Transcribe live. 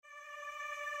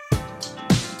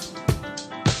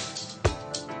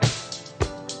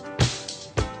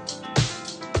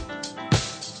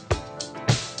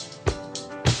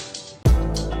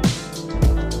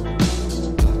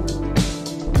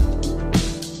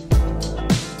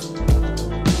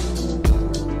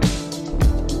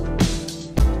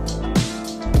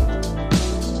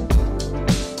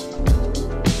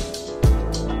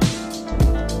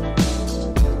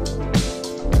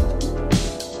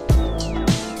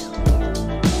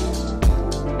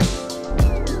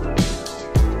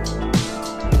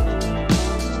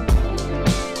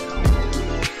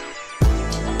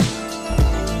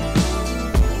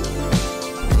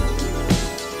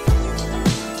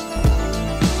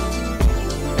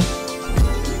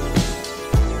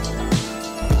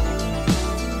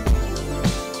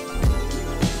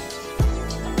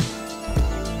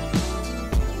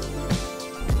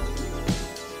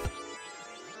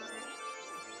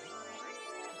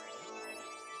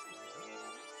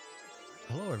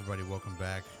Hello, everybody. Welcome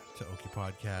back to Okie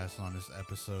Podcast. On this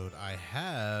episode, I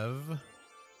have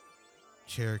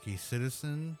Cherokee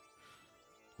citizen,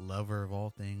 lover of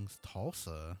all things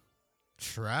Tulsa,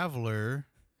 traveler,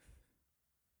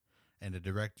 and the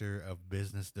director of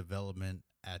business development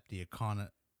at the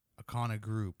Akana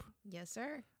Group. Yes,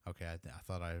 sir. Okay, I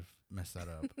thought I messed that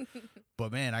up.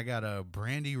 But man, I got a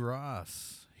Brandi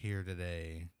Ross here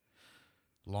today.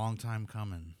 Long time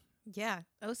coming. Yeah,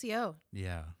 OCO.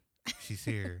 Yeah, she's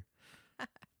here.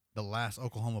 The last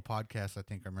Oklahoma podcast I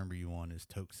think I remember you on is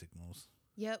Toke Signals.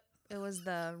 Yep, it was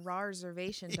the Raw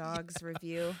Reservation Dogs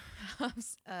review of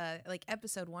like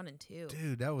episode 1 and 2.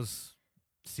 Dude, that was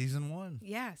season 1.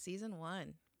 Yeah, season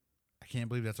 1. I can't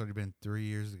believe that's already been 3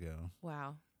 years ago.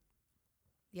 Wow.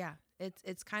 Yeah,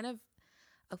 it's kind of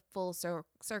a full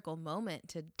circle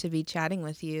moment to be chatting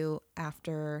with you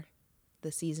after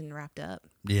the season wrapped up.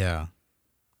 Yeah.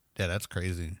 Yeah, that's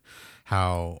crazy.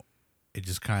 How it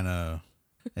just kind of,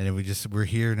 and then we're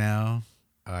here now.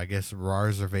 I guess Raw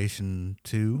Reservation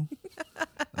 2.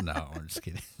 No, I'm just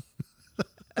kidding.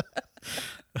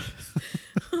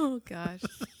 Oh gosh.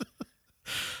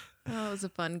 Oh, it was a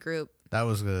fun group. That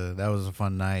was a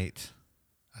fun night.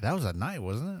 That was at night,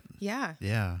 wasn't it? Yeah.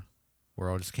 Yeah. We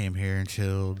all just came here and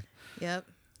chilled. Yep.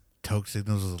 Toke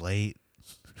Signals was late.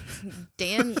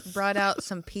 Dan brought out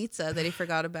some pizza that he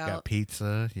forgot about. Got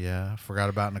pizza, yeah. Forgot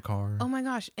about in the car. Oh my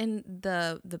gosh! And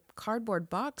the cardboard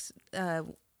box it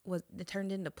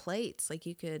turned into plates. Like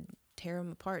you could tear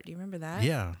them apart. Do you remember that?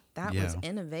 Yeah. That was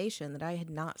innovation that I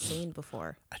had not seen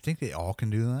before. I think they all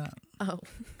can do that. Oh.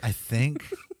 I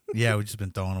think. Yeah, we've just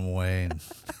been throwing them away and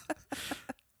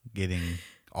getting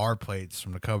our plates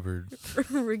from the cupboard.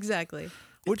 Exactly.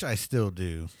 Which I still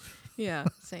do. Yeah,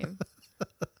 same.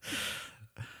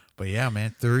 But yeah,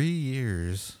 man, 3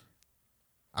 years.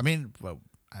 I mean, well,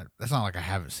 that's not like I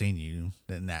haven't seen you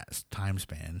in that time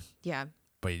span. Yeah.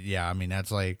 But yeah, I mean, that's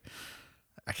like,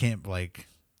 I can't, like,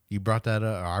 you brought that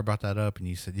up, or I brought that up, and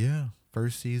you said, yeah,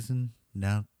 first season,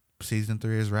 now season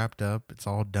 3 is wrapped up. It's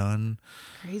all done.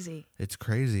 Crazy. It's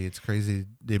crazy. It's crazy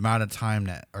the amount of time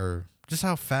or just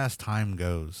how fast time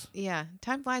goes. Yeah.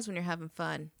 Time flies when you're having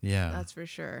fun. Yeah. That's for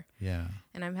sure. Yeah.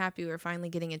 And I'm happy we're finally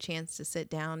getting a chance to sit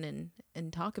down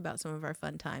and talk about some of our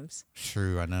fun times.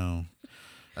 True, I know.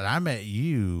 And I met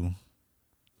you,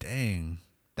 dang,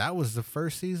 that was the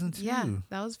first season too. Yeah,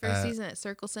 that was first season at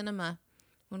Circle Cinema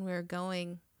when we were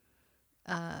going,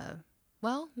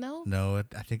 well, no. No,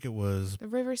 I think it was The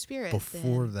River Spirit.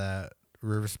 before that.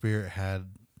 River Spirit had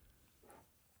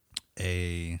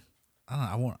I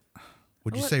don't know,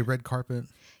 would you say red carpet?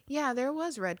 Yeah, there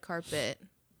was red carpet.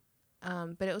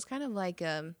 But it was kind of like,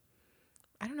 I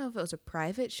don't know if it was a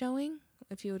private showing,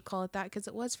 if you would call it that, because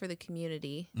it was for the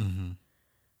community. Mm-hmm.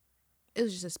 It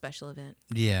was just a special event.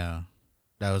 Yeah.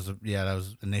 That was,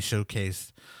 and they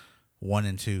showcased 1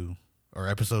 and 2, or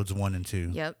episodes 1 and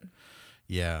 2. Yep.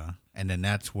 Yeah. And then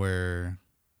that's where,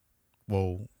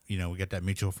 well, we got that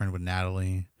mutual friend with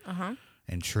Natalie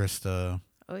and Trista.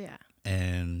 Oh, yeah.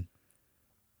 And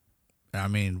I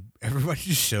mean, everybody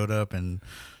just showed up, and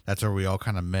that's where we all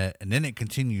kind of met. And then it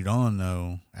continued on,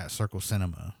 though, at Circle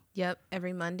Cinema. Yep.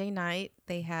 Every Monday night,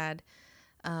 they had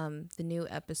the new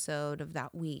episode of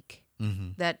that week.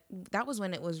 Mm-hmm. That was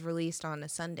when it was released on a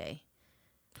Sunday.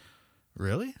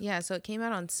 Really? Yeah, so it came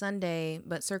out on Sunday,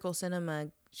 but Circle Cinema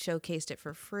showcased it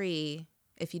for free.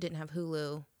 If you didn't have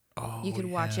Hulu, you could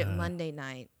watch it Monday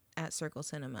night at Circle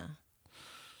Cinema.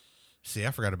 See,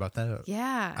 I forgot about that.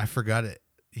 Yeah. I forgot it.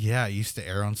 Yeah, it used to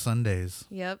air on Sundays.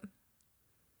 Yep.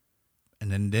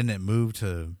 And then it moved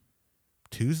to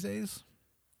Tuesdays?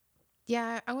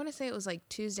 Yeah, I want to say it was like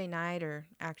Tuesday night or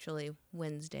actually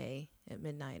Wednesday at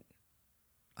midnight.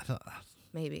 I thought,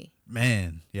 maybe.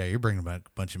 Man, yeah, you're bringing back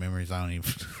a bunch of memories. I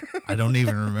don't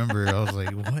even remember. I was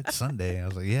like, what, Sunday? I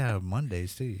was like, yeah,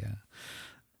 Mondays too, yeah.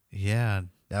 Yeah,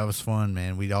 that was fun,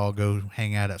 man. We'd all go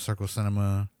hang out at Circle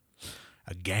Cinema,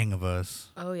 a gang of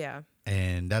us. Oh, yeah.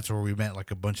 And that's where we met like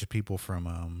a bunch of people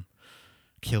from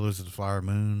Killers of the Flower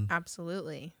Moon.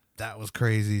 Absolutely. That was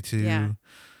crazy too. Yeah.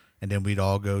 And then we'd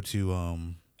all go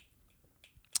to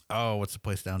what's the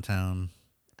place downtown?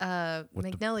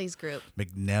 McNally's group.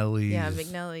 McNally's. Yeah,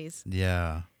 McNally's.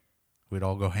 Yeah. We'd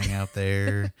all go hang out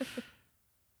there.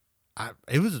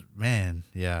 It was, man,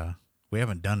 yeah. We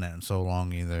haven't done that in so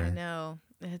long either. I know.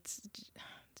 It's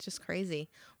just crazy.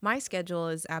 My schedule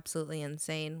is absolutely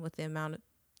insane with the amount of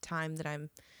time that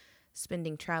I'm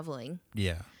spending traveling.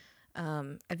 Yeah.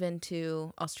 I've been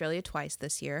to Australia twice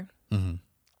this year. Mm-hmm.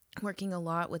 Working a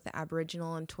lot with the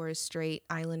Aboriginal and Torres Strait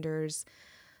Islanders,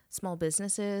 small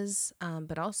businesses,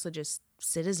 but also just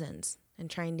citizens,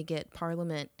 and trying to get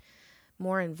Parliament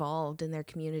more involved in their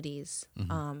communities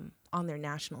on their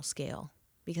national scale,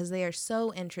 because they are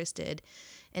so interested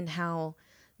in how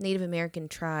Native American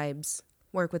tribes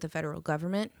work with the federal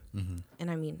government.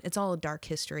 And I mean, it's all a dark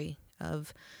history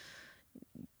of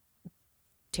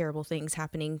terrible things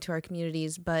happening to our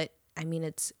communities, but I mean,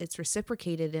 it's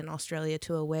reciprocated in Australia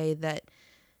to a way that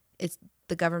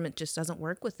the government just doesn't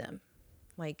work with them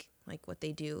like what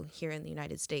they do here in the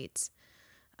United States.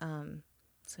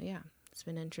 So yeah, it's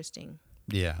been interesting.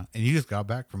 Yeah. And you just got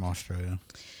back from Australia.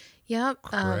 Yep.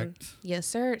 Correct. Yes,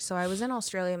 sir. So I was in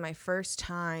Australia my first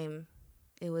time.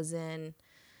 It was in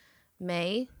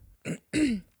May.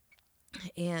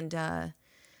 And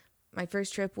my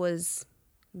first trip was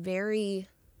very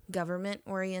government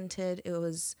oriented. It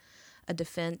was a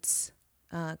defense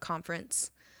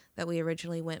conference that we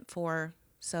originally went for.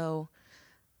 So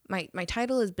my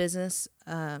title is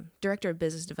director of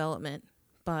business development,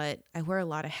 but I wear a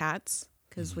lot of hats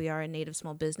because we are a Native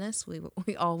small business. We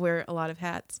all wear a lot of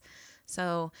hats.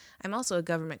 So I'm also a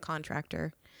government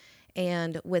contractor.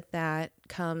 And with that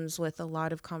comes with a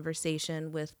lot of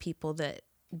conversation with people that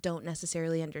don't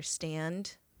necessarily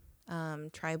understand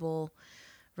tribal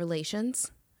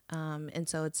relations. And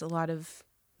so it's a lot of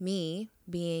me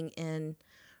being in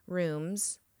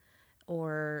rooms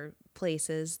or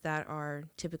places that are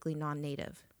typically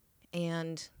non-native.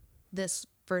 And this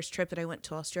first trip that I went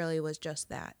to Australia was just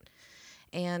that.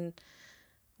 And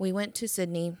we went to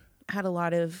Sydney, had a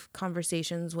lot of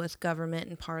conversations with government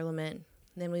and parliament.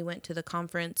 Then we went to the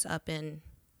conference up in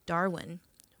Darwin,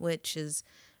 which is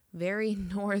very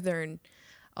northern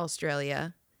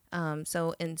Australia.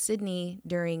 So in Sydney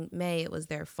during May, it was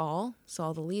their fall. So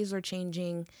all the leaves were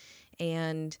changing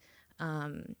and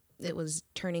it was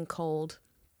turning cold.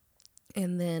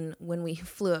 And then when we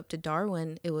flew up to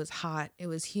Darwin, it was hot. It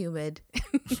was humid.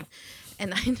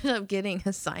 And I ended up getting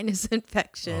a sinus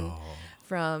infection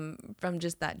from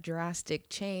just that drastic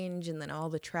change, and then all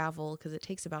the travel, because it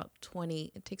takes about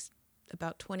 20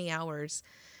 hours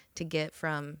to get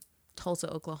from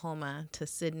Tulsa, Oklahoma to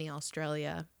Sydney,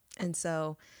 Australia. And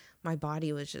so my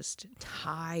body was just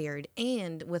tired.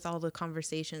 And with all the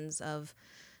conversations of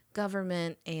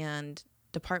government and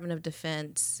Department of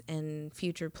Defense and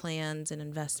future plans and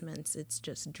investments, it's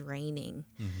just draining.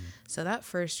 So that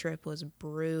first trip was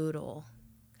brutal.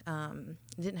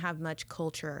 Didn't have much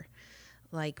culture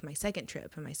like my second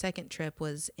trip. And my second trip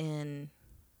was in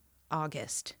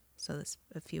August. So this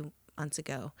a few months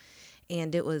ago.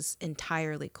 And it was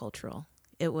entirely cultural.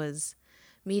 It was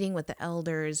meeting with the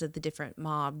elders of the different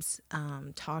mobs,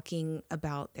 talking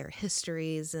about their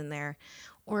histories and their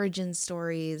origin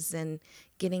stories, and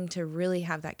getting to really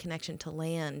have that connection to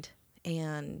land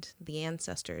and the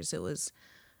ancestors. It was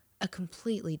a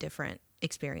completely different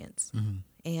experience.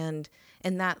 And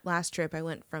in that last trip, I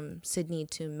went from Sydney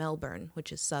to Melbourne,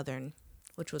 which is southern,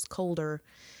 which was colder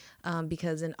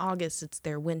because in August it's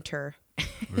their winter.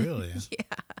 Really?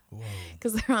 Yeah.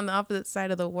 Because they're on the opposite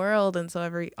side of the world, and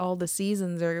so all the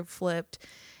seasons are flipped.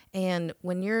 And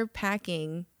when you're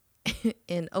packing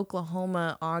in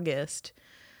Oklahoma August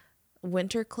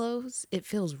winter clothes, it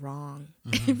feels wrong.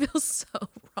 It feels so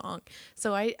wrong.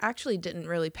 So I actually didn't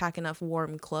really pack enough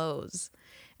warm clothes,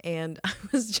 and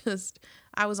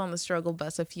I was on the struggle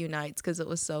bus a few nights because it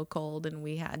was so cold, and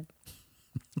we had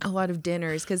a lot of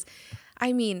dinners. Because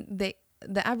I mean,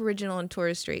 the Aboriginal and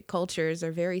Torres Strait cultures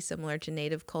are very similar to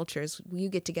Native cultures. You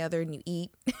get together and you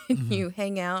eat, and you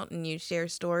hang out and you share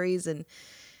stories, and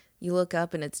you look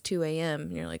up and it's 2 a.m.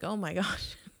 and you're like, oh my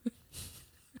gosh,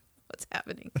 what's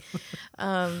happening?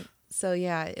 So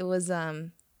yeah, it was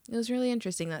really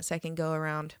interesting that second go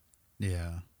around.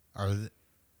 Yeah.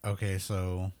 Okay,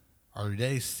 so are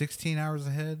they 16 hours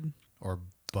ahead or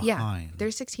behind? Yeah,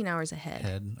 they're 16 hours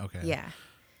ahead. Okay. Yeah.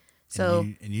 So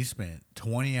and you spent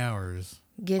 20 hours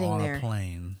getting on there. a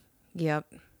plane.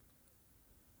 Yep.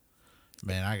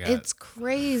 Man, it's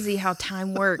crazy how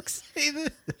time works.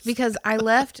 Because I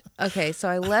left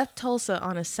Tulsa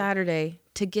on a Saturday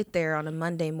to get there on a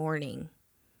Monday morning.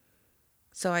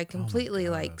 So I completely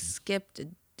skipped a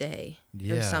day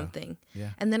or something. Yeah.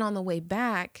 And then on the way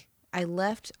back, I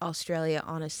left Australia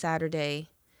on a Saturday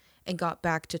and got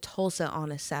back to Tulsa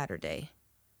on a Saturday.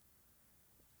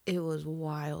 It was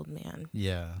wild, man.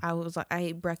 Yeah. I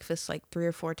ate breakfast like 3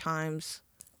 or 4 times.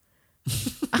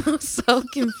 I was so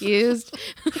confused.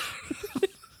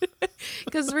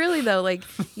 Because really, though, like,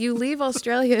 you leave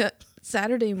Australia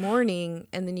Saturday morning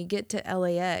and then you get to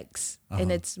LAX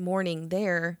and it's morning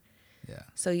there. Yeah.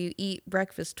 So you eat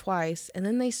breakfast twice and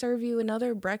then they serve you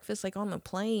another breakfast like on the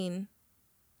plane.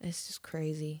 It's just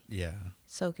crazy. Yeah.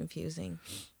 So confusing.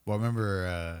 Well, I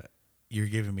remember you're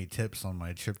giving me tips on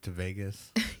my trip to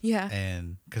Vegas. Yeah.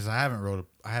 And because I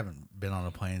haven't been on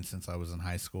a plane since I was in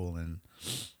high school,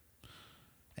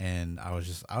 and I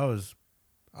was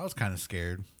kind of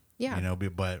scared. Yeah. You know,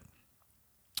 but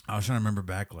I was trying to remember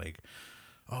back, like,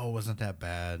 oh, it wasn't that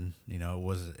bad. You know,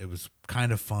 it was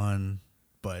kind of fun,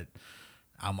 but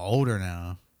I'm older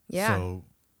now. Yeah. So,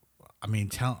 I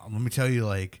mean, let me tell you,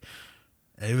 like,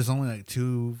 it was only like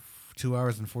 2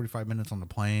 hours and 45 minutes on the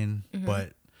plane,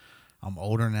 but I'm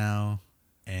older now,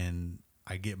 and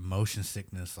I get motion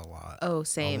sickness a lot. Oh,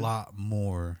 same. A lot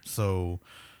more. So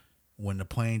when the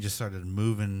plane just started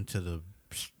moving to the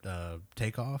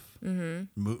takeoff,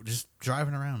 just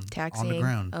driving around Taxiing on the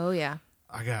ground. Oh yeah.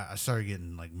 I started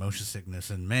getting like motion sickness,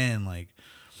 and man, like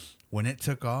when it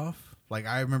took off, like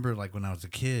I remember like when I was a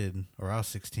kid or I was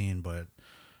 16, but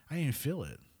I didn't even feel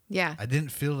it. Yeah. I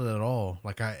didn't feel it at all.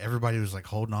 Like everybody was like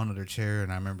holding on to their chair,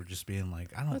 and I remember just being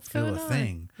like, I don't What's feel going a on?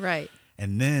 thing. Right.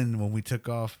 And then when we took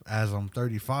off, as I'm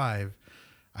 35,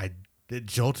 it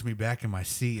jolted me back in my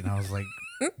seat, and I was like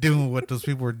doing what those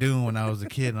people were doing when I was a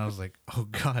kid, and I was like, oh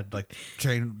God, like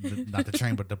not the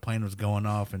train, but the plane was going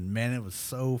off, and man, it was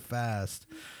so fast.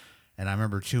 And I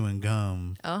remember chewing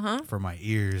gum for my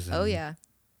ears. And oh yeah.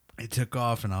 It took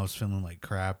off, and I was feeling like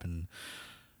crap, and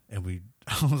I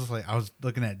was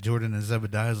looking at Jordan and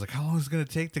Zebediah. I was like, how long is it gonna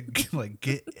take to like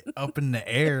get up in the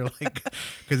air? Like,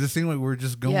 because it seemed like we were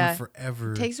just going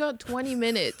forever. It takes about 20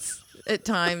 minutes at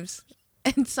times,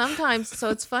 and sometimes.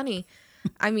 So it's funny.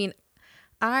 I mean,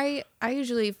 I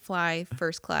usually fly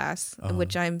first class,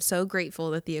 which I'm so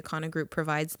grateful that the Econo Group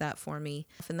provides that for me.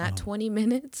 And that 20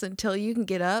 minutes until you can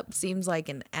get up seems like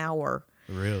an hour.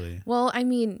 Really? Well, I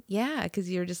mean, yeah, because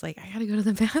you're just like, I gotta go to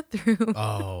the bathroom.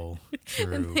 Oh,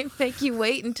 true. And they make you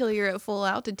wait until you're at full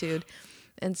altitude.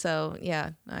 And so,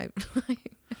 yeah, I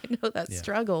know that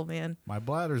struggle, man. My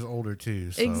bladder's older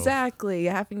too. So. Exactly.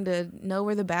 Having to know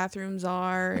where the bathrooms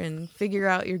are and figure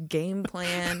out your game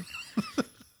plan.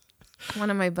 One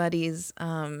of my buddies,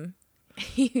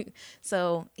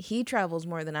 he travels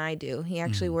more than I do. He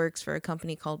actually works for a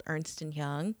company called Ernst &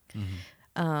 Young,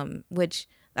 which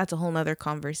that's a whole nother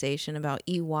conversation about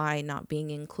EY not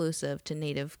being inclusive to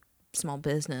Native small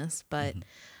business, but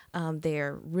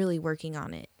they're really working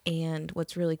on it. And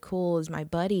what's really cool is my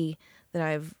buddy that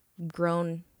I've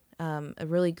grown a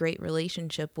really great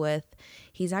relationship with,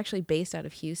 he's actually based out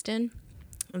of Houston.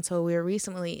 And so we were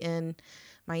recently in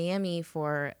Miami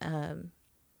for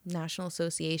National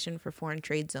Association for Foreign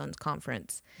Trade Zones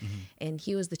conference. And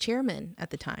he was the chairman at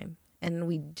the time. And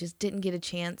we just didn't get a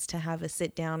chance to have a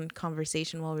sit-down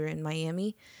conversation while we were in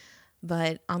Miami.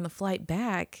 But on the flight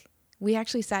back, we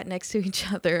actually sat next to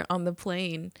each other on the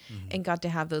plane and got to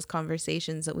have those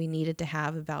conversations that we needed to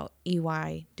have about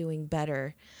EY doing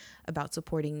better, about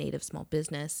supporting Native small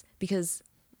business. Because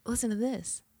listen to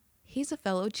this. He's a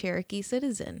fellow Cherokee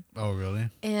citizen. Oh, really?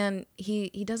 And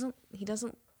he doesn't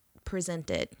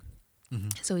present it.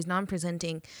 So he's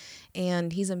non-presenting,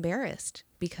 and he's embarrassed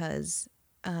because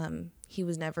he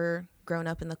was never grown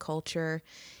up in the culture.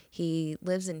 He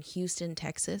lives in Houston,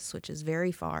 Texas, which is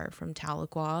very far from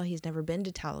Tahlequah. He's never been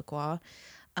to Tahlequah.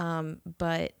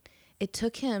 But it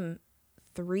took him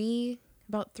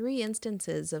about three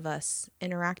instances of us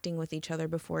interacting with each other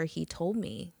before he told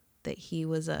me that he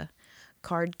was a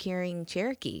card-carrying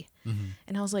Cherokee.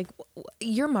 And I was like,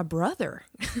 you're my brother.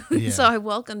 Yeah. So I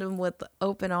welcomed him with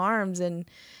open arms, and,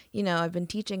 I've been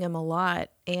teaching him a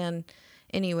lot. And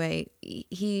anyway,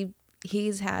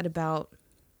 he's had about,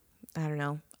 I don't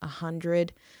know,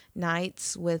 100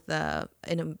 nights with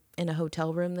in a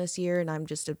hotel room this year, and I'm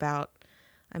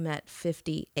at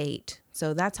 58.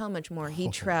 So that's how much more he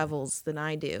travels than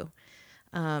I do.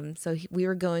 So we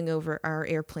were going over our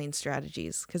airplane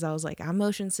strategies, because I was like, I'm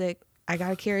motion sick. I got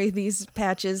to carry these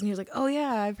patches. And he was like, oh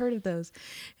yeah, I've heard of those.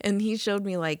 And he showed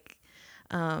me like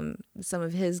some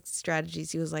of his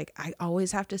strategies. He was like, I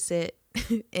always have to sit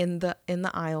in the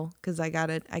aisle, because I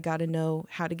gotta know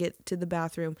how to get to the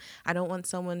bathroom. I don't want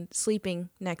someone sleeping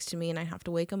next to me and I have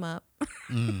to wake them up.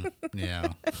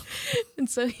 Yeah. And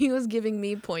so he was giving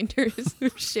me pointers,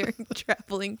 sharing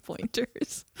traveling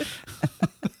pointers.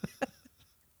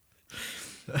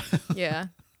 Yeah.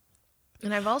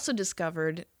 And I've also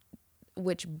discovered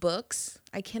which books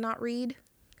I cannot read.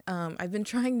 I've been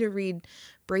trying to read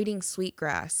Braiding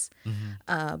Sweetgrass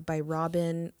by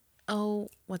Robin. Oh,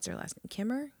 what's her last name?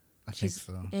 Kimmer? I think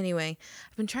so. Anyway,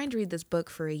 I've been trying to read this book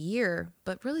for a year,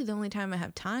 but really the only time I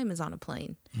have time is on a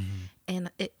plane.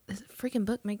 And the freaking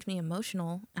book makes me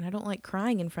emotional, and I don't like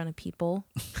crying in front of people.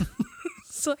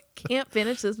 So I can't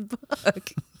finish this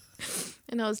book.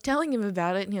 And I was telling him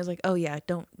about it, and he was like, oh yeah,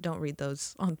 don't read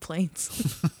those on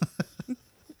planes.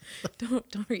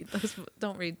 Don't read those.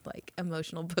 Don't read like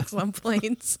emotional books on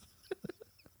planes.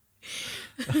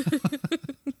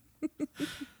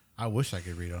 I wish I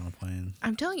could read on a plane.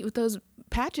 I'm telling you, with those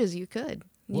patches, you could.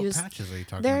 What patches are you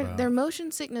talking they're, about? They're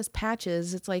motion sickness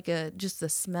patches. It's like just the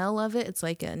smell of it. It's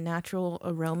like a natural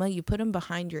aroma. You put them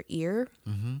behind your ear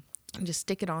and just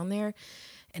stick it on there.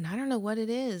 And I don't know what it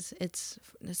is. It's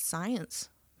science,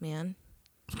 man.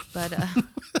 But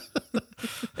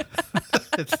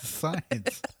It's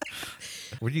science.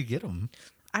 Where do you get them?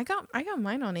 I got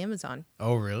mine on Amazon.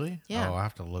 Oh, really? Yeah. Oh, I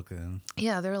have to look in.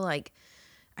 Yeah, they're like,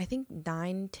 I think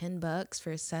 $9-10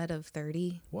 for a set of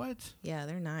 30. What? Yeah,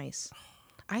 they're nice.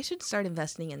 I should start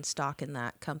investing in stock in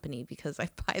that company because I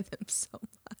buy them so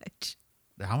much.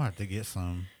 I'm gonna have to get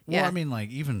some. Yeah. Well, I mean, like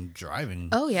even driving.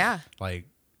 Oh yeah. Like,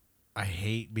 I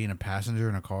hate being a passenger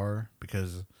in a car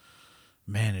because,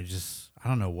 man, I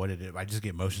don't know what it is. I just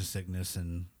get motion sickness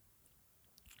and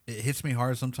it hits me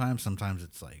hard sometimes. Sometimes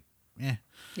it's like, yeah,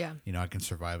 I can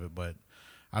survive it, but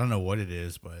I don't know what it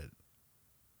is. But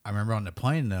I remember on the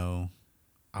plane though,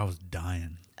 I was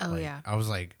dying. Oh yeah. I was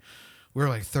like, we were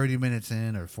like 30 minutes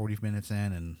in or 40 minutes in,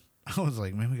 and I was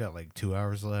like, man, we got like 2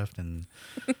 hours left, and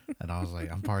I was like,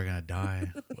 I'm probably gonna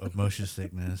die of motion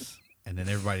sickness. And then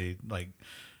everybody, like,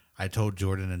 I told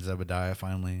Jordan and Zebediah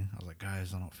finally, I was like,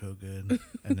 guys, I don't feel good.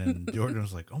 And then Jordan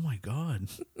was like, oh my God,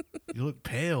 you look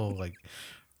pale. Like,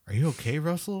 are you okay,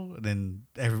 Russell? And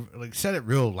then said it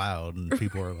real loud, and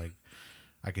people were like,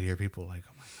 I could hear people like,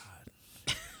 oh my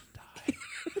God, die.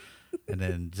 And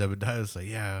then Zebediah was like,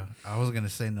 yeah, I wasn't going to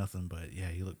say nothing, but yeah,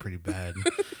 you look pretty bad.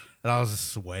 And I was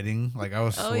just sweating. Like, I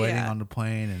was sweating on the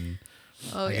plane,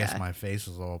 and I guess my face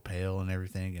was all pale and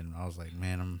everything. And I was like,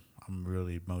 man, I'm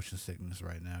really motion sickness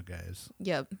right now, guys.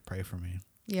 Yep. Pray for me.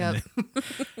 Yep.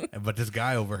 But this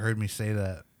guy overheard me say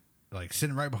that, like,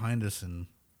 sitting right behind us, and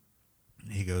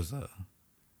he goes,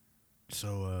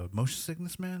 so motion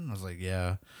sickness, man? I was like,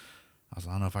 yeah. I was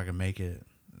like, I don't know if I can make it.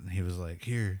 And he was like,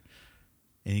 here.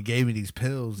 And he gave me these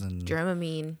pills, and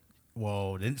Dramamine.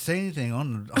 Whoa, didn't say anything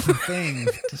on the thing.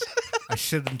 I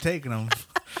should have taken them.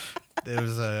 There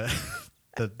was the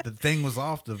thing was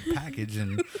off the package,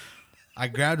 and I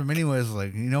grabbed them anyways.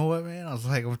 Like, you know what, man? I was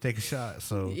like, I'm gonna take a shot.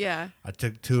 So Yeah. I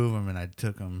took 2 of them, and I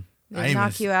took them. Did they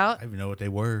knock you out? I didn't even know what they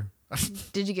were.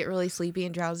 Did you get really sleepy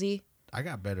and drowsy? I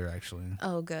got better, actually.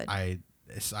 Oh, good. I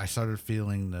started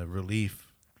feeling the relief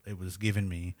it was giving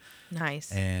me.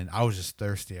 Nice. And I was just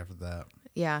thirsty after that.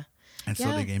 Yeah. And so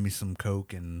they gave me some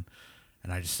Coke, and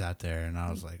I just sat there, and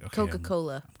I was like, okay,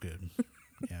 Coca-Cola. I'm good.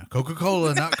 Yeah,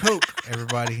 Coca-Cola, not Coke,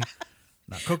 everybody.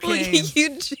 Not cocaine. Well,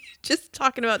 you just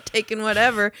talking about taking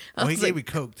whatever. Well, he gave me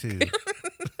Coke, too.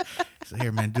 So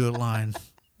here, man, do a line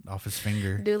off his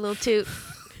finger. Do a little toot.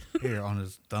 Here, on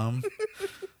his thumb.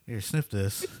 Here, sniff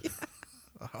this. Yeah.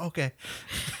 Okay.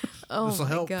 Oh, This'll my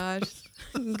help. gosh.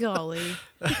 Golly.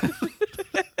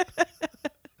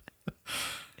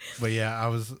 But yeah, I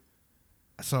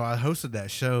hosted that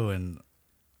show, and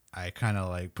I kind of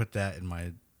like put that in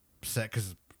my set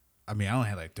because, I mean, I only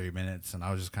had like 3 minutes, and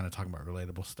I was just kind of talking about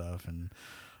relatable stuff. And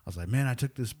I was like, man, I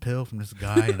took this pill from this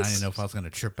guy, and I didn't know if I was going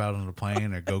to trip out on the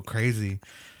plane or go crazy.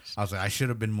 I was like, I should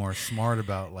have been more smart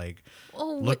about like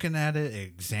looking at it,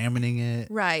 examining it,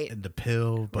 right? The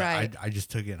pill, but right. I just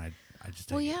took it, and I just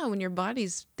took well, it. yeah, when your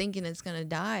body's thinking it's going to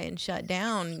die and shut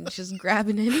down, it's just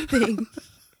grabbing anything.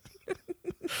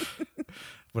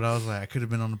 But I was like, I could have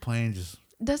been on the plane just.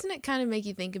 Doesn't it kind of make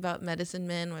you think about medicine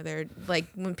men where they're like,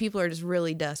 when people are just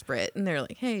really desperate and they're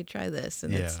like, hey, try this.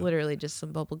 And it's literally just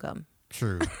some bubble gum.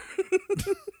 True.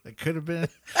 It could have been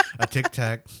a Tic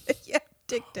Tac. Yeah,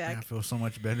 Tic Tac. I feel so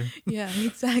much better. Yeah,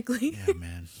 exactly. Yeah,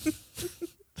 man.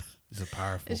 It's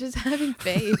powerful. It's just having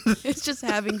faith. It's just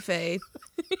having faith.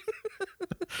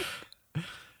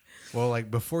 Well,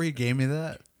 like before he gave me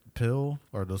that pill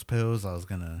or those pills, I was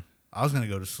gonna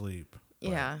go to sleep.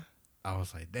 Yeah. I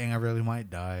was like, dang, I really might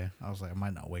die. I was like, I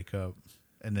might not wake up.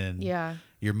 And then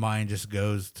your mind just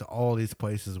goes to all these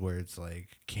places where it's like,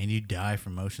 can you die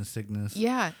from motion sickness?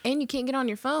 Yeah. And you can't get on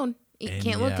your phone. You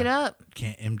can't look it up.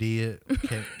 Can't MD it.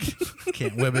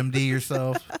 Can't WebMD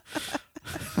yourself.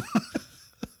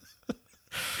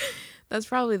 That's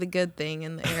probably the good thing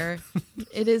in the air.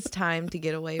 It is time to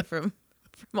get away from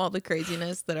all the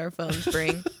craziness that our phones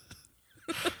bring.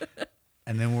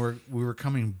 And then we were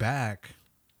coming back.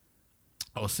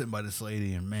 I was sitting by this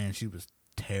lady, and man, she was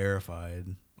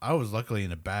terrified. I was luckily in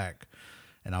the back,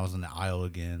 and I was in the aisle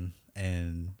again.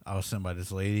 And I was sitting by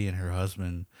this lady and her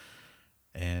husband,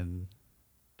 and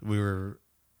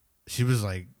she was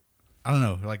like, I don't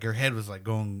know, like her head was like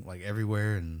going like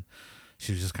everywhere, and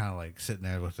she was just kind of like sitting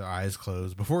there with her eyes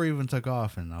closed before we even took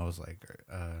off. And I was like,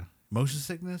 motion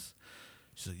sickness?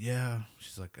 She's like, yeah.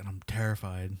 She's like, and I'm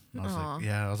terrified. And I was Aw. like,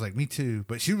 yeah. I was like, me too.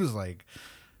 But she was like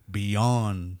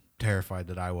beyond terrified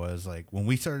that I was. Like when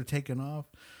we started taking off,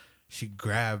 she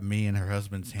grabbed me and her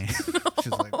husband's hand.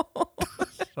 She's like,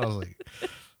 I was like,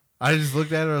 I just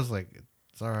looked at her. I was like,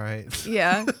 it's all right.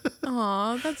 Yeah.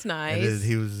 Aw, that's And nice. then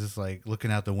he was just like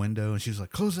looking out the window, and she was like,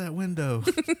 close that window.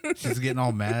 She's getting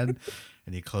all mad,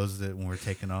 and he closed it when we were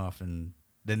taking off, and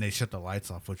then they shut the lights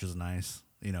off, which was nice.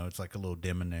 You know, it's like a little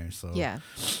dim in there. So Yeah.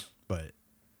 But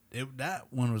that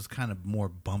one was kind of more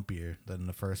bumpier than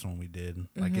the first one we did.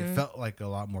 Like it felt like a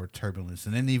lot more turbulence,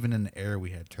 and then even in the air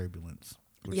we had turbulence,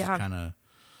 which is kind of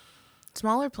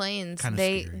smaller planes.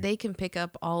 Scary. They can pick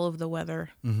up all of the weather.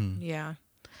 Mm-hmm. Yeah.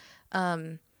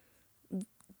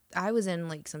 I was in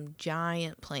like some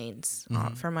giant planes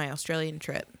for my Australian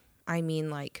trip. I mean,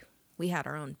 like we had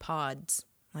our own pods.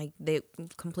 Like they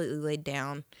completely laid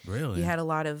down. Really? You had a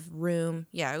lot of room.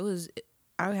 Yeah, it was.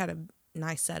 I had a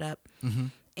nice setup. Mm-hmm.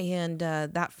 And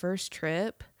that first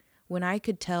trip, when I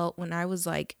could tell, when I was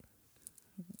like,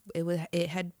 it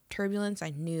had turbulence,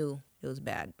 I knew it was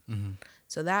bad. Mm-hmm.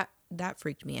 So that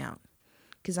freaked me out.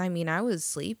 Because I mean, I was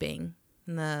sleeping,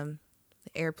 and the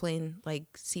airplane like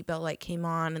seatbelt light came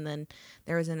on, and then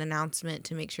there was an announcement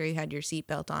to make sure you had your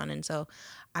seatbelt on, and so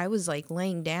I was like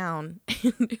laying down,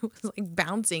 and it was like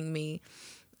bouncing me.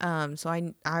 So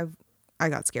I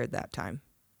got scared that time.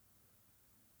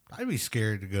 I'd be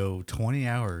scared to go 20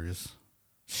 hours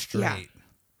straight,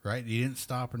 right? You didn't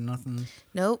stop or nothing?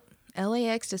 Nope.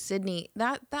 LAX to Sydney,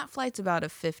 that flight's about a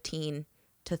 15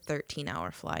 to 13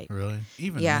 hour flight. Really?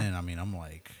 Even then, I mean, I'm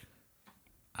like,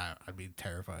 I'd be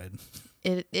terrified.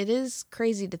 It is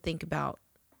crazy to think about,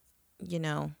 you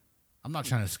know. I'm not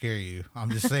trying to scare you.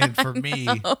 I'm just saying for me,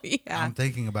 I'm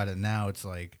thinking about it now. It's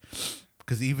like,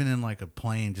 because even in like a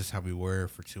plane, just how we were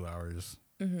for 2 hours,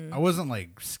 I wasn't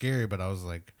like scary, but I was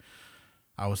like,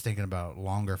 I was thinking about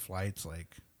longer flights.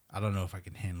 Like, I don't know if I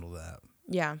can handle that.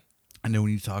 Yeah. And then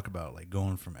when you talk about like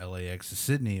going from LAX to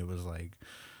Sydney, it was like,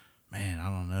 man, I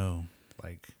don't know.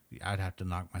 Like, I'd have to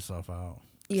knock myself out.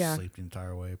 Yeah. Sleep the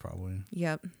entire way, probably.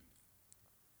 Yep.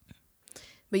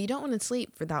 But you don't want to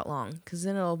sleep for that long, because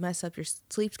then it'll mess up your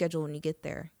sleep schedule when you get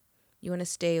there. You want to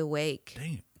stay awake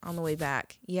on the way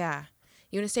back. Yeah.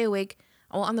 You want to stay awake.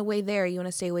 Well, on the way there, you want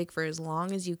to stay awake for as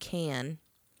long as you can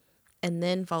and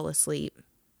then fall asleep.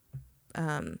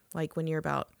 Like when you're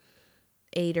about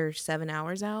 8 or 7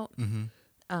 hours out.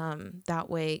 Mm-hmm. That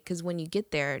way, because when you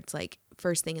get there, it's like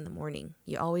first thing in the morning.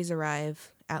 You always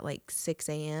arrive at like 6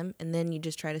 a.m. and then you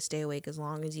just try to stay awake as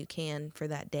long as you can for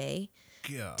that day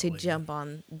to jump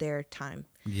on their time.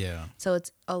 Yeah. So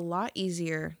it's a lot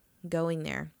easier going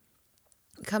there.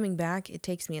 Coming back, it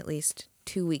takes me at least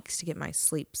 2 weeks to get my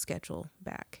sleep schedule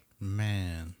back.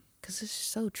 Man. Because it's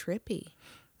so trippy.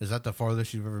 Is that the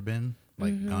farthest you've ever been?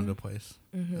 Like gone to a place?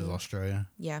 Is Australia?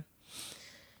 Yeah.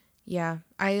 Yeah.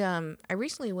 I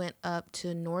recently went up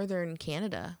to northern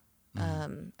Canada.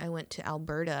 I went to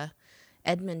Alberta,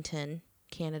 Edmonton,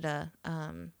 Canada.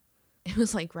 It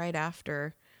was like right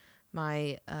after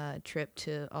my trip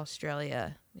to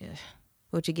Australia,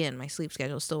 which again, my sleep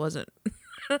schedule still wasn't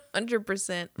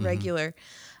 100% regular.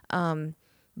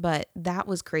 But that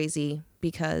was crazy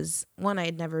because one, I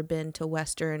had never been to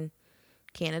Western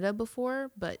Canada before,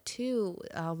 but two,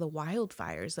 all the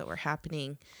wildfires that were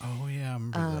happening. Oh yeah, I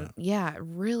remember that. Yeah, it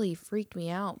really freaked me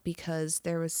out because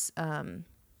there was, I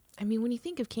mean, when you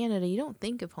think of Canada, you don't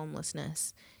think of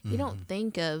homelessness. You don't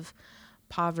think of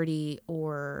poverty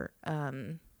or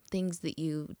things that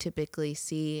you typically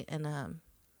see in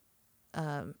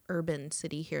a urban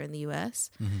city here in the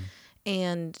U.S.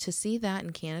 And to see that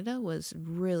in Canada was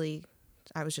really,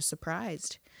 I was just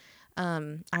surprised.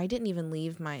 I didn't even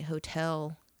leave my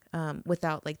hotel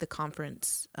without like the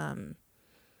conference,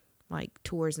 like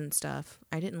tours and stuff.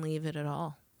 I didn't leave it at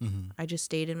all. I just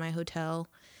stayed in my hotel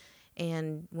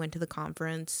and went to the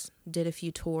conference, did a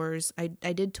few tours.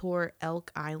 I did tour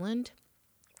Elk Island,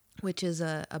 which is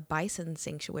a bison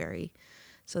sanctuary.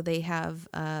 So they have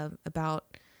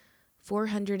about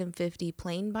 450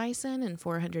 plain bison and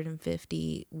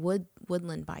 450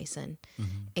 woodland bison.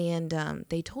 And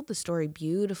they told the story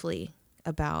beautifully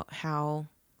about how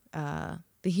the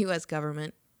U.S.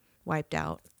 government wiped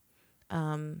out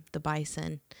the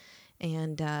bison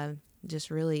and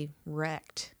just really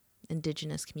wrecked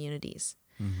indigenous communities.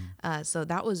 So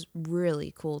that was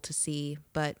really cool to see.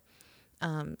 But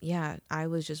yeah, I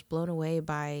was just blown away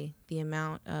by the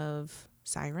amount of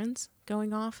sirens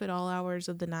going off at all hours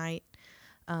of the night.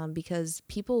 Because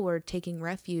people were taking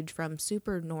refuge from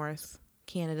super north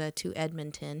Canada to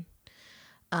Edmonton.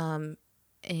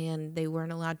 and they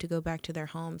weren't allowed to go back to their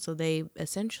home. So they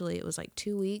essentially, it was like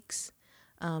 2 weeks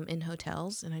in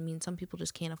hotels. And I mean, some people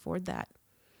just can't afford that.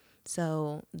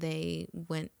 So they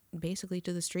went basically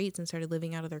to the streets and started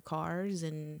living out of their cars,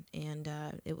 and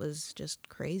it was just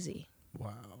crazy.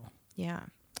 Wow. Yeah.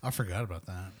 I forgot about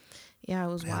that. Yeah, it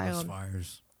was wild. Those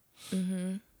fires.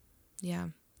 Mm-hmm. Yeah.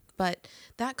 But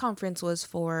that conference was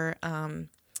for,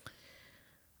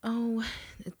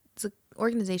 it's an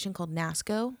organization called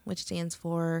NASCO, which stands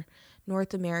for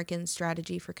North American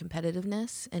Strategy for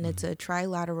Competitiveness. And it's a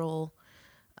trilateral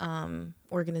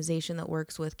organization that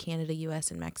works with Canada,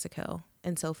 U.S., and Mexico.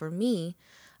 And so for me,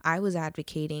 I was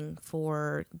advocating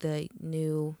for the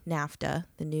new NAFTA.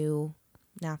 The new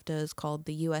NAFTA is called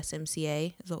the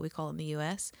USMCA, is what we call it in the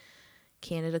U.S.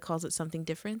 Canada calls it something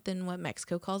different than what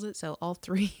Mexico calls it. So all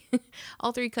three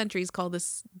countries call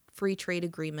this free trade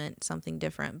agreement something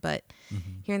different. But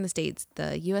here in the States,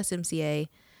 the USMCA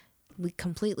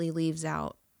completely leaves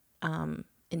out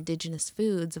indigenous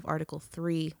foods of Article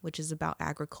 3, which is about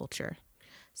agriculture.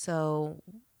 So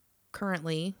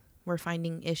currently, we're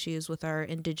finding issues with our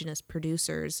indigenous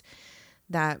producers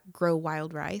that grow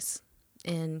wild rice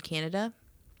in Canada,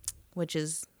 which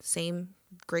is the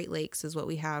Great Lakes as what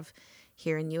we have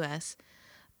here in U.S.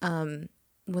 When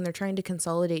they're trying to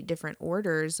consolidate different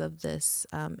orders of this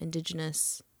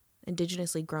indigenously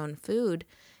grown food,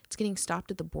 it's getting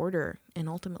stopped at the border and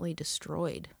ultimately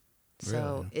destroyed.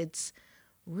 So it's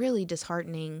really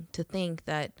disheartening to think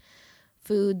that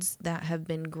foods that have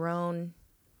been grown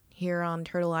here on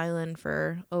Turtle Island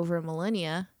for over a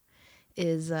millennia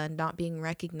is not being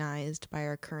recognized by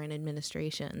our current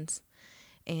administrations.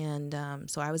 And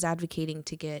so I was advocating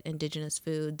to get indigenous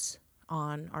foods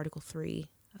on Article 3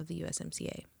 of the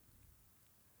USMCA.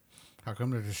 How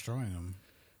come they're destroying them?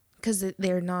 Because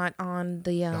they're not on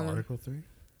the... Article 3?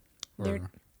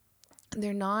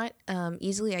 They're not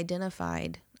easily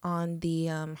identified on the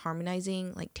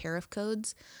harmonizing like tariff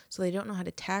codes, so they don't know how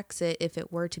to tax it if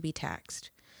it were to be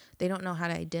taxed. They don't know how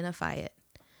to identify it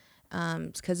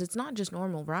because it's not just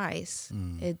normal rice.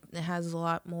 It has a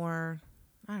lot more,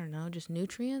 I don't know, just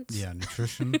nutrients. Yeah,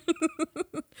 nutrition.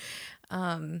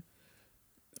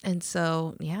 And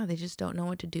so, yeah, they just don't know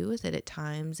what to do with it at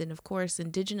times. And of course,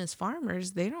 indigenous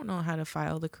farmers, they don't know how to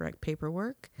file the correct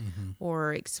paperwork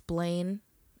or explain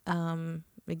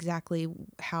exactly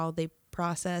how they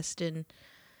processed and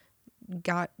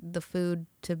got the food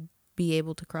to be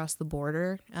able to cross the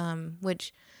border,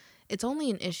 which it's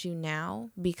only an issue now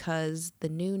because the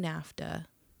new NAFTA,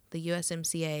 the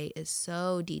USMCA, is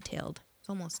so detailed. It's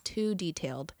almost too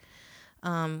detailed.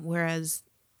 Whereas,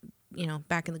 you know,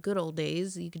 back in the good old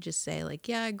days, you could just say like,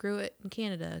 yeah, I grew it in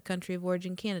Canada, country of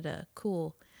origin Canada,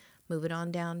 cool. Move it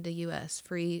on down to U.S.,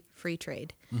 free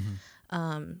trade.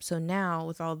 So now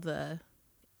with all the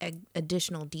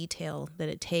additional detail that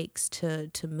it takes to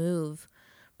move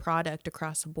product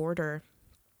across the border,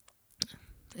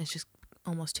 it's just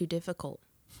almost too difficult.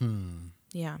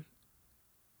 Yeah.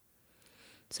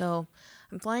 So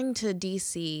I'm flying to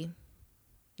D.C.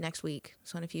 next week,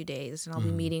 so in a few days, and I'll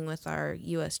be meeting with our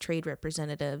U.S. trade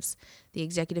representatives, the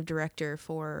executive director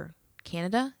for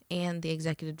Canada and the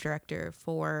executive director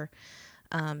for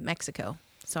Mexico.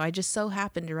 So I just so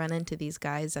happened to run into these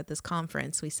guys at this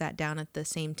conference. We sat down at the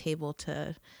same table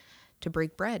to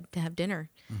break bread, to have dinner.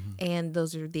 And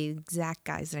those are the exact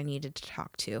guys that I needed to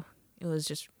talk to. It was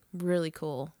just really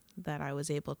cool that I was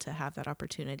able to have that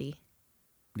opportunity.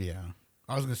 Yeah.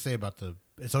 I was going to say about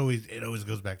it always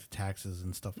goes back to taxes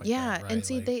and stuff like that. Yeah, Right? and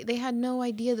see, they had no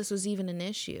idea this was even an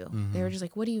issue. They were just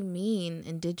like, what do you mean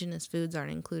indigenous foods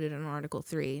aren't included in Article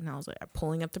 3? And I was like,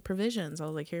 pulling up the provisions. I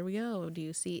was like, here we go. Do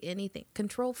you see anything?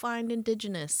 Control find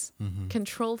indigenous.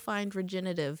 Control find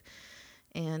regenerative.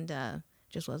 And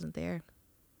just wasn't there.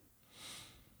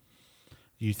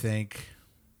 You think,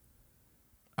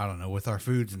 I don't know, with our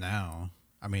foods now,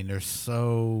 I mean, there's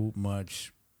so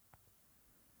much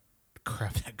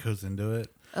crap that goes into it.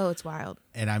 Oh, it's wild.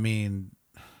 And I mean,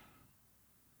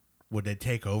 would they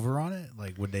take over on it?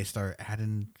 Like, would they start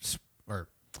adding or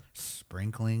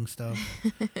sprinkling stuff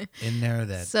in there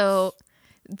that... So,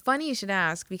 funny you should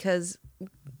ask because,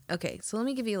 okay, so let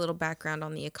me give you a little background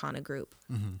on the Akana group.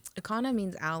 Akana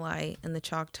means ally in the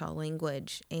Choctaw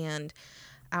language, and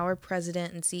our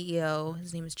president and CEO,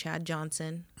 his name is Chad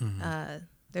Johnson.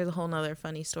 There's a whole nother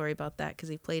funny story about that because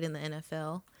he played in the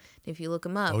NFL. If you look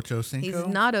him up, Ocho Cinco? He's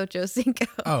not Ocho Cinco.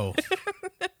 Oh,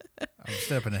 I'm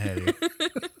stepping ahead here.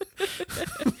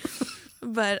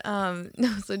 But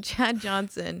no, so Chad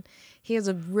Johnson, he has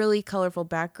a really colorful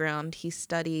background. He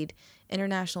studied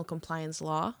international compliance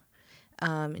law,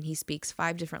 and he speaks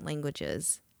 5 different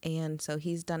languages. And so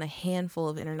he's done a handful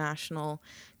of international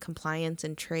compliance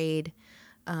and trade,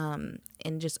 and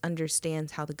just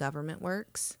understands how the government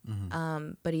works.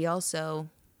 But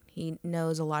he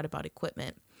knows a lot about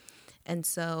equipment. And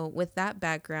so with that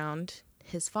background,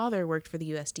 his father worked for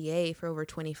the USDA for over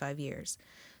 25 years.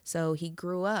 So he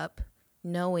grew up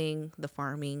knowing the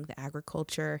farming, the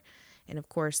agriculture, and of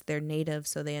course they're native,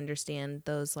 so they understand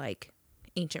those like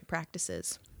ancient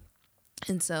practices.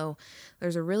 And so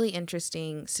there's a really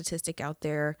interesting statistic out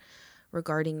there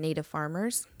regarding native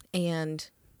farmers. And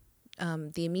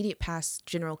the immediate past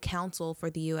general counsel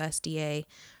for the USDA,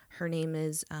 her name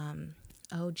is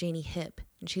Janie Hip,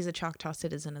 and she's a Choctaw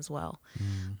citizen as well.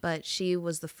 But she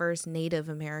was the first Native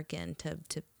American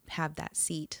to have that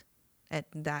seat at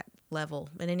that level.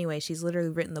 But anyway, she's literally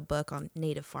written the book on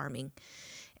native farming.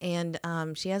 And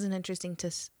she has an interesting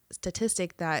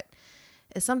statistic that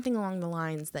is something along the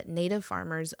lines that native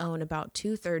farmers own about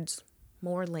 2/3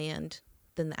 more land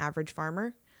than the average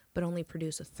farmer, but only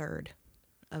produce 1/3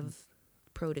 of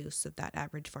produce of that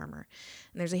average farmer.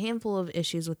 And there's a handful of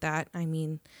issues with that. I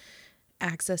mean,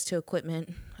 access to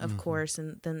equipment, of course,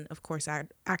 and then, of course,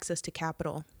 access to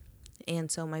capital.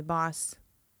 And so my boss,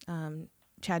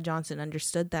 Chad Johnson,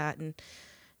 understood that and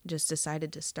just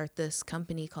decided to start this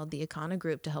company called the Econo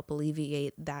Group to help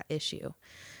alleviate that issue.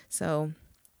 So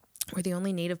we're the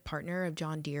only native partner of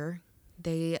John Deere.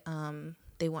 They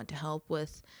want to help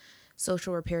with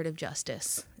social reparative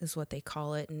justice is what they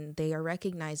call it. And they are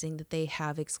recognizing that they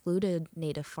have excluded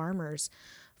native farmers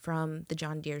from the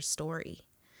John Deere story.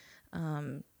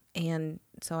 And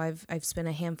so I've spent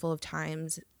a handful of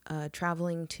times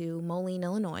traveling to Moline,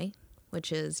 Illinois,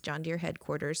 which is John Deere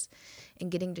headquarters, and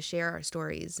getting to share our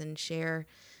stories and share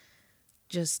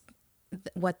just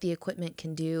what the equipment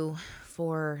can do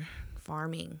for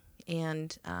farming.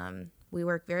 And we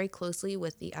work very closely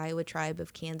with the Iowa tribe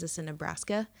of Kansas and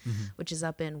Nebraska, which is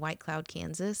up in White Cloud,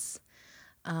 Kansas.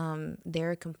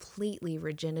 They're a completely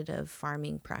regenerative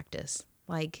farming practice.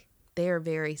 Like, they are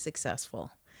very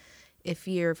successful. If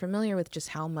you're familiar with just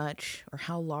how much or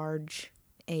how large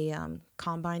a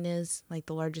combine is, like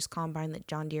the largest combine that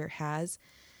John Deere has,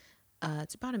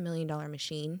 it's about $1 million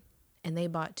machine, and they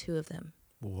bought 2 of them.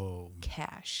 Whoa.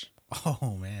 Cash.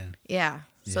 Oh, man. Yeah.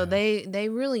 So they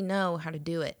really know how to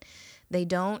do it. They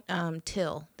don't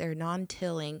till. They're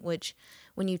non-tilling, which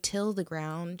when you till the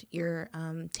ground, you're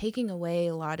taking away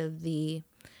a lot of the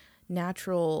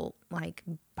natural like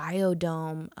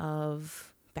biodome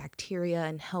of bacteria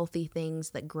and healthy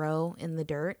things that grow in the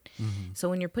dirt. So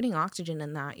when you're putting oxygen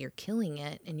in that, you're killing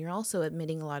it, and you're also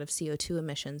emitting a lot of CO2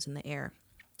 emissions in the air.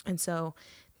 And so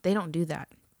they don't do that.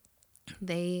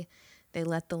 They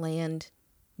let the land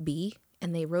be,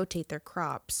 and they rotate their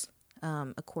crops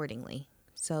accordingly.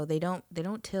 So they don't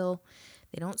till,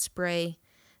 they don't spray,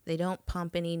 they don't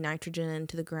pump any nitrogen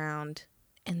into the ground,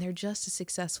 and they're just as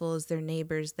successful as their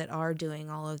neighbors that are doing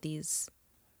all of these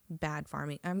bad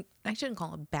farming. I shouldn't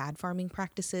call it bad farming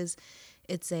practices.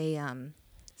 It's a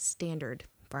standard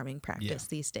farming practice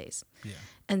these days. Yeah.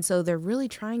 And so they're really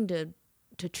trying to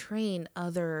train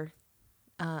other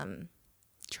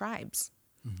tribes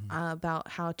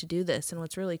about how to do this. And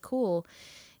what's really cool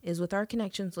is with our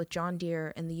connections with John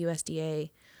Deere and the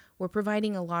USDA, we're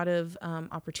providing a lot of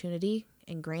opportunity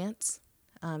and grants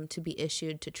to be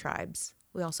issued to tribes.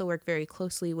 We also work very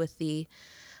closely with the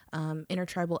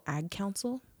Intertribal Ag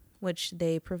Council, which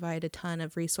they provide a ton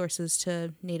of resources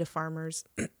to native farmers,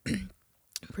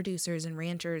 producers, and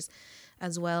ranchers,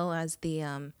 as well as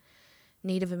the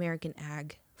Native American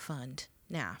Ag Fund,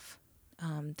 NAF.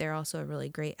 They're also a really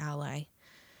great ally.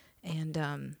 And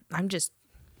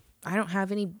I don't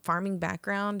have any farming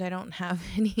background. I don't have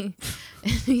any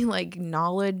like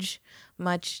knowledge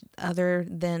much other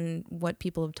than what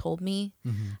people have told me.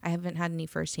 I haven't had any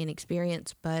firsthand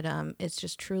experience, but it's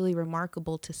just truly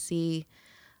remarkable to see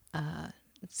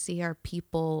our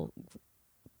people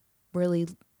really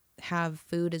have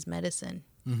food as medicine,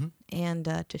 and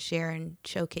to share and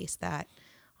showcase that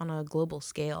on a global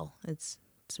scale. It's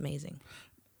amazing.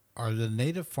 Are the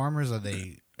native farmers, are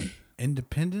they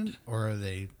independent or are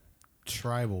they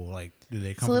tribal? Like, do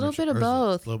they come from a little bit of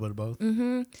both? A little bit of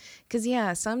both.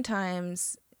 Because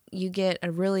sometimes you get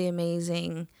a really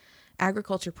amazing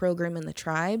agriculture program in the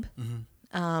tribe,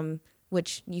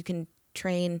 which you can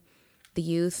train the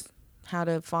youth how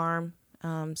to farm.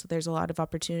 So there's a lot of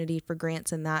opportunity for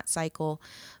grants in that cycle.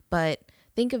 But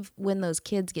think of when those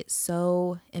kids get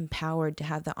so empowered to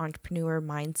have the entrepreneur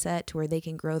mindset to where they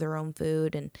can grow their own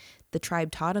food, and the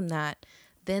tribe taught them that,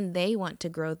 then they want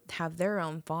to have their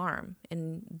own farm,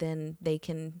 and then they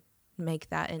can make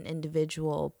that an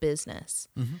individual business.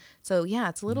 So yeah,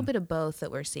 it's a little bit of both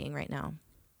that we're seeing right now.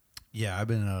 Yeah, I've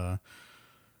been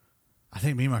I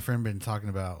think me and my friend been talking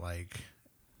about like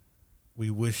we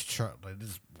wish like this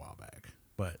is a while back,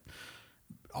 but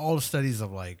all the studies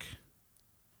of like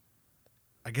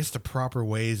I guess the proper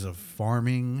ways of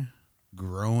farming,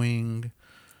 growing,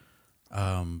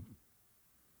 um,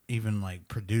 even like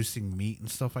producing meat and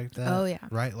stuff like that. Oh, yeah.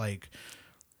 Right? Like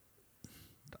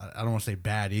I don't want to say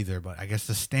bad either, but I guess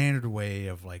the standard way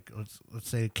of like let's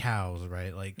say cows,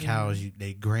 right? Like cows,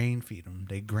 they grain feed them, and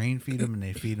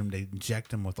they feed them, they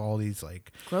inject them with all these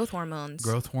like Growth hormones.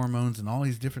 and all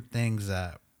these different things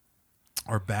that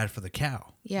are bad for the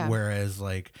cow. Yeah. Whereas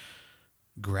like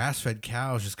grass-fed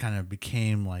cows just kind of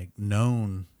became like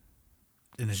known,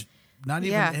 and it's not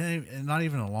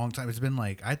even a long time. It's been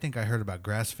like I think I heard about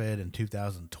grass-fed in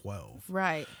 2012.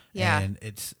 Right. Yeah. And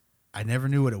I never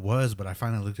knew what it was, but I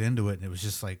finally looked into it, and it was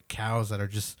just like cows that are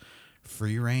just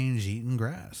free range eating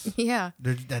grass. Yeah.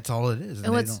 That's all it is.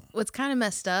 And what's kind of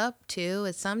messed up too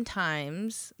is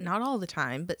sometimes, not all the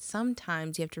time, but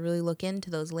sometimes you have to really look into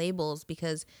those labels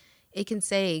because it can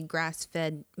say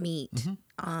grass-fed meat,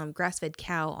 grass-fed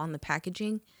cow on the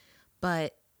packaging,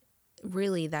 but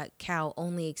really that cow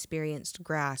only experienced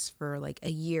grass for like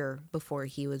a year before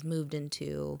he was moved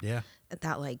into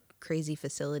that like crazy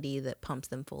facility that pumps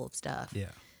them full of stuff. Yeah.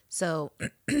 So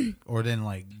or then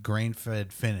like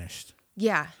grain-fed finished.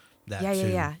 Yeah. That yeah, too.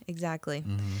 yeah, exactly.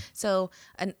 So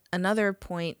another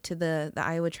point to the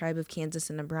Iowa tribe of Kansas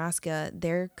and Nebraska,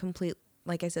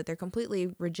 like I said, they're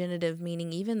completely regenerative,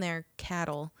 meaning even their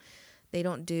cattle, they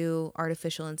don't do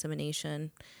artificial insemination.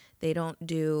 They don't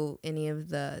do any of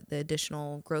the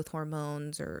additional growth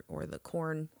hormones or the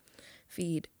corn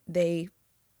feed. They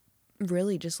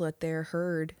really just let their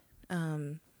herd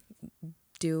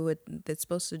do what it's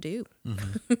supposed to do.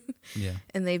 Yeah.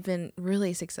 And they've been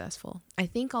really successful. I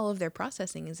think all of their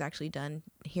processing is actually done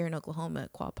here in Oklahoma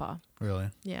at Quapaw. Really?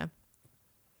 Yeah.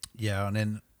 Yeah, and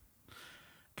then,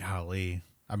 golly,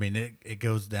 I mean, it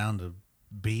goes down to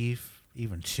beef,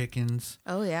 even chickens.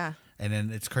 Oh, yeah. And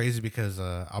then it's crazy because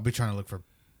I'll be trying to look for,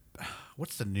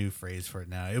 what's the new phrase for it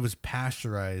now? It was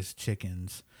pasteurized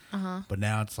chickens, but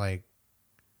now it's like,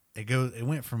 it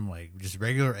went from like just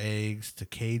regular eggs to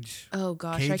cage. Oh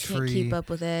gosh, I can't keep up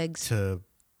with eggs. To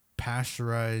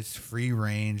pasteurized, free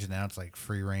range, and now it's like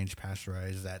free range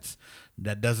pasteurized.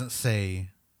 That doesn't say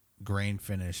grain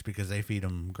finished because they feed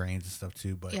them grains and stuff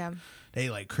too. But they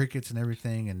like crickets and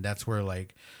everything, and that's where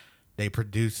like they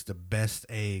produce the best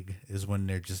egg is when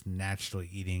they're just naturally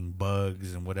eating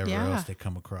bugs and whatever else they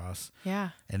come across.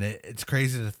 Yeah, and it's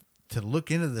crazy to look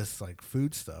into this like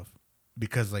food stuff.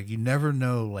 Because like you never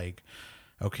know, like,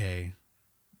 okay,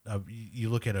 you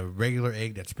look at a regular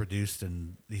egg that's produced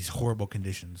in these horrible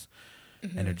conditions,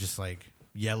 and they're just like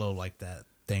yellow like that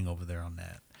thing over there on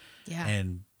that. Yeah.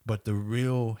 But the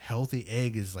real healthy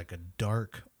egg is like a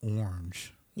dark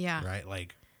orange. Yeah. Right.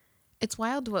 Like it's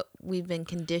wild what we've been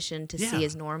conditioned to see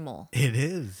as normal. It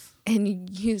is. And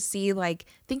you see, like,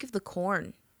 think of the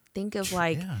corn. Think of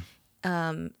like.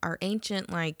 Our ancient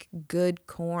like good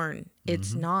corn,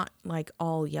 it's not like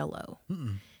all yellow.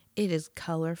 It is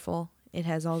colorful. It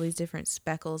has all these different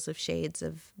speckles of shades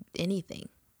of anything,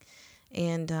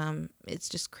 and it's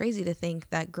just crazy to think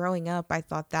that growing up I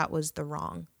thought that was the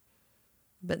wrong,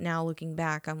 but now looking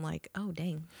back I'm like, oh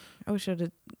dang, I wish I'd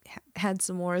have had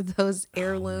some more of those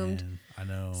heirloomed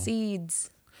seeds.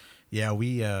 Yeah,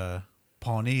 we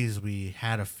Pawnees, we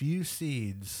had a few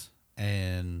seeds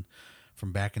and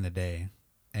from back in the day,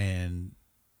 and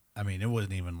I mean it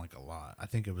wasn't even like a lot. I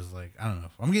think it was like, I don't know,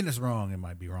 if I'm getting this wrong, it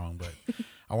might be wrong, but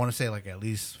I want to say like at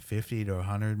least 50 to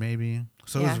 100 maybe.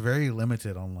 So it was very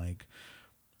limited on like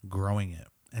growing it.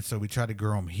 And so we tried to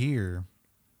grow them here,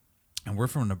 and we're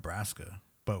from Nebraska,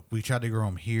 but we tried to grow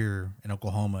them here in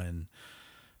Oklahoma, and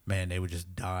man, they would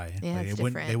just die. Like,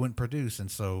 they wouldn't produce.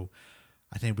 And so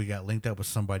I think we got linked up with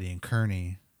somebody in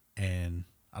Kearney, and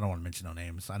I don't want to mention no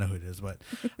names. I know who it is, but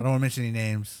I don't want to mention any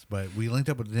names. But we linked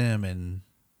up with them, and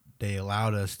they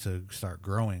allowed us to start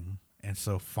growing. And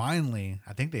so finally,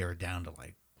 I think they were down to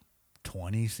like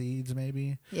 20 seeds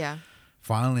maybe. Yeah.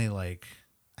 Finally, like,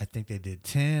 I think they did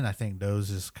 10. I think those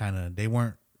just kind of, they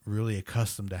weren't really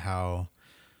accustomed to how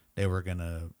they were going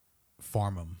to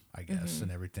farm them, I guess,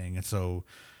 and everything. And so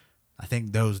I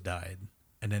think those died.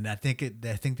 And then I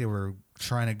think they were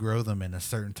trying to grow them in a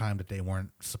certain time that they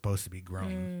weren't supposed to be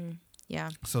grown.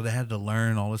 Yeah. So they had to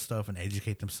learn all this stuff and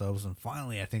educate themselves. And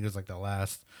finally, I think it was like the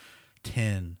last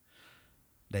 10,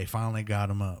 they finally got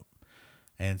them up.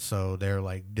 And so they're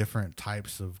like different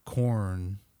types of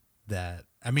corn that,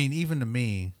 I mean, even to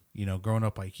me, you know, growing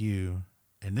up like you,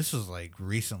 and this was like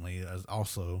recently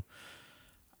also,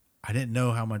 I didn't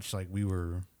know how much like we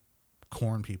were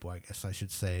corn people, I guess I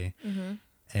should say. Mm-hmm.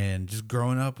 And just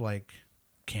growing up like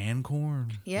canned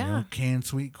corn, Yeah. canned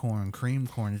sweet corn, cream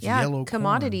corn. It's Yeah, yellow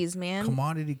commodities, corn. man.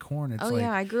 Commodity corn. It's Oh, like,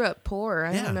 yeah, I grew up poor.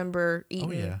 I Yeah. remember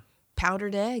eating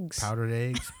powdered eggs. Powdered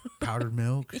eggs, powdered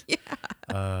milk.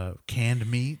 Yeah. Canned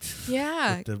meat.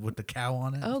 Yeah. With the cow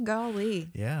on it. Oh, golly.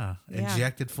 Yeah. Yeah.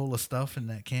 Injected full of stuff in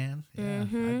that can. Yeah.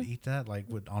 Mm-hmm. I'd eat that like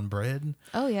on bread.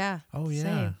 Oh, yeah. Oh, yeah.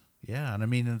 Same. Yeah. And I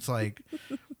mean, it's like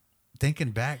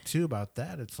thinking back too about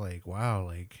that. It's like, wow,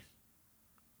 like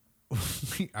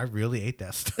I really ate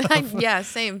that stuff. Yeah,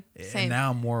 same. And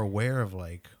now I'm more aware of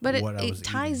like but what I was it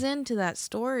ties eating. into that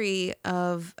story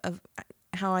of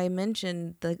how I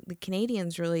mentioned the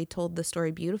Canadians really told the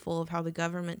story beautiful of how the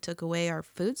government took away our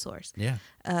food source. Yeah.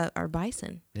 Our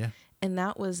bison. Yeah. And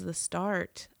that was the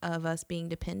start of us being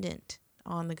dependent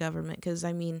on the government. Because,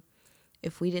 I mean,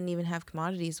 if we didn't even have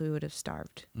commodities, we would have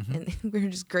starved. Mm-hmm. And we were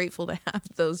just grateful to have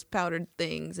those powdered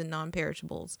things and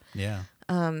non-perishables. Yeah.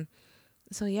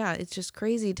 So, yeah, it's just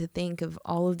crazy to think of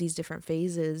all of these different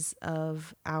phases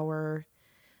of our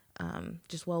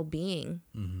just well-being.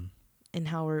 Mm-hmm. And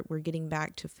how we're getting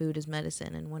back to food as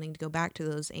medicine and wanting to go back to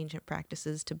those ancient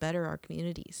practices to better our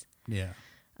communities. Yeah.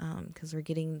 Because we're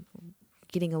getting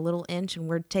a little inch and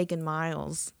we're taking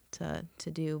miles to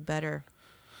do better.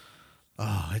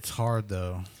 Oh, it's hard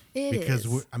though.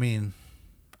 Because I mean,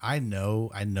 I know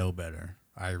better.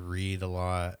 I read a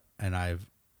lot, and I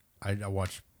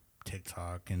watch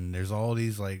TikTok, and there's all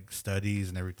these like studies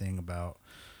and everything about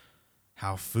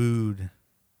how food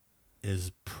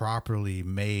is properly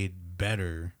made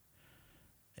better.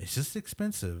 It's just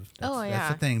expensive.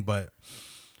 That's the thing. But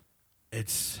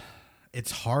it's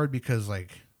hard because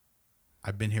like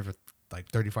I've been here for like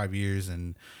 35 years,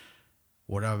 and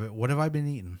what have I been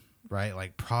eating? Right,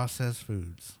 like processed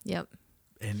foods. Yep.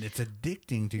 And it's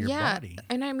addicting to your body.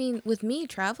 And I mean, with me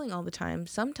traveling all the time,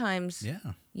 sometimes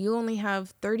you only have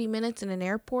 30 minutes in an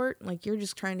airport. Like you're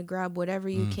just trying to grab whatever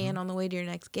you can on the way to your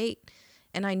next gate.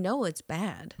 And I know it's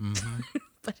bad,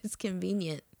 but it's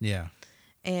convenient. Yeah.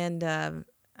 And I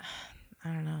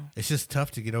don't know. It's just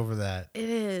tough to get over that. It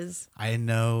is. I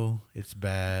know it's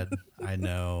bad. I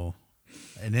know.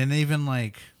 And then even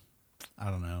like, I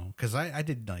don't know. Because I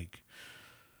did like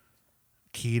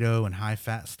keto and high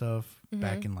fat stuff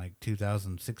back in like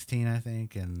 2016, I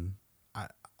think. And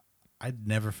I'd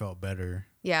never felt better.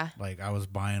 Yeah. Like I was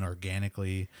buying organic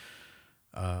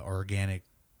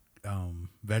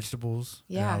vegetables.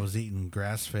 Yeah. And I was eating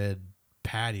grass-fed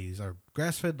patties or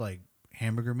grass-fed like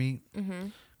hamburger meat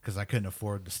because I couldn't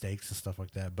afford the steaks and stuff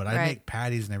like that. But I'd make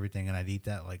patties and everything, and I'd eat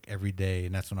that like every day.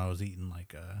 And that's when I was eating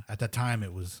like at that time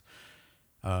it was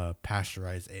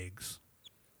pasteurized eggs.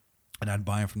 And I'd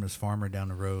buy them from this farmer down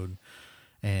the road,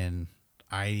 and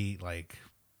I eat like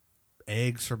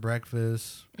eggs for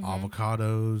breakfast,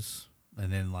 avocados,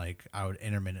 and then like I would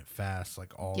intermittent fast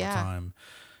like all the time.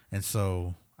 And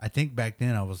so I think back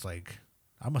then I was like,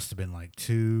 I must have been like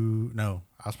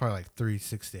I was probably like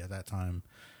 360 at that time.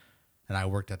 And I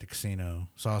worked at the casino,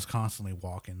 so I was constantly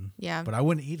walking. Yeah. But I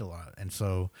wouldn't eat a lot. And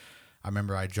so I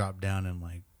remember I dropped down in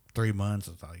like 3 months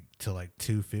to like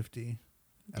 250.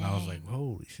 And I was like,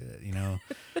 holy shit,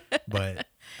 But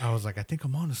I was like, I think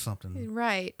I'm onto something.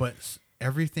 Right. But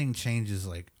everything changes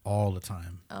like all the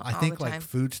time. I think the time. like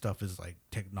food stuff is like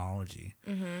technology.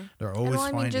 Mm-hmm. They're always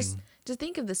finding. I mean, just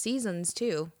think of the seasons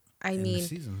too. I mean, the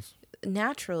seasons.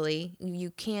 Naturally,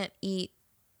 you can't eat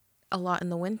a lot in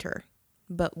the winter.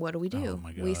 But what do? Oh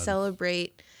my God. We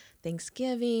celebrate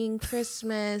Thanksgiving,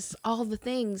 Christmas, all the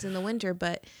things in the winter.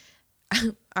 But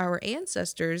our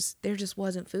ancestors, there just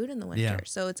wasn't food in the winter. Yeah.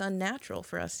 So it's unnatural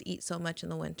for us to eat so much in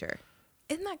the winter.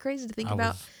 Isn't that crazy to think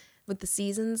about? With the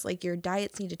seasons, like your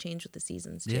diets need to change with the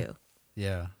seasons too.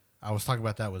 Yeah. I was talking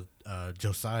about that with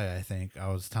Josiah, I think. I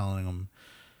was telling him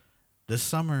this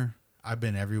summer I've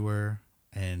been everywhere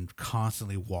and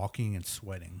constantly walking and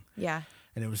sweating. Yeah.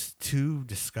 And it was too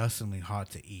disgustingly hot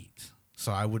to eat.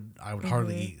 So I would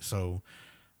hardly eat. So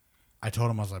I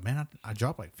told him, I was like, man, I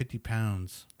dropped like 50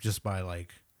 pounds just by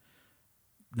like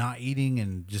not eating,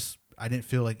 and just I didn't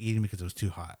feel like eating because it was too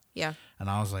hot. Yeah. And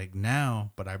I was like,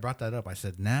 now, but I brought that up. I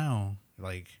said, now,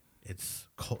 like it's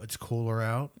cooler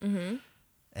out, and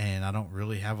I don't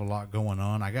really have a lot going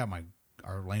on. I got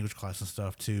our language class and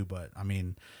stuff too, but I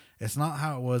mean, it's not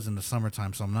how it was in the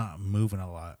summertime, so I'm not moving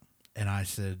a lot. And I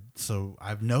said, so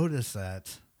I've noticed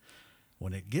that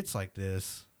when it gets like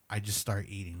this, I just start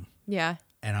eating. Yeah.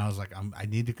 And I was like, I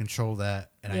need to control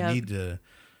that, and I need to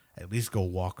at least go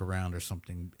walk around or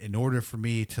something in order for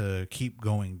me to keep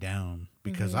going down,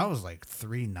 because I was like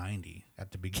 390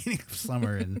 at the beginning of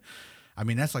summer. And I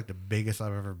mean, that's like the biggest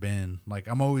I've ever been. Like,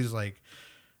 I'm always like,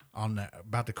 on that,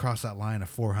 about to cross that line of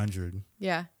 400.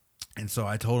 Yeah. And so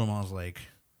I told him, I was like,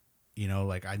 you know,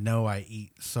 like I know I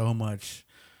eat so much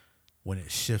when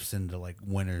it shifts into like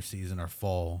winter season or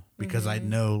fall because I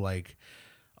know like,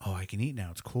 oh, I can eat now.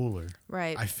 It's cooler.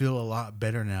 Right. I feel a lot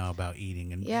better now about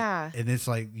eating. And and it's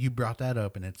like you brought that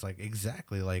up, and it's like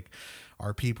exactly like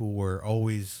our people were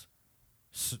always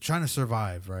trying to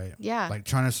survive, right? Yeah. Like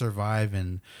trying to survive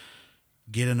and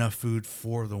get enough food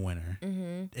for the winter,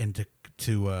 and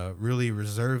to really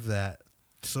reserve that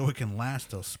so it can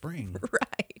last till spring.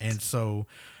 Right. And so.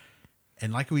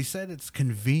 And like we said, it's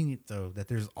convenient, though, that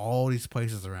there's all these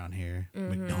places around here.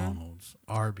 McDonald's,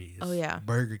 Arby's,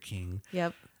 Burger King.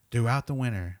 Yep. Throughout the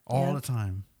winter, all the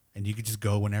time. And you could just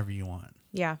go whenever you want.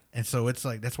 Yeah. And so it's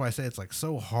like, that's why I say it's like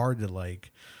so hard to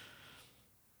like,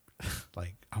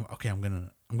 okay, I'm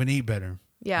going to eat better.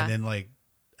 Yeah. And then like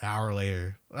an hour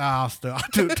later, I'll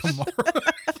do it tomorrow.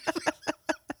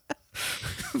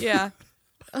 Yeah.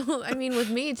 Oh, I mean, with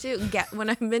me too,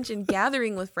 when I mentioned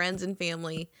gathering with friends and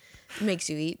family, it makes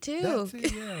you eat too. That's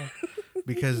it, yeah.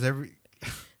 Because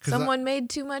someone made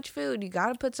too much food. You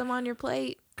got to put some on your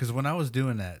plate. Because when I was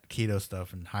doing that keto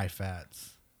stuff and high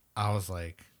fats, I was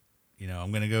like, you know,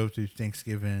 I'm going to go through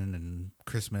Thanksgiving and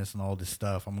Christmas and all this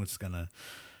stuff. I'm just going to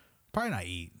probably not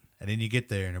eat. And then you get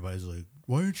there and everybody's like,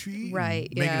 why aren't you eating? Right.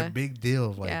 Making a big deal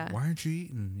of like, why aren't you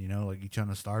eating? You know, like you trying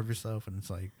to starve yourself. And it's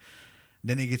like,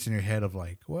 then it gets in your head of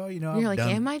like, well, you know, you're like,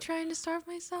 am I trying to starve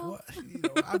myself? Well, you know,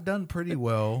 I've done pretty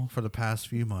well for the past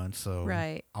few months, so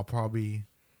I'll probably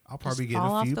get fall a few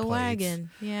off the plates. wagon.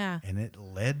 Yeah. And it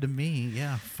led to me,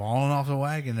 falling off the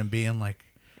wagon and being like,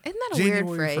 isn't that a weird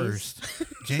phrase?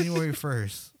 January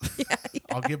 1st.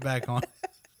 I'll get back on.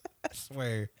 I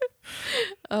swear.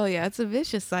 Oh yeah, it's a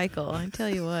vicious cycle. I tell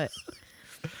you what.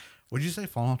 Would you say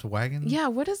falling off the wagon? Yeah.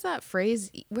 What is that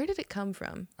phrase? Where did it come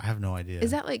from? I have no idea.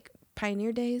 Is that like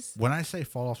Pioneer days? When I say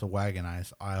fall off the wagon, I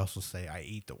also say I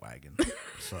eat the wagon.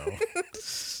 So.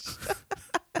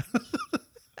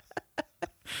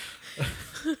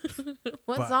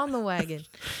 What's on the wagon?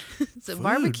 Is it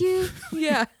barbecue?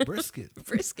 Yeah. Brisket.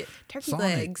 Turkey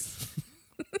legs.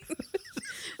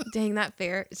 Dang, that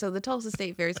fair. So the Tulsa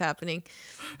State Fair is happening.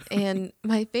 And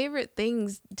my favorite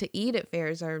things to eat at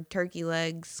fairs are turkey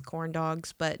legs, corn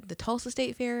dogs. But the Tulsa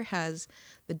State Fair has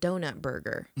the donut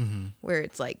burger, where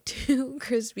it's like 2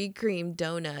 Krispy Kreme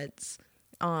donuts,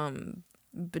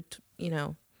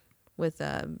 with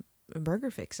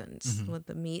burger fixins, with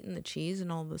the meat and the cheese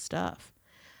and all the stuff.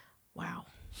 Wow.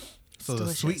 So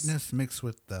the sweetness mixed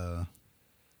with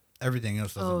everything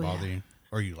else doesn't bother you?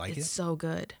 Or you like it? It's so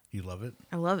good. You love it?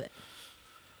 I love it.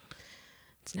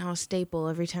 It's now a staple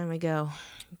every time I go.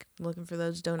 I'm looking for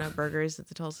those donut burgers at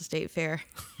the Tulsa State Fair.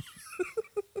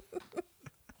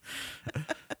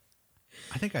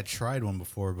 I think I tried one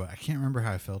before, but I can't remember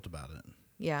how I felt about it.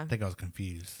 Yeah. I think I was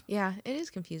confused. Yeah, it is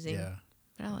confusing. Yeah.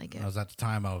 But I like it. I was at the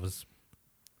time I was,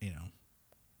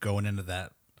 going into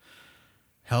that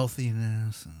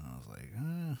healthiness, and I was like,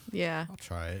 yeah, I'll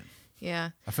try it.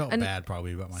 Yeah. I felt bad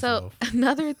probably about myself. So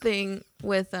another thing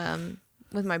with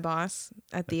my boss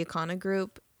at the Icona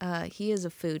group, he is a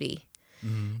foodie.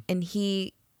 And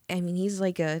he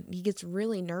gets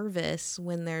really nervous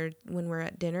when we're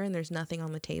at dinner and there's nothing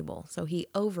on the table. So he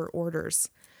over orders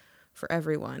for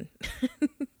everyone.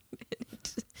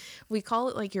 We call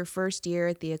it like your first year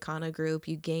at the Icona group,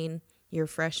 you gain your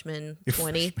freshman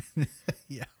 20.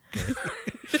 Yeah. Okay.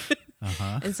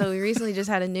 And so we recently just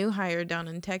had a new hire down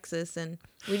in Texas, and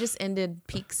we just ended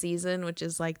peak season, which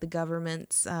is like the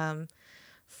government's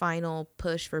final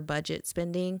push for budget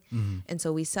spending. And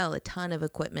so we sell a ton of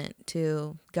equipment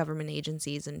to government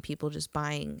agencies and people just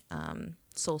buying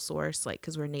sole source, like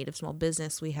because we're a native small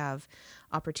business, we have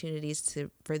opportunities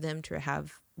for them to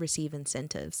receive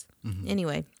incentives.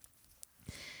 Anyway,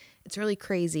 it's really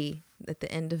crazy at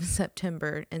the end of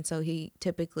September, and so he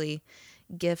typically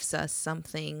gifts us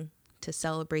something to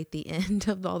celebrate the end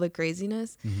of all the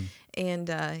craziness. And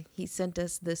he sent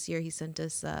us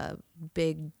a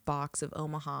big box of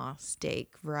Omaha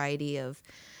steak, variety of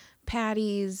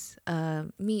patties,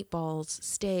 meatballs,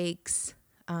 steaks.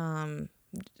 I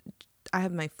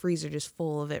have my freezer just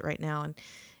full of it right now.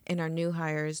 And our new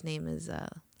hire's name is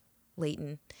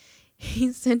Leighton.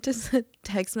 He sent us a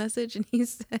text message and he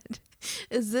said,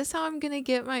 "Is this how I'm going to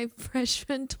get my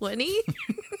freshman 20?"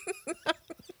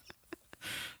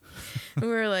 And we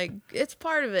were like, it's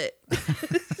part of it.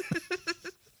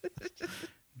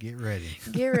 Get ready.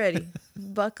 Get ready.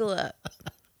 Buckle up.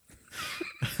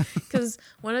 Because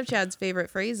one of Chad's favorite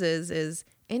phrases is,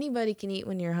 anybody can eat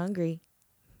when you're hungry.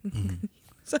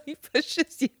 So he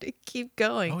pushes you to keep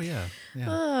going. Oh, yeah.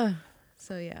 Yeah.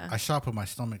 So yeah. I shop with my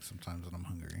stomach sometimes when I'm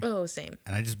hungry. Oh, same.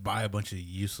 And I just buy a bunch of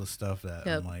useless stuff that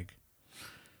Yep. I'm like,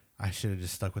 I should have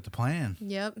just stuck with the plan.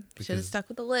 Yep. Should have Because stuck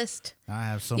with the list. I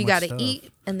have so You much got to stuff.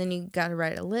 eat, and then you got to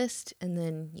write a list, and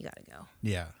then you got to go.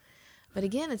 Yeah. But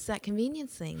again, it's that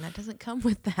convenience thing that doesn't come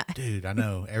with that. Dude, I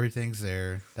know. Everything's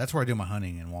there. That's where I do my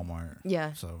hunting in Walmart.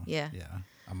 Yeah. So, Yeah.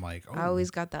 I'm like, oh. I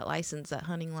always got that license, that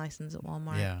hunting license at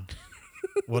Walmart. Yeah.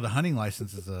 Well, the hunting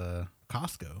license is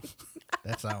Costco.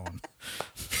 That's that one.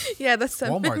 Yeah, that's that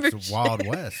Walmart's membership. the Wild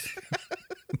West.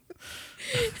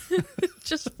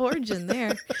 Just forging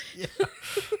there. Yeah.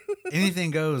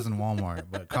 Anything goes in Walmart,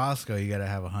 but Costco, you got to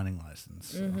have a hunting license.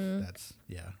 So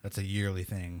that's a yearly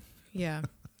thing. Yeah.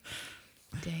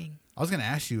 Dang. I was going to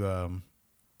ask you, I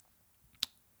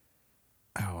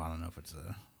don't know if it's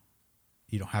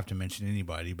you don't have to mention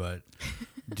anybody, but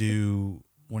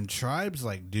when tribes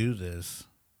like do this,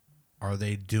 are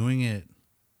they doing it?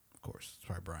 Of course, it's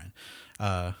probably Brian.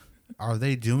 Are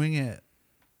they doing it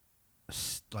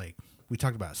like we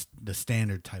talked about the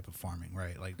standard type of farming,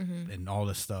 right? Like, and all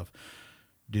this stuff.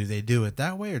 Do they do it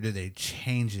that way, or do they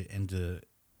change it into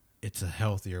it's a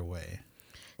healthier way?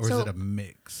 Or is it a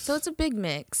mix? So it's a big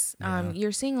mix. Yeah.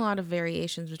 You're seeing a lot of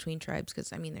variations between tribes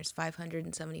because, I mean, there's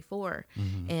 574,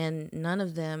 and none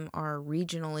of them are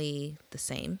regionally the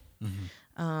same.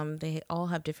 They all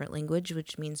have different language,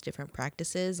 which means different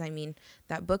practices. I mean,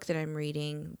 that book that I'm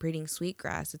reading, Breeding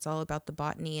Sweetgrass, it's all about the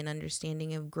botany and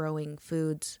understanding of growing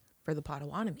foods for the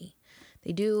Potawatomi.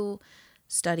 They do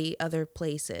study other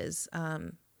places,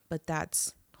 but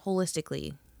that's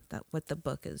holistically what the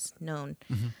book is known.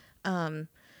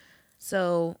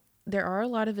 So there are a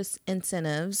lot of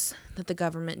incentives that the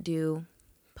government do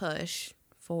push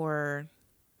for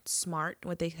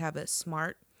what they have as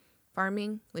smart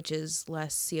farming, which is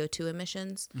less CO2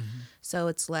 emissions. So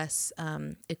it's less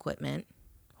equipment,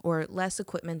 or less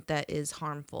equipment that is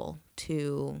harmful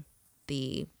to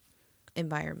the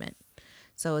environment.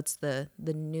 So it's the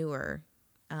newer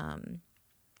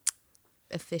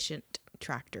efficient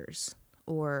tractors,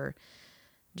 or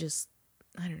just,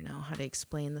 I don't know how to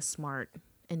explain the SMART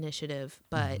initiative,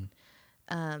 but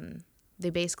they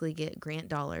basically get grant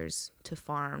dollars to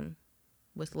farm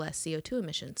with less CO2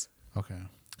 emissions. Okay.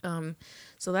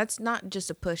 So that's not just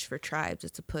a push for tribes,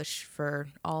 it's a push for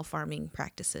all farming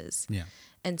practices. Yeah.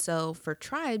 And so for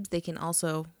tribes, they can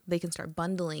start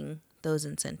bundling those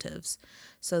incentives.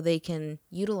 So they can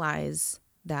utilize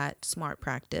that smart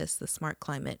practice, the smart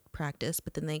climate practice,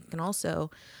 but then they can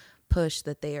also push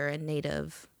that they are a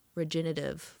native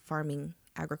regenerative farming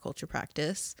agriculture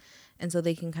practice. And so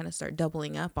they can kind of start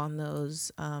doubling up on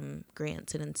those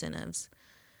grants and incentives.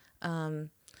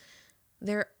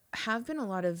 There have been a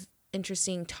lot of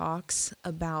interesting talks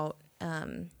about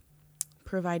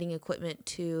providing equipment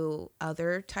to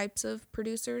other types of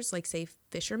producers, like, say,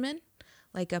 fishermen.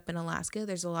 Like up in Alaska,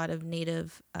 there's a lot of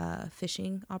native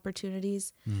fishing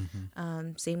opportunities.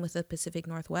 Same with the Pacific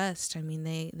Northwest. I mean,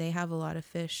 they have a lot of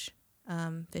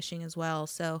fishing as well.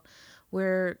 So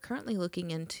we're currently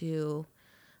looking into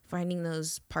finding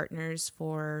those partners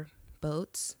for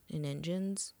boats and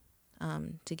engines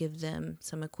to give them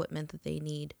some equipment that they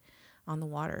need on the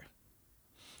water.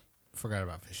 Forgot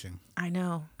about fishing. I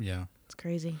know. Yeah. It's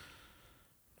crazy.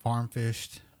 Farm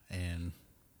fished and,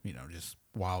 just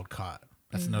wild caught.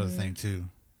 That's another thing too.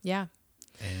 Yeah.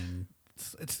 And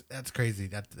that's crazy.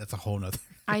 That's a whole nother.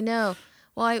 I know.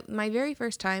 Well, my very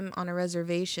first time on a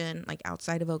reservation, like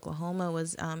outside of Oklahoma,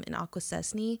 was in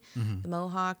Akwesasne, the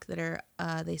Mohawk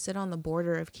they sit on the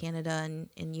border of Canada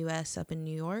and U.S. up in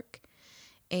New York,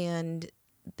 and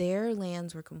their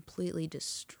lands were completely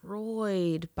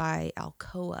destroyed by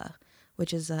Alcoa,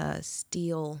 which is a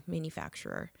steel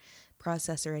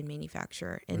processor and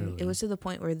manufacturer. And Really? It was to the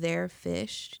point where their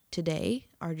fish today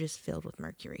are just filled with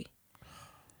mercury.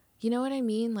 You know what I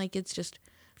mean? Like, it's just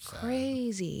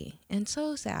crazy and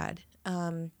so sad.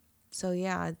 So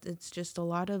yeah, it's just a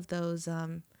lot of those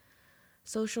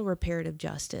social reparative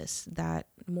justice that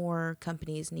more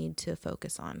companies need to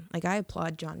focus on. Like, I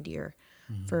applaud John Deere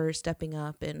for stepping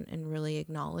up and really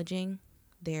acknowledging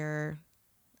their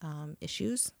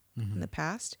issues in the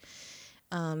past.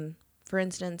 For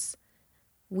instance,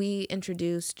 we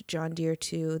introduced John Deere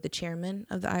to the chairman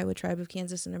of the Iowa Tribe of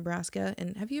Kansas and Nebraska.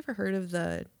 And have you ever heard of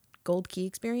the Gold Key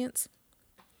experience?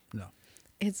 No.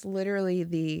 It's literally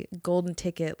the golden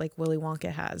ticket like Willy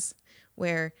Wonka has,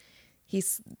 where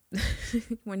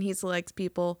when he selects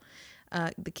people,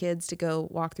 the kids, to go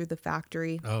walk through the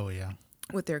factory. Oh, yeah.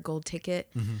 With their gold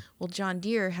ticket. Well, John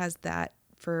Deere has that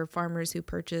for farmers who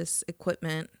purchase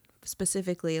equipment,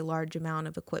 specifically a large amount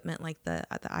of equipment, like the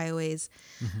IOA's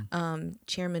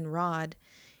chairman Rod.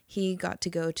 he got to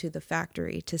go to the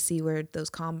factory to see where those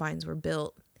combines were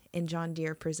built. And John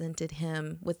Deere presented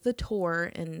him with the tour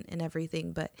and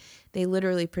everything, but they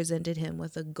literally presented him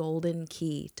with a golden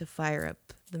key to fire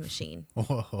up the machine.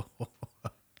 Whoa.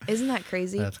 Isn't that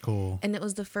crazy? That's cool. And it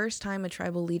was the first time a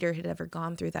tribal leader had ever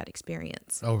gone through that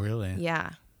experience. Oh, really? Yeah.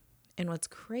 And what's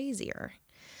crazier,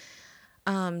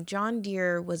 John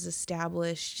Deere was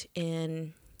established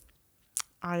in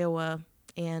Iowa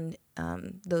and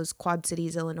those Quad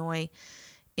Cities, Illinois,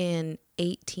 in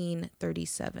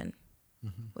 1837.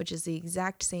 Which is the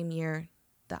exact same year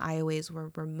the Iowas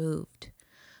were removed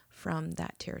from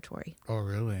that territory. Oh,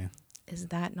 really? Is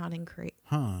that not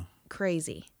Huh.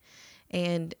 crazy?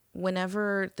 And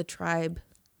whenever the tribe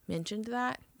mentioned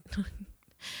that,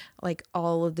 like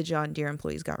all of the John Deere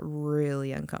employees got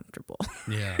really uncomfortable.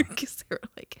 Yeah. Because they were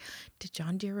like, did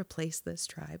John Deere replace this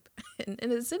tribe?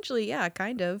 And essentially, yeah,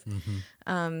 kind of.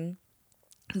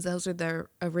 Because those are their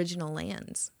original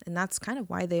lands. And that's kind of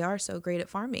why they are so great at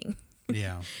farming.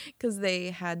 Yeah. Because they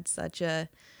had such a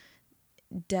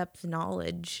depth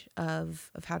knowledge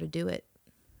of how to do it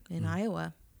in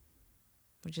Iowa,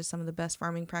 which is some of the best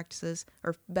farming practices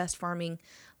or best farming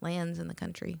lands in the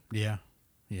country. Yeah.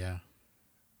 Yeah.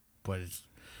 But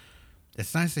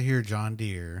it's nice to hear John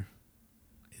Deere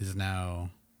is now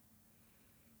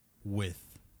with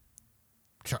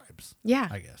tribes. Yeah.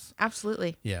 I guess.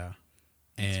 Absolutely. Yeah.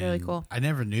 It's really cool. I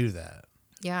never knew that.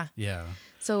 Yeah. Yeah.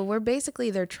 So we're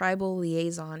basically their tribal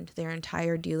liaison to their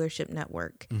entire dealership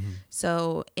network.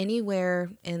 So anywhere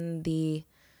in the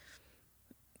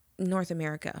North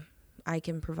America, I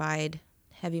can provide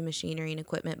heavy machinery and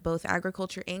equipment, both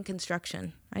agriculture and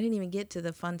construction. I didn't even get to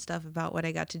the fun stuff about what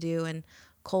I got to do in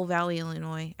Coal Valley,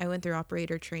 Illinois. I went through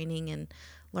operator training and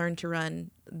learned to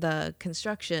run the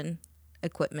construction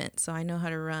equipment. So I know how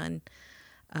to run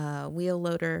a wheel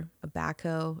loader, a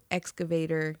backhoe,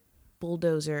 excavator,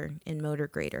 bulldozer, and motor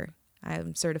grader.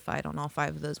 I'm certified on all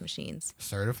 5 of those machines.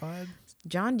 Certified?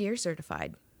 John Deere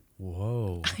certified.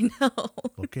 Whoa. I know.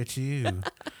 Look at you.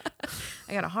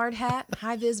 I got a hard hat,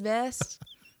 high-vis vest,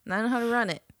 and I know how to run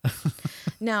it.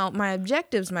 Now, my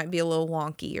objectives might be a little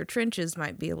wonky. Your trenches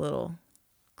might be a little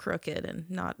crooked and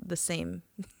not the same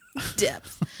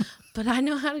depth, but I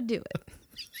know how to do it.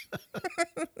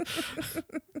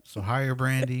 So hire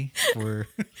Brandi for...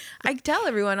 I tell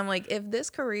everyone, I'm like, if this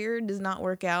career does not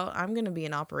work out, I'm going to be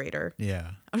an operator.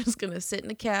 Yeah. I'm just going to sit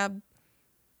in a cab,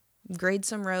 grade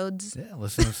some roads. Yeah,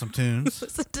 listen to some tunes.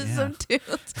 Listen to some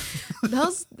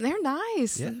tunes. They're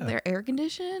nice. Yeah. They're air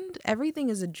conditioned. Everything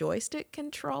is a joystick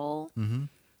control. Mm-hmm.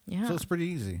 Yeah. So it's pretty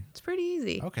easy. It's pretty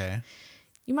easy. Okay.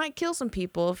 You might kill some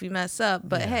people if you mess up,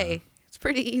 but hey, it's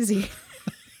pretty easy.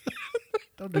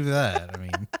 Don't do that. I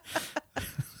mean...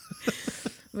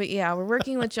 But yeah, we're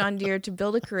working with John Deere to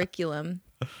build a curriculum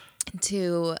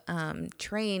to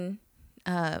train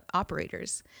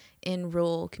operators in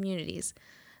rural communities.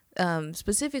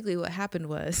 Specifically, what happened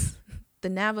was the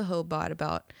Navajo bought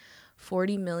about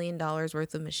 $40 million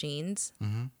worth of machines,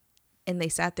 and they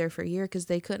sat there for a year because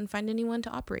they couldn't find anyone to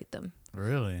operate them.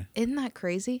 Really? Isn't that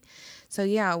crazy? So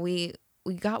yeah, we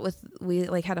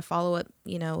had a follow up,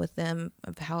 with them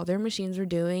of how their machines were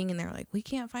doing, and they're like, we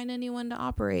can't find anyone to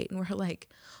operate, and we're like,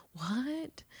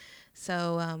 what?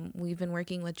 So we've been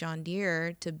working with John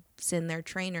Deere to send their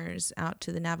trainers out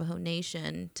to the Navajo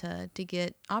Nation to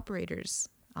get operators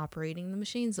operating the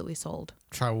machines that we sold.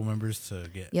 Tribal members to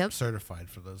get certified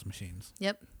for those machines.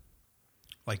 Yep.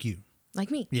 Like you.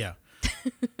 Like me. Yeah.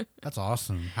 That's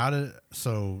awesome.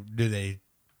 Do they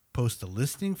post a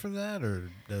listing for that, or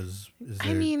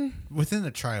within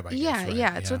the tribe, I guess, right?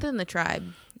 Yeah, it's within the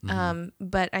tribe.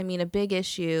 But I mean, a big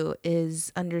issue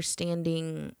is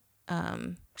understanding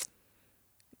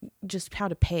just how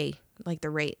to pay, like the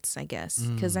rates, I guess.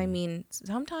 Because I mean,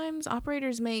 sometimes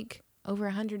operators make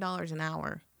over $100 an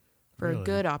hour for a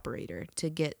good operator to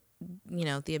get,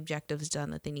 the objectives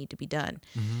done that they need to be done.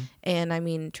 And I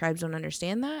mean, tribes don't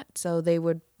understand that. So they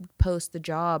would post the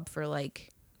job for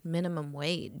like minimum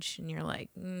wage, and you're like,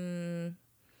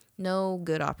 no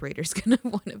good operator's gonna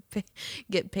want to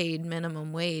get paid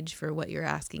minimum wage for what you're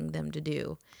asking them to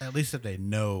do. At least if they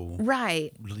know,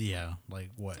 right? Yeah, like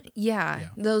what? Yeah.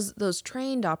 Those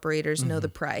trained operators know the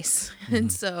price,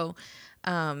 and so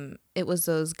it was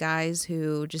those guys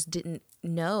who just didn't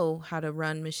know how to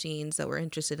run machines that were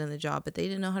interested in the job, but they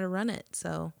didn't know how to run it,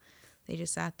 so they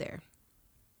just sat there.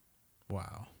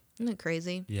 Wow. Isn't it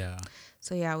crazy? Yeah.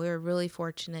 So yeah, we were really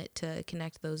fortunate to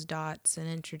connect those dots and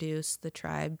introduce the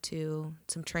tribe to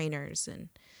some trainers and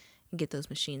get those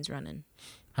machines running.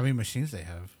 How many machines they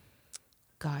have?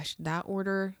 Gosh, that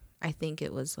order, I think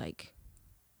it was like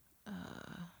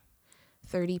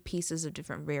 30 pieces of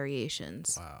different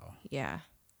variations. Wow. Yeah.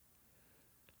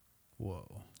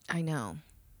 Whoa. I know.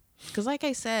 Because like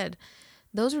I said,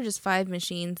 those were just 5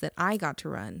 machines that I got to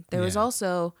run. There was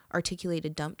also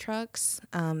articulated dump trucks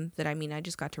that, I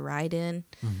just got to ride in.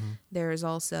 Mm-hmm. There was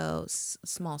also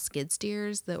small skid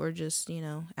steers that were just,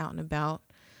 out and about.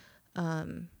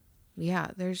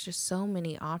 There's just so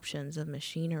many options of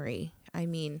machinery.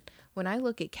 When I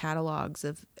look at catalogs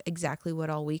of exactly what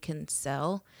all we can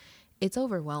sell, it's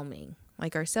overwhelming.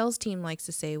 Like our sales team likes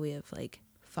to say we have like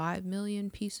 5 million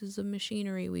pieces of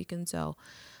machinery we can sell.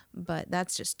 But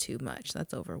that's just too much.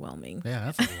 That's overwhelming. Yeah,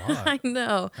 that's a lot. I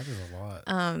know. That is a lot.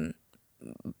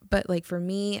 But like for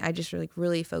me, I just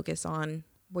really focus on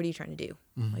what are you trying to do?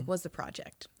 Mm-hmm. Like, what's the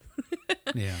project?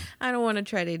 Yeah. I don't want to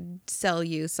try to sell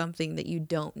you something that you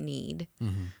don't need.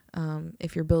 Mm-hmm.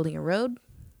 If you're building a road,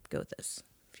 go with this.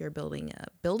 If you're building a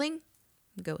building,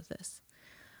 go with this.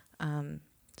 So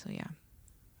yeah.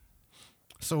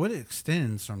 So it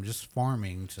extends from just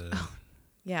farming to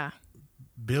Yeah.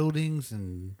 buildings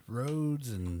and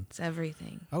roads and It's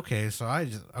everything. Okay, so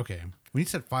when you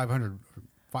said 5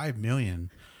 million,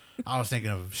 I was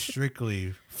thinking of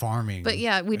strictly farming. But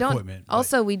yeah, we don't.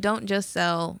 Also, we don't just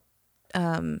sell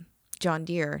John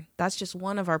Deere. That's just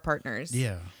one of our partners.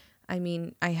 Yeah.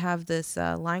 I have this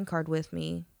line card with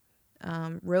me.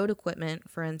 Road equipment,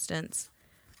 for instance,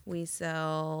 we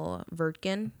sell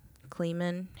Wirtgen,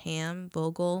 Kleeman, Ham,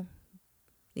 Vogel.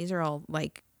 These are all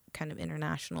like kind of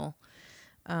international.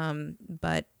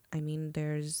 But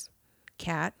there's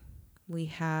Cat. We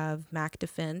have Mac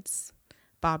Defense,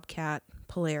 Bobcat,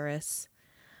 Polaris.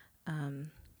 The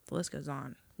list goes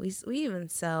on. We even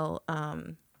sell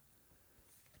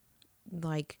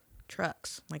like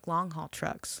trucks, like long haul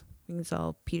trucks. We can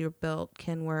sell Peterbilt,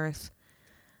 Kenworth.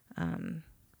 The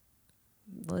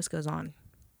list goes on.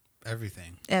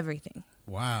 Everything.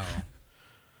 Wow.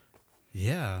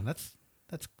 Yeah, that's.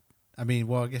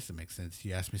 Well, I guess it makes sense.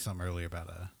 You asked me something earlier about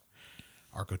a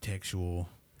architectural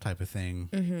type of thing.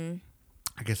 Mm-hmm.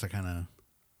 I guess I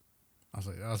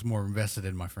was more invested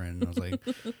in my friend. I was like,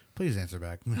 please answer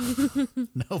back.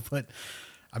 No, but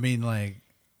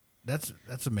that's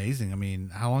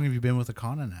amazing. How long have you been with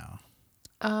Akana now?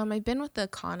 I've been with the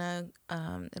Akana.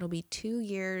 It'll be 2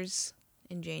 years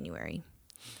in January.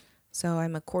 So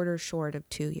I'm a quarter short of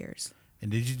 2 years.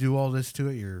 And did you do all this too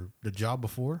at the job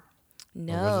before?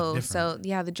 No. So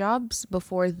yeah, the jobs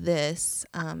before this,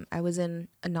 I was in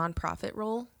a nonprofit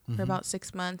role for about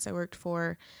 6 months. I worked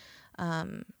for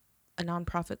a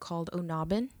nonprofit called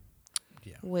ONABN,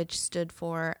 which stood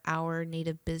for Our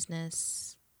Native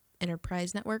Business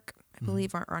Enterprise Network, I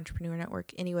believe, our entrepreneur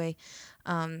network. Anyway,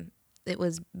 it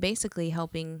was basically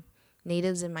helping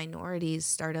natives and minorities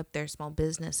start up their small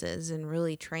businesses and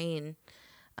really train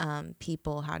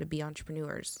people how to be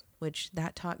entrepreneurs, which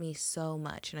that taught me so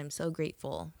much. And I'm so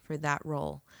grateful for that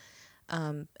role.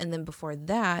 And then before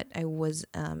that, I was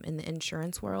in the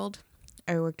insurance world.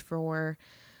 I worked for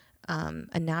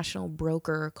a national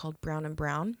broker called Brown &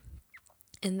 Brown.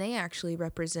 And they actually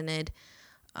represented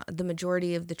the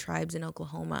majority of the tribes in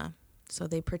Oklahoma. So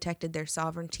they protected their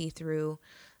sovereignty through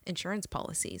insurance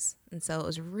policies. And so it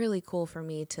was really cool for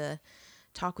me to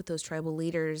talk with those tribal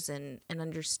leaders and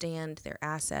understand their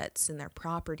assets and their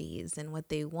properties and what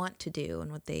they want to do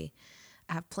and what they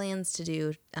have plans to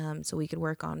do, so we could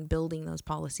work on building those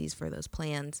policies for those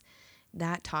plans.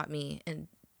 That taught me an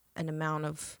amount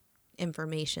of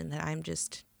information that I'm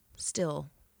just still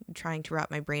trying to wrap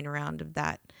my brain around of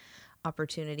that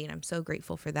opportunity. And I'm so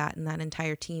grateful for that. And that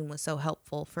entire team was so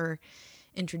helpful for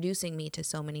introducing me to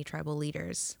so many tribal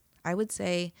leaders. I would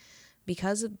say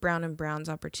because of Brown & Brown's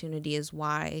opportunity is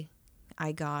why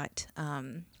I got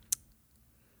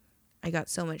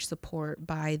so much support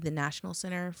by the National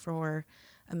Center for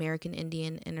American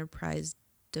Indian Enterprise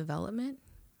Development.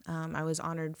 I was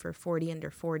honored for 40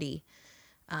 Under 40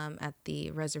 at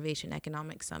the Reservation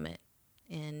Economic Summit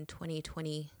in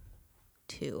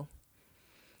 2022.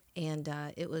 And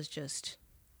it was just,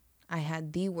 I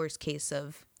had the worst case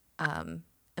of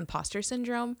imposter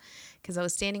syndrome because I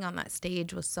was standing on that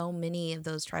stage with so many of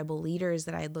those tribal leaders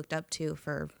that I had looked up to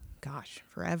for,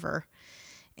 forever.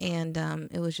 And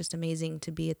it was just amazing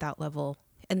to be at that level.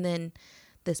 And then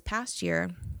this past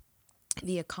year,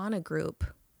 the Akana Group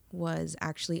was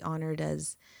actually honored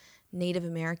as Native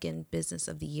American Business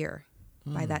of the Year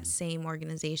by that same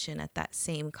organization at that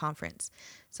same conference.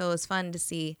 So it was fun to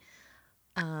see.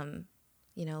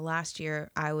 Last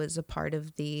year I was a part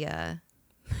of the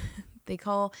they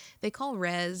call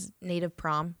Res Native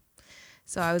Prom.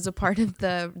 So I was a part of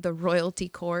the royalty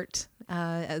court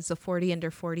as a 40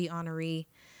 Under 40 honoree.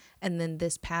 And then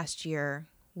this past year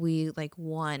we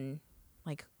won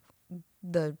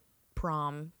the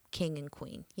prom king and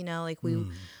queen, like we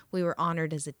were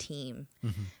honored as a team.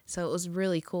 So it was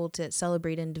really cool to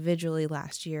celebrate individually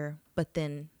last year, but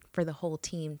then for the whole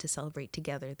team to celebrate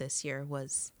together this year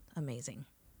was amazing.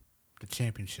 The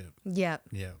championship. Yep.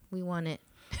 Yeah. We won it.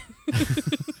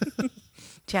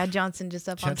 Chad Johnson just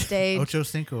up on stage. Ocho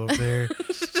Cinco up there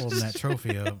holding that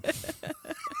trophy up.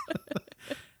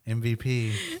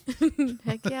 MVP.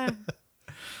 Heck yeah.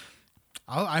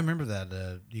 I remember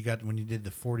that you got when you did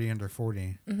the 40 under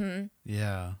 40.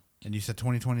 Yeah. And you said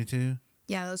 2022?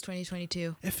 Yeah, that was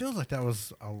 2022. It feels like that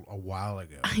was a while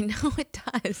ago. I know it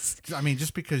does. I mean,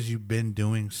 just because you've been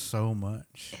doing so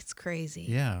much. It's crazy.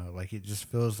 Yeah, like it just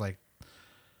feels like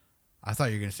I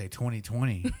thought you were going to say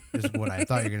 2020 is what I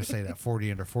thought you were going to say that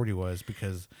 40 under 40 was,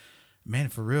 because, man,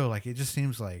 for real, like it just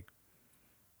seems like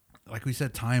we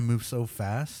said, time moves so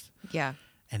fast. Yeah.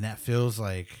 And that feels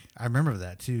like, I remember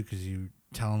that too, because you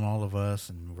telling all of us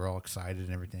and we're all excited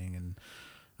and everything,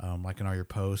 and like in all your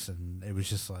posts, and it was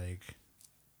just like,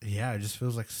 yeah, it just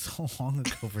feels like so long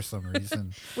ago for some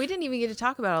reason. We didn't even get to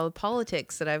talk about all the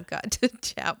politics that I've got to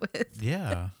chat with.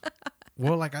 Yeah.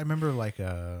 Well, like I remember, like,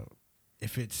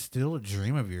 if it's still a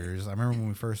dream of yours, I remember when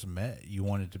we first met, you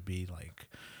wanted to be like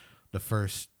the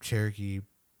first Cherokee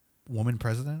woman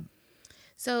president.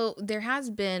 So there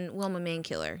has been Wilma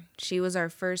Mankiller. She was our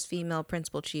first female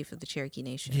principal chief of the Cherokee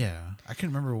Nation. Yeah, I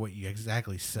can't remember what you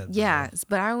exactly said. Yeah,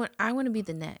 but I want to be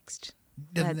the next.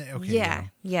 Okay,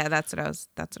 yeah, that's what I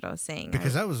was saying.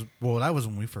 Because that was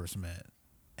when we first met,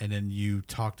 and then you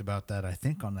talked about that, I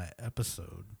think, on that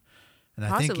episode. And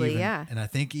Possibly, yeah. And I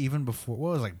think even before,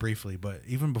 well, it was like briefly, but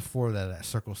even before that, at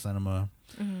Circle Cinema,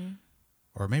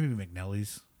 or maybe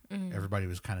McNally's, everybody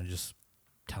was kind of just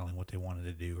telling what they wanted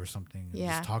to do or something.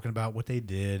 Yeah. Just talking about what they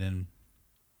did. And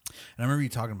I remember you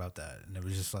talking about that, and it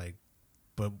was just like,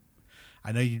 but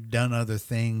I know you've done other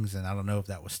things, and I don't know if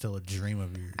that was still a dream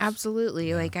of yours. Absolutely.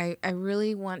 Yeah. Like I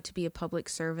really want to be a public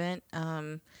servant.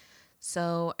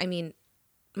 So, I mean,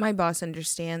 my boss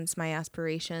understands my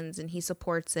aspirations and he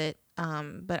supports it.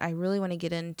 But I really want to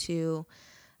get into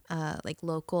like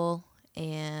local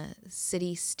and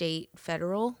city, state,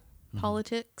 federal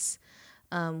politics,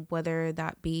 whether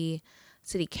that be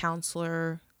city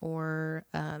councilor or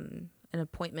an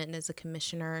appointment as a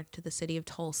commissioner to the city of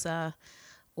Tulsa,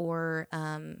 or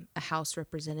a House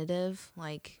representative,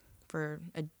 like for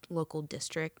a local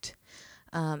district.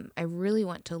 I really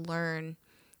want to learn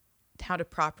how to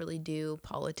properly do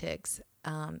politics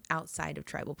outside of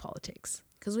tribal politics,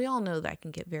 because we all know that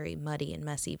can get very muddy and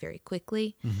messy very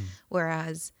quickly.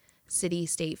 Whereas city,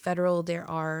 state, federal, there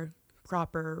are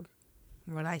proper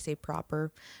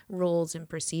rules and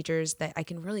procedures that I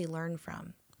can really learn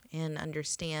from and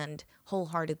understand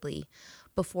wholeheartedly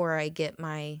before I get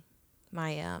my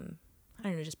I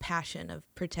don't know, just passion of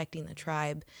protecting the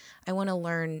tribe. I want to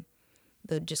learn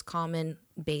the just common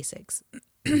basics.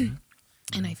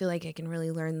 And I feel like I can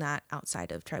really learn that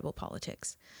outside of tribal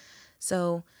politics.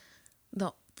 So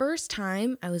the first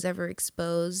time I was ever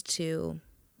exposed to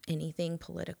anything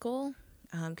political,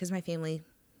 because my family,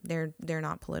 they're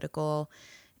not political.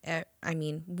 I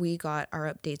mean, we got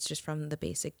our updates just from the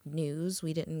basic news.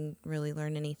 We didn't really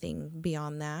learn anything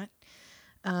beyond that.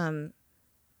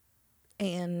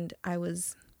 And I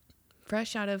was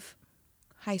fresh out of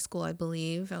high school, I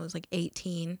believe. I was like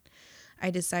 18. I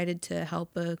decided to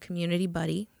help a community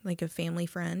buddy, like a family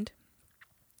friend,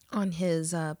 on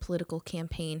his political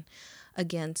campaign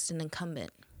against an incumbent.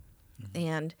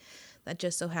 And that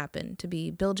just so happened to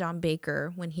be Bill John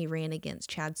Baker when he ran against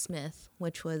Chad Smith,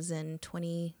 which was in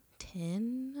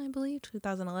 2010, I believe,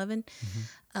 2011.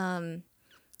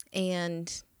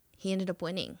 And he ended up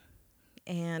winning.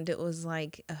 And it was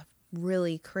like a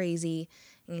really crazy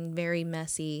and very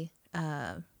messy,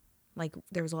 like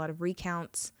there was a lot of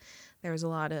recounts. There was a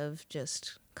lot of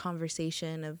just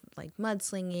conversation of like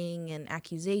mudslinging and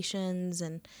accusations,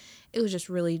 and it was just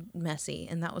really messy.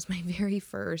 And that was my very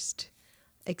first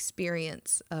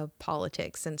experience of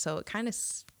politics. And so it kind of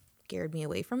scared me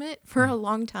away from it for a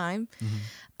long time.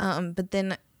 But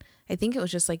then I think it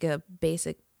was just like a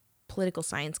basic political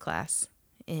science class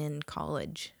in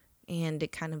college, and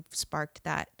it kind of sparked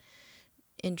that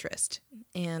interest.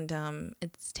 And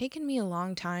it's taken me a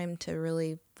long time to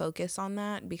really focus on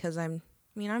that, because I'm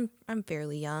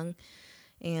fairly young,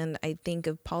 and I think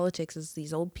of politics as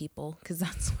these old people, because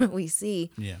that's what we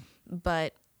see. Yeah.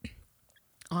 But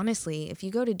honestly, if you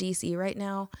go to DC right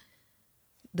now,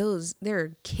 there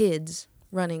are kids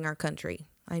running our country.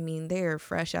 I mean, they're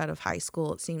fresh out of high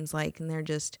school, it seems like, and they're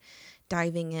just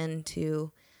diving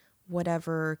into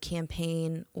whatever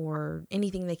campaign or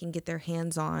anything they can get their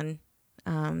hands on,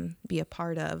 be a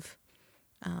part of.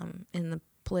 in the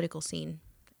political scene.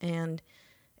 And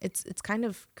it's kind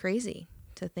of crazy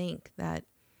to think that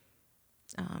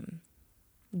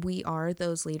we are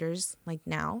those leaders like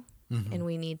now, and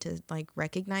we need to like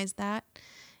recognize that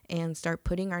and start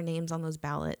putting our names on those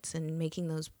ballots and making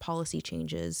those policy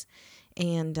changes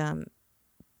and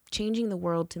changing the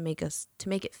world to make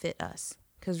it fit us.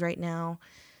 Because right now,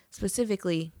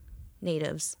 specifically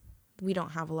natives, we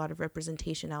don't have a lot of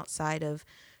representation outside of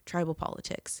tribal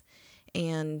politics,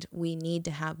 and we need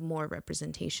to have more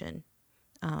representation.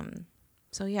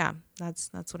 So yeah,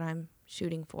 that's what I'm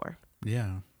shooting for.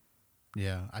 Yeah.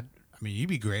 I mean, you'd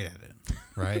be great at it,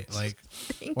 right? Like,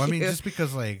 Thank well, I mean, you. just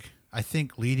because, like, I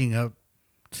think leading up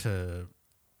to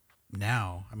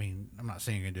now, I mean, I'm not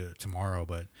saying you're gonna do it tomorrow,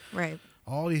 but Right.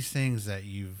 all these things that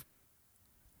you've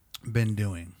been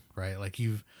doing, right? Like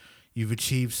you've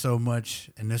achieved so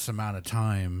much in this amount of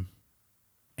time,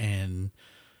 and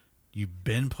you've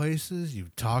been places,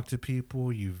 you've talked to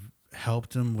people, you've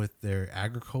helped them with their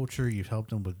agriculture, you've helped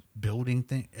them with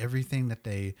building everything that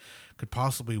they could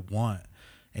possibly want.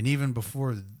 And even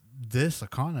before this,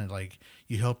 Akana, like,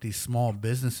 you helped these small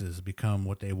businesses become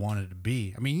what they wanted to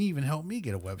be. I mean, you even helped me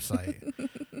get a website.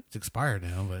 It's expired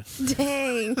now, but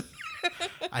Dang.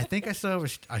 I think I still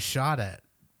have a shot at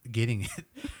getting it.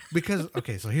 Because,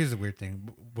 okay, so here's the weird thing.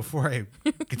 Before I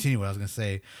continue what I was going to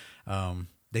say,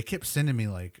 they kept sending me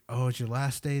like, oh, it's your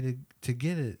last day to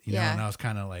get it, you know? And I was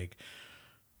kind of like,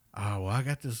 oh, well, I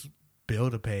got this bill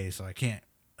to pay, so I can't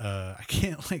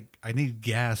like, I need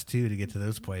gas too to get to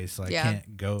this place, so I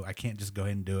can't just go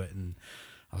ahead and do it. And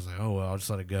I was like, oh, well, I'll just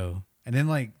let it go. And then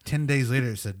like 10 days later,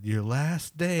 it said your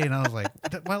last day, and I was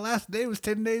like, my last day was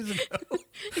 10 days ago.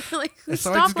 You're like, So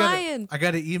stop lying. I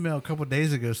got an email a couple of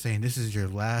days ago saying this is your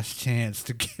last chance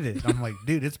to get it. I'm like,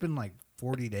 dude, it's been like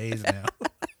 40 days now.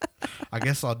 I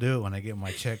guess I'll do it when I get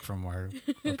my check from our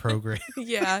program.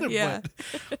 Yeah.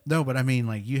 But I mean,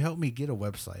 like, you helped me get a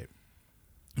website,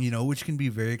 you know, which can be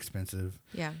very expensive.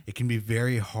 Yeah. It can be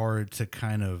very hard to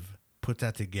kind of put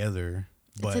that together.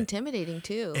 But it's intimidating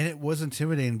too. And it was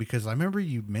intimidating because I remember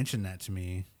you mentioned that to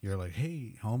me. You're like,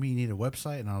 hey, homie, you need a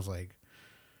website? And I was like,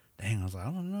 dang, I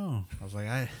don't know. I was like,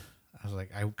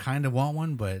 I kind of want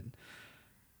one, but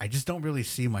I just don't really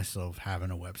see myself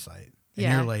having a website.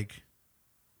 And you're like,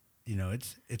 you know,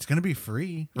 it's going to be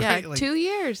free, right? Yeah, Like 2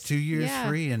 years. 2 years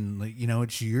free, and like, you know,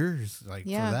 it's yours, like, for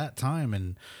that time.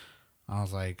 And I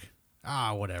was like,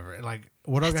 whatever. Like,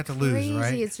 what do I got to lose,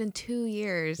 right? It's been 2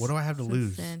 years. What do I have to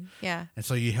lose? Then. Yeah. And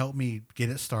so you helped me get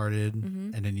it started,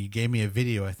 and then you gave me a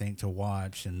video, I think, to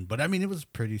watch. But I mean, it was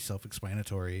pretty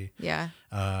self-explanatory. Yeah.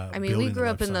 I mean, we grew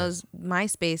up in those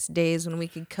MySpace days when we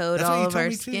could code all of our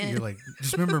skin. You're like,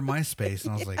 just remember MySpace,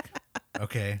 and I was like,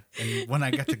 okay. And when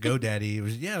I got to GoDaddy, it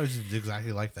was just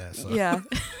exactly like that. So yeah.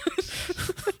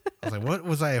 I was like, what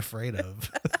was I afraid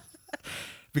of?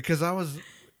 Because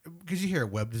you hear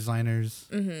web designers,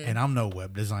 and I'm no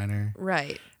web designer,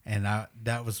 right? And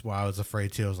that was why I was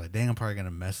afraid too. I was like, dang, I'm probably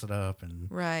gonna mess it up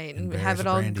and and have it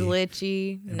all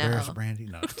glitchy. Embarrass Brandi,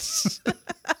 no.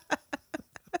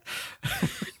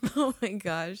 Oh my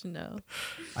gosh, no.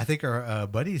 I think our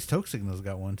buddies Toke Signals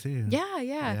got one too.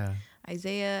 Yeah.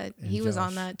 Isaiah, he was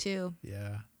on that too.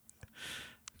 Yeah.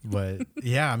 But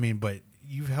yeah, I mean, but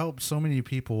you've helped so many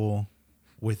people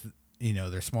with, you know,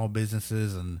 their small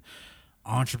businesses and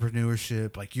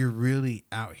entrepreneurship. Like, you're really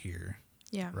out here.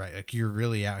 Yeah. Right. Like, you're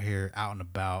really out here, out and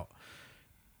about,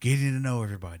 getting to know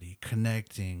everybody,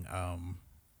 connecting,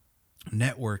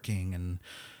 networking, and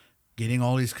getting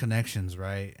all these connections,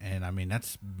 right? And I mean,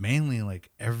 that's mainly like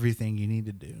everything you need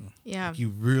to do. Yeah. Like, you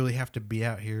really have to be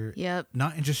out here. Yep.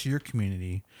 Not in just your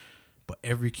community, but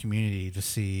every community, to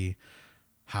see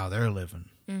how they're living,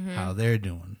 how they're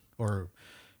doing, or,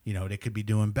 you know, they could be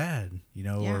doing bad, you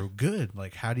know, or good.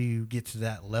 Like, how do you get to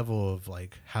that level of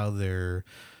like how they're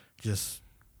just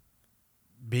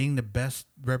being the best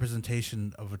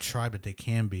representation of a tribe that they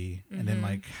can be? And then,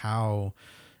 like, how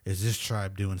is this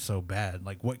tribe doing so bad?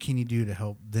 Like, what can you do to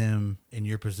help them in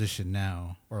your position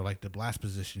now, or like the last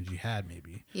positions you had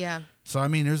maybe? Yeah. So, I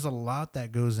mean, there's a lot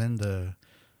that goes into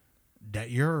that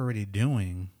you're already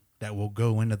doing that will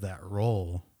go into that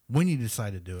role when you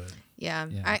decide to do it. Yeah.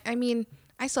 I mean,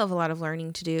 I still have a lot of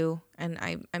learning to do, and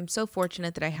I'm so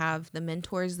fortunate that I have the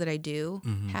mentors that I do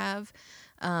have,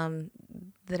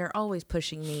 that are always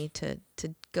pushing me to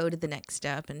go to the next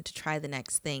step and to try the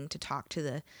next thing, to talk to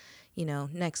the, you know,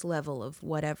 next level of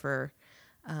whatever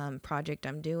project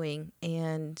I'm doing.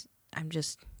 And I'm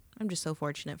just so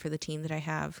fortunate for the team that I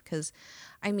have, because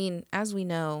I mean, as we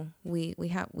know, we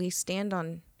stand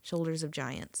on shoulders of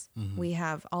giants. We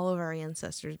have all of our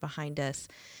ancestors behind us.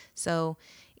 So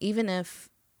even if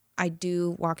I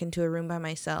do walk into a room by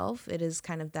myself, it is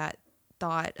kind of that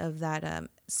thought of that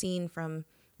scene from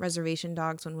Reservation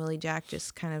Dogs when Willie Jack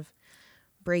just kind of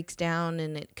breaks down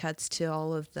and it cuts to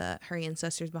all of her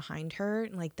ancestors behind her.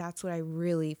 Like, that's what I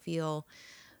really feel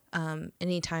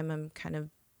anytime I'm kind of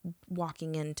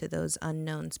walking into those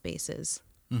unknown spaces.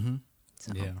 Mm-hmm.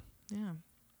 So, Yeah. yeah.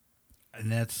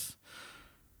 And that's,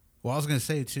 well, I was going to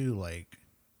say too, like,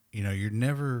 you know, you're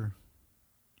never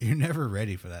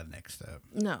ready for that next step.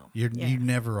 No. You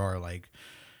never are, like,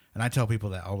 and I tell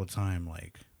people that all the time,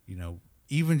 like, you know,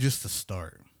 even just to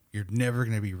start, you're never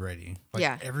going to be ready.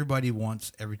 Like, everybody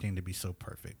wants everything to be so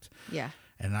perfect. Yeah.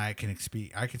 And I can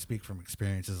speak from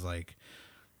experiences, like,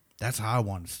 that's how I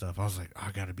wanted stuff. I was like,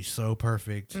 I got to be so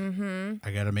perfect. Mm-hmm.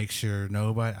 I got to make sure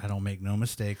I don't make no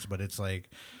mistakes. But it's like,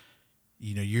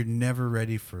 you know, you're never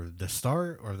ready for the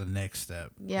start or the next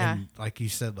step. Yeah. And like you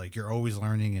said, like, you're always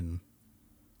learning, and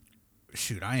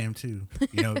shoot, I am too,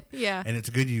 you know. Yeah. And it's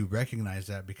good you recognize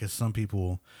that, because some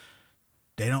people,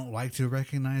 they don't like to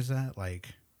recognize that. Like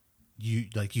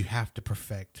you have to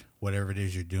perfect whatever it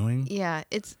is you're doing. Yeah,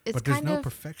 it's but there's kind no of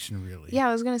perfection, really. Yeah,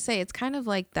 I was gonna say it's kind of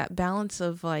like that balance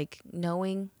of like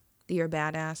knowing that you're a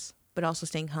badass, but also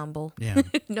staying humble. Yeah.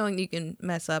 Knowing you can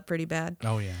mess up pretty bad.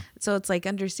 Oh yeah. So it's like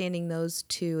understanding those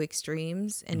two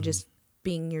extremes and just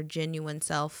being your genuine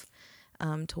self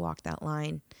to walk that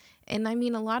line. And I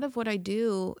mean, a lot of what I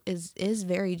do is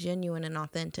very genuine and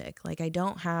authentic. Like, I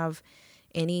don't have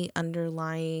any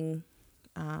underlying,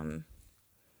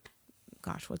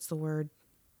 what's the word?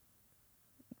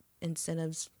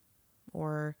 Incentives,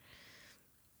 or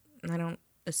I don't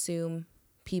assume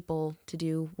people to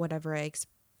do whatever I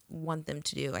want them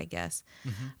to do, I guess.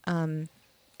 Mm-hmm.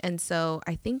 And so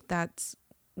I think that's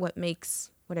what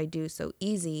makes what I do so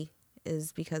easy,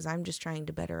 is because I'm just trying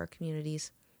to better our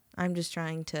communities. I'm just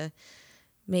trying to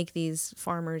make these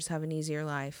farmers have an easier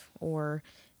life, or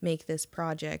make this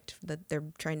project that they're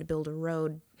trying to build a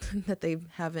road that they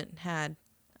haven't had.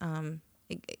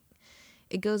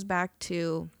 It goes back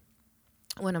to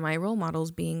one of my role models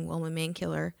being Wilma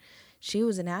Mankiller. She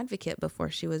was an advocate before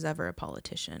she was ever a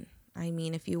politician. I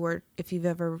mean, if you've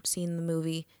ever seen the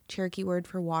movie Cherokee Word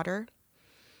for Water,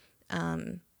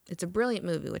 it's a brilliant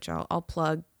movie, which I'll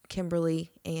plug.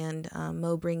 Kimberly and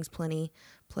Mo Brings Plenty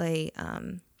play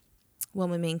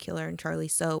Wilma Mankiller and Charlie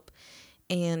Soap.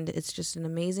 And it's just an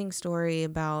amazing story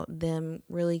about them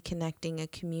really connecting a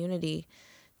community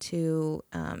to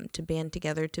band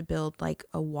together to build like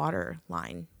a water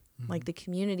line. Mm-hmm. Like, the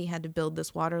community had to build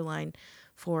this water line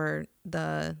for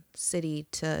the city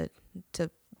to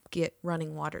get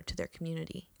running water to their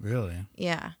community. Really?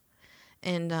 Yeah.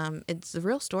 And it's a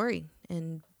real story.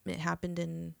 And it happened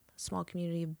in a small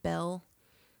community of Bell,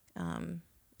 on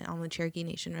the Cherokee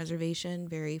Nation Reservation,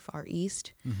 very far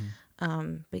east.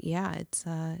 Mm-hmm. But yeah, it's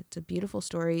a beautiful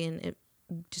story, and it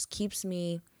just keeps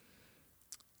me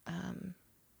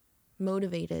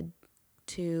motivated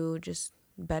to just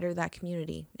better that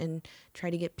community and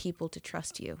try to get people to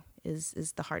trust you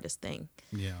is the hardest thing.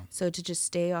 Yeah. So to just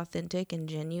stay authentic and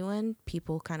genuine,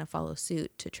 people kind of follow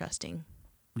suit to trusting.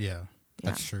 Yeah,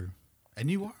 that's true.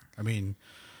 And you are. I mean,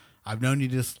 I've known you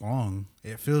this long.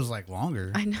 It feels like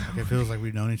longer. I know. Like, it feels like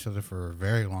we've known each other for a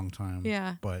very long time.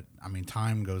 Yeah. But, I mean,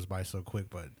 time goes by so quick.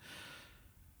 But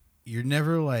you're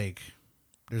never, like,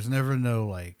 there's never no,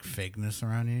 like, fakeness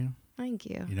around you. Thank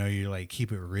you. You know, you, like,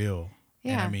 keep it real.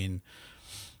 Yeah. And, I mean,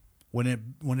 when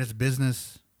it's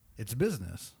business, it's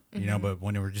business. Mm-hmm. You know, but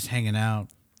when we're just hanging out,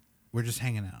 we're just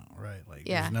hanging out, right? Like,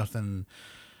 there's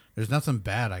nothing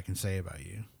bad I can say about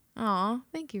you. Aw,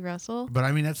 thank you, Russell. But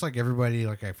I mean, that's like everybody,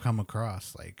 like, I've come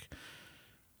across, like,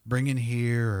 bringing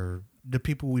here, or the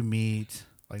people we meet.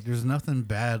 Like, there's nothing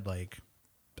bad, like,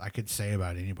 I could say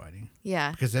about anybody.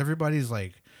 Yeah. Because everybody's,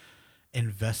 like,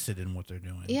 invested in what they're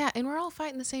doing. Yeah, and we're all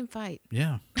fighting the same fight.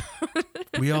 Yeah.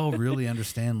 We all really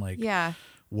understand, like,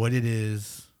 what it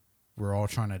is we're all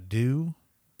trying to do.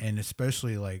 And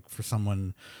especially, like, for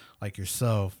someone like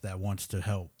yourself that wants to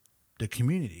help the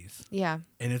communities. Yeah.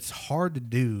 And it's hard to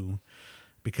do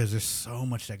because there's so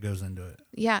much that goes into it.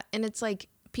 Yeah. And it's like,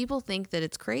 people think that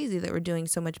it's crazy that we're doing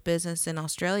so much business in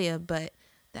Australia, but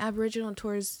the Aboriginal and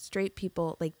Torres Strait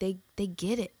people, like, they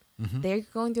get it. Mm-hmm. They're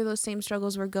going through those same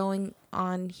struggles we're going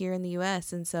on here in the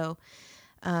U.S. And so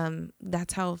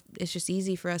that's how it's just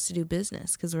easy for us to do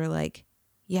business, because we're like,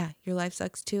 yeah, your life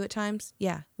sucks too at times.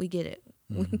 Yeah, we get it.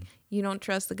 Mm-hmm. You don't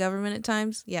trust the government at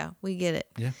times. Yeah, we get it.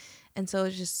 Yeah. And so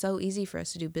it's just so easy for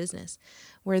us to do business.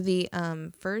 We're the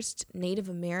first Native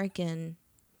American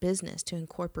business to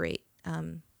incorporate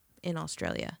in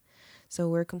Australia. So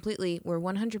we're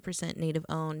 100% Native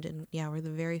owned. And yeah, we're the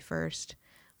very first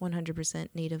 100%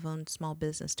 native-owned small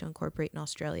business to incorporate in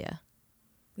Australia.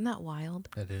 Isn't that wild?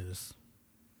 That is.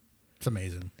 It's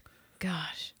amazing.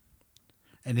 Gosh.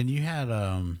 And then you had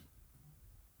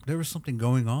there was something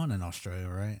going on in Australia,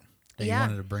 right? That you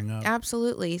wanted to bring up.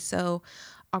 Absolutely. So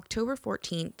October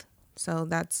 14th. So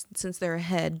that's, since they're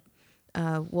ahead,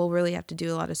 we'll really have to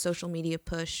do a lot of social media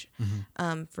push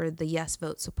for the yes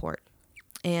vote support.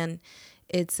 And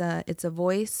it's a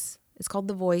voice. It's called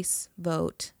the Voice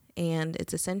Vote. And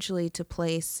it's essentially to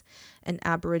place an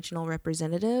Aboriginal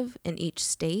representative in each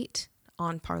state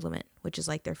on Parliament, which is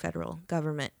like their federal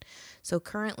government. So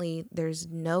currently, there's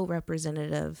no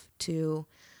representative to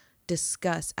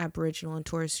discuss Aboriginal and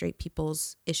Torres Strait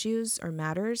people's issues or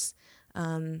matters.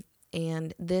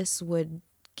 And this would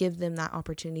give them that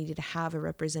opportunity to have a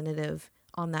representative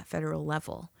on that federal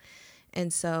level.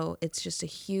 And so it's just a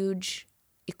huge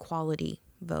equality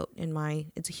vote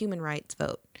it's a human rights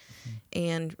vote.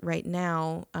 And right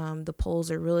now, the polls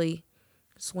are really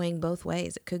swaying both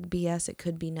ways. It could be yes, it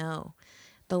could be no.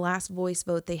 The last voice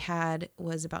vote they had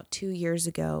was about 2 years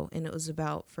ago, and it was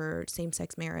about for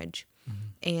same-sex marriage.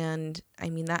 And I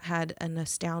mean, that had an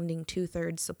astounding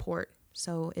 2/3 support.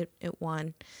 So it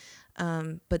won.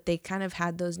 But they kind of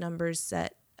had those numbers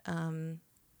set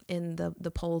in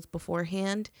the polls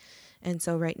beforehand. And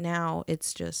so right now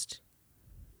it's just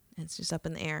up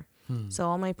in the air. So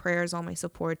all my prayers, all my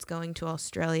support's going to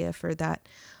Australia for that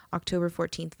October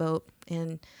 14th vote.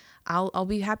 And I'll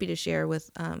be happy to share with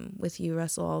you,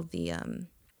 Russell, all the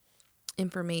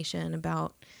information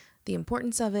about the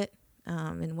importance of it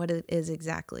and what it is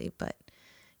exactly. But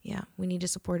yeah, we need to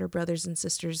support our brothers and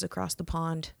sisters across the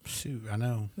pond. Shoot, I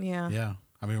know. Yeah. Yeah.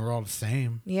 I mean, we're all the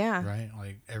same. Yeah. Right?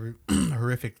 Like, every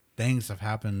horrific things have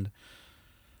happened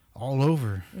all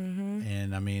over.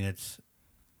 And I mean,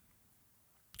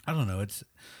 I don't know. It's,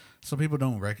 some people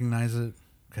don't recognize it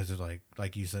because it's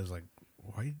like you said, it's like,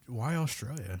 why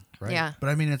Australia? Right? Yeah. But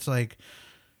I mean, it's like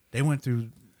they went through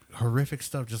horrific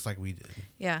stuff just like we did.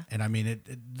 Yeah. And I mean, it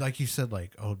like you said,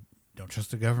 like, oh, don't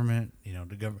trust the government. You know,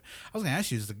 the government. I was gonna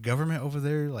ask you, is the government over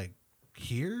there like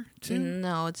here too?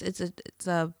 No, it's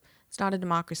not a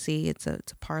democracy. It's a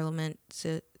parliament.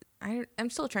 I'm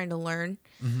still trying to learn.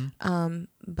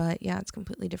 But yeah, it's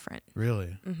completely different.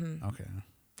 Really? Okay.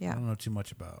 Yeah. I don't know too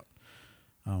much about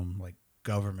like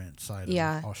government side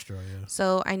of Australia.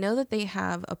 So I know that they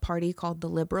have a party called the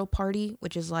Liberal Party,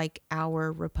 which is like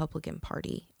our Republican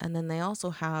Party. And then they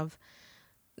also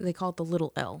they call it the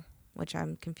Little L, which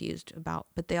I'm confused about.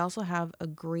 But they also have a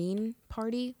Green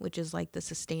Party, which is like the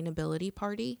Sustainability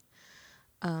Party.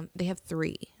 They have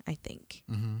 3, I think.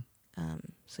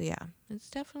 So yeah, it's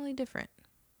definitely different.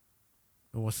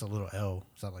 What's the little L?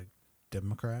 Is that like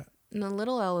Democrat? And the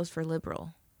little L is for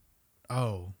liberal.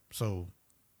 Oh, so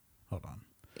hold on.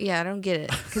 Yeah, I don't get it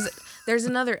because there's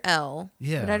another L.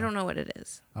 Yeah, but I don't know what it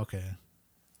is. Okay.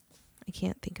 I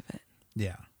can't think of it.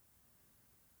 Yeah.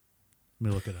 Let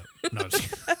me look it up. No,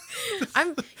 just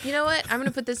You know what? I'm going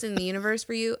to put this in the universe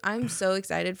for you. I'm so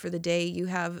excited for the day you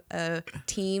have a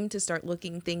team to start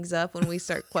looking things up when we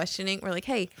start questioning. We're like,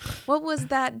 hey, what was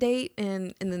that date?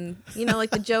 And then,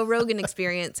 like the Joe Rogan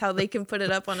experience, how they can put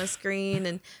it up on a screen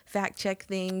and fact check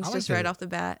things right off the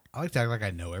bat. I like to act like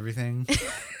I know everything.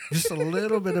 Just a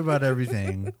little bit about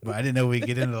everything. But I didn't know we'd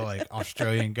get into like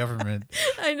Australian government.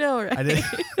 I know, right? I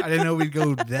didn't know we'd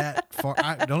go that far.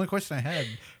 The only question I had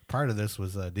prior to this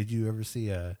was, did you ever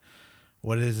see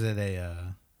what is it,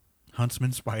 a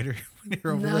huntsman spider when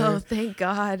you're over there? No, thank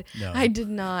God. No. I did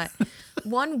not.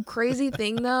 One crazy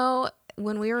thing though,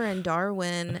 when we were in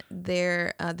Darwin,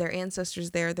 their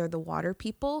ancestors they're the water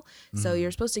people. So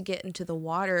you're supposed to get into the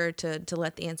water to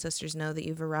let the ancestors know that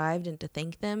you've arrived and to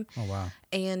thank them. Oh wow.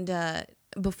 And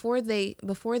before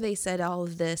they said all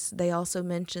of this, they also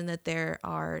mentioned that there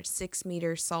are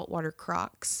 6-meter saltwater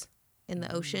crocs in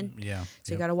the ocean. Yeah.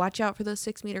 So you got to watch out for those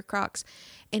 6-meter crocs.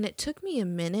 And it took me a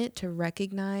minute to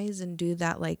recognize and do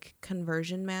that like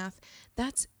conversion math.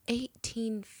 That's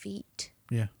 18 feet.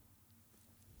 Yeah.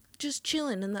 Just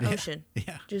chilling in the ocean.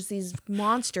 Yeah. Just these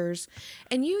monsters.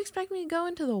 And you expect me to go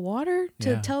into the water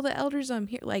to tell the elders I'm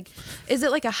here? Like, is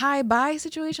it like a hi bye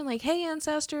situation? Like, hey,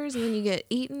 ancestors, and then you get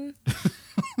eaten?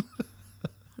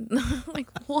 Like,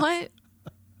 what?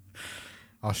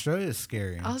 Australia is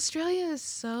scary. Australia is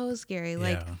so scary.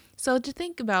 Like, Yeah. so to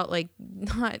think about like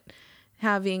not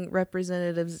having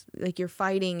representatives, like you're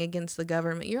fighting against the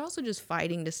government. You're also just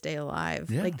fighting to stay alive.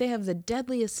 Yeah. Like they have the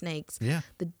deadliest snakes,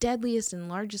 the deadliest and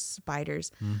largest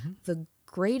spiders, the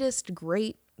greatest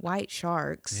great white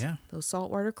sharks, those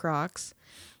saltwater crocs.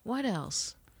 What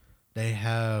else? They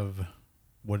have,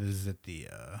 what is it?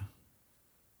 The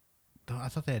I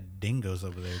thought they had dingoes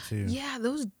over there too. Yeah,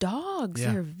 those dogs,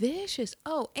 Yeah. they're vicious.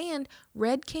 Oh, and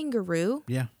red kangaroo.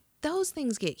 Yeah. Those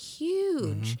things get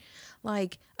huge.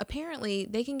 Like, apparently,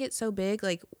 they can get so big.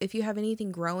 Like, if you have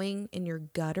anything growing in your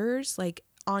gutters, like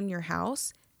on your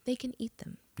house, they can eat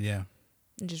them Yeah.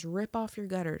 and just rip off your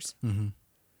gutters. Mm-hmm.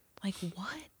 Like,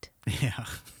 what? Yeah.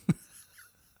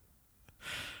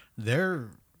 They're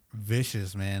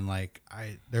vicious, man. Like,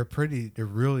 they're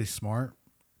really smart.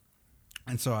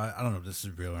 And so I don't know if this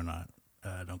is real or not.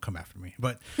 Don't come after me.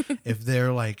 But if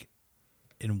they're like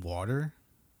in water,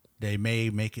 they may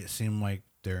make it seem like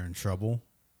they're in trouble.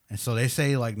 And so they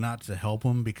say like not to help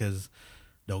them because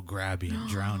they'll grab you and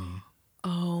drown you.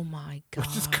 Oh my god.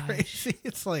 Which is crazy.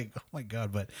 It's like, oh my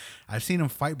God. But I've seen them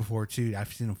fight before too.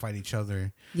 I've seen them fight each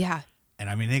other. Yeah. And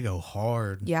I mean, they go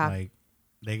hard. Yeah. Like,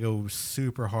 they go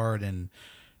super hard. And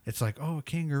it's like, oh, a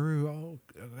kangaroo. Oh,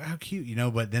 how cute. You know,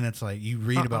 but then it's like you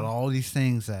read about all these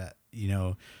things that, you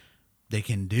know, they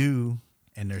can do.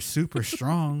 And they're super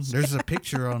strong. There's a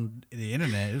picture on the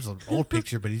internet. It's an old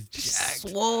picture, but he's jacked.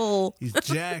 Swole. He's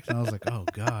jacked. And I was like, oh,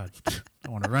 God. I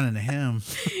want to run into him.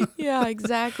 Yeah,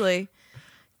 exactly.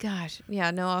 Gosh.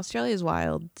 Yeah, no, Australia's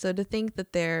wild. So to think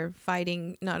that they're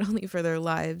fighting not only for their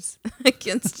lives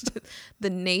against the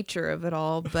nature of it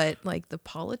all, but like the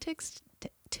politics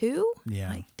too? Yeah.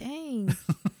 Like, dang.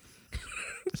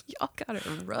 Y'all got it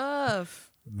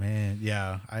rough. Man,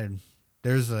 yeah.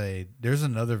 There's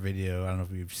another video. I don't know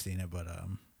if you've seen it, but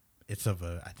it's of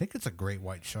I think it's a great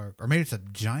white shark, or maybe it's a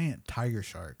giant tiger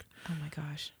shark. Oh my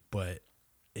gosh. But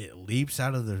it leaps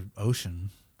out of the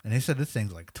ocean, and they said this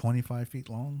thing's like 25 feet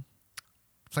long.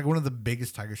 It's like one of the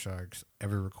biggest tiger sharks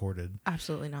ever recorded.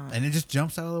 Absolutely not. And it just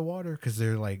jumps out of the water because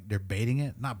they're baiting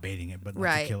it, not baiting it, but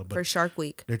not to kill it. But for Shark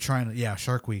Week. They're trying to,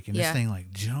 Shark Week, and this thing like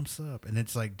jumps up, and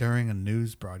it's like during a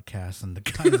news broadcast, and the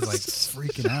guy is like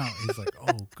freaking out. He's like,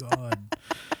 "Oh God,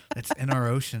 that's in our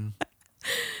ocean."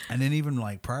 And then even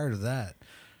like prior to that,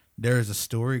 there is a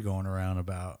story going around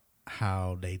about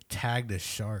how they tagged this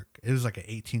shark. It was like an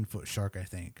 18-foot shark, I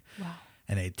think. Wow.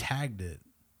 And they tagged it,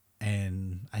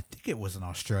 and I think it was in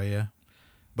Australia,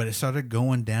 but it started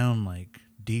going down like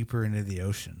deeper into the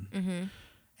ocean. Mm-hmm.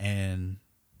 And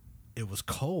it was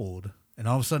cold, and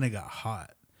all of a sudden it got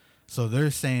hot. So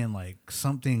they're saying like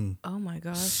something Oh my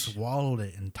gosh. swallowed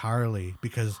it entirely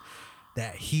because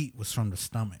that heat was from the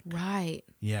stomach. Right.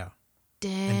 Yeah.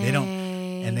 Dang.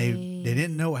 And they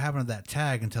didn't know what happened to that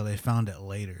tag until they found it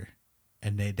later.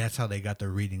 And that's how they got their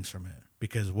readings from it.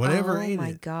 Because whatever ate my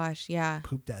it, gosh, yeah.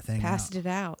 pooped that thing Passed out. it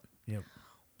out. Yep.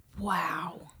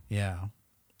 Wow. Yeah.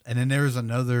 And then there was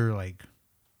another, like,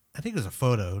 I think it was a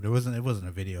photo. It wasn't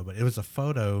a video, but it was a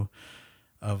photo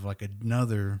of like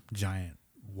another giant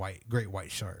great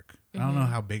white shark. I don't know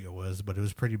how big it was, but it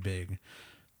was pretty big.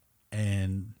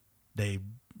 And they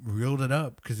reeled it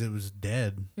up because it was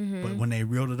dead. But when they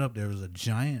reeled it up, there was a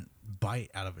giant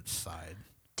bite out of its side.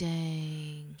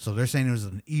 Dang. So they're saying it was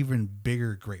an even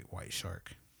bigger great white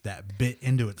shark that bit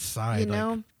into its side. You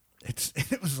know,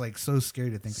 it was like so scary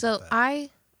to think so about that. I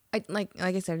like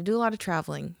I said, I do a lot of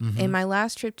traveling. In my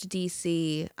last trip to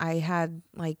DC, I had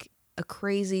like a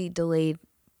crazy delayed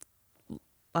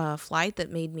flight that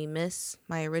made me miss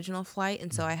my original flight,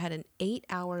 and so I had an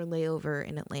 8-hour layover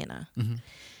in Atlanta.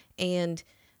 And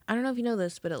I don't know if you know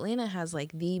this, but Atlanta has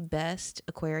like the best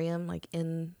aquarium like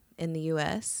in the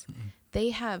US.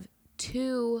 They have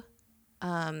 2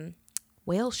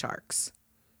 whale sharks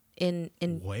in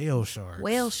Whale sharks.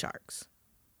 whale sharks.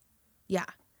 Yeah.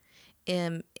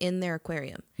 In their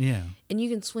aquarium. Yeah. And you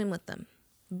can swim with them.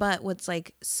 But what's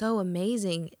like so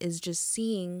amazing is just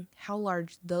seeing how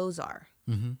large those are.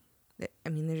 I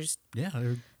mean, they're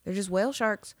just whale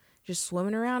sharks just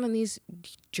swimming around in these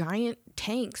giant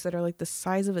tanks that are like the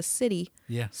size of a city.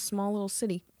 Yeah. Small little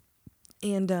city.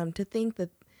 And to think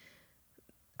that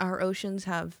our oceans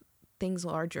have things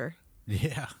larger.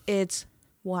 Yeah. It's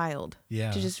wild.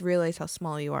 Yeah. To just realize how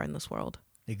small you are in this world.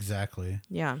 Exactly.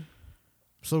 Yeah. I'm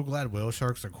so glad whale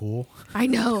sharks are cool. I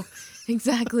know.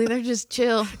 Exactly. They're just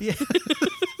chill. Yeah.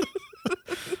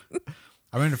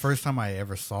 I remember the first time I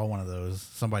ever saw one of those,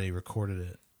 somebody recorded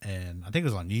it, and I think it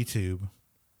was on YouTube.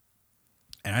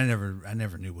 And I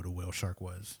never knew what a whale shark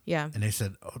was. Yeah. And they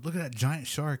said, "Oh, look at that giant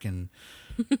shark," and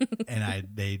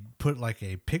they put like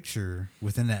a picture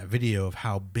within that video of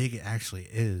how big it actually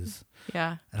is.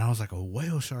 Yeah. And I was like, a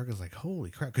whale shark is like,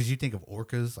 holy crap, because you think of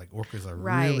orcas, like orcas are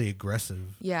Right. really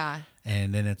aggressive. Yeah.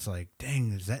 And then it's like, dang,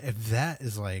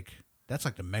 that's like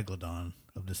the megalodon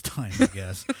of this time, I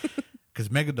guess. Because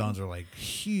megalodons are like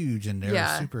huge and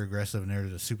they're super aggressive and they're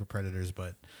the super predators.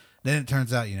 But then it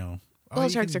turns out, Whale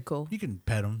sharks are cool. You can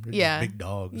pet them. They're Yeah. just big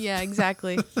dogs. Yeah,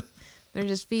 exactly. They're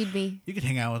just feed me. You can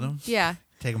hang out with them. Yeah.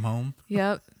 Take them home.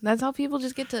 Yep. That's how people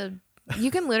just get to.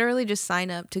 You can literally just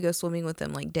sign up to go swimming with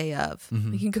them like day of.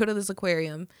 Mhm. You can go to this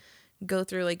aquarium, go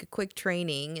through like a quick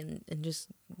training, and just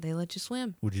they let you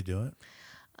swim. Would you do it?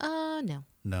 No.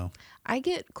 No. I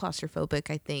get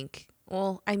claustrophobic, I think.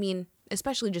 Well, I mean,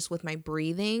 especially just with my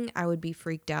breathing, I would be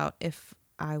freaked out if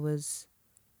I was.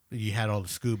 You had all the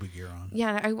scuba gear on.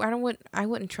 Yeah, I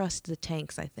wouldn't trust the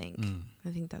tanks, I think. I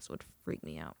think that's what freak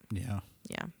me out. Yeah.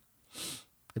 Yeah.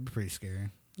 It'd be pretty scary.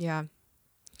 Yeah.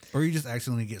 Or you just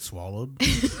accidentally get swallowed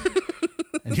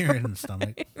and you're in the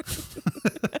stomach.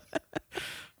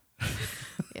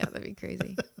 Yeah, that'd be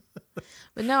crazy.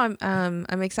 But no,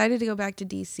 I'm excited to go back to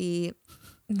DC.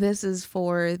 This is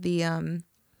for the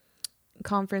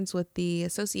conference with the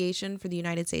Association for the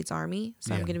United States Army.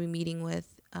 So I'm going to be meeting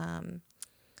with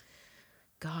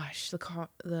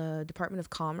the Department of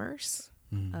Commerce,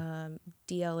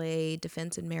 DLA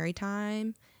Defense and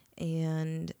Maritime,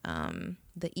 and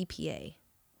the EPA,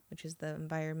 which is the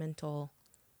Environmental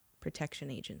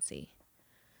Protection Agency.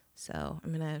 So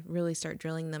I'm going to really start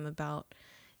drilling them about,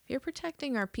 if you're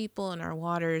protecting our people and our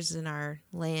waters and our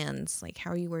lands, like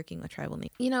how are you working with tribal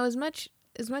nations? You know, as much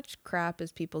crap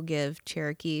as people give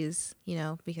Cherokees, you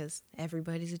know, because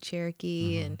everybody's a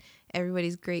Cherokee and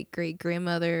everybody's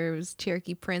great-great-grandmother was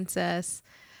Cherokee princess.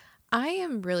 I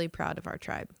am really proud of our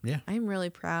tribe. Yeah. I am really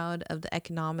proud of the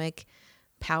economic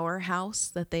powerhouse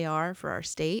that they are for our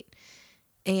state.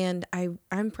 And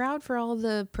I'm proud for all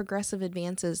the progressive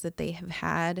advances that they have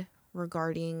had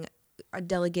regarding a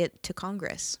delegate to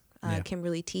Congress,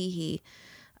 Kimberly Teehee,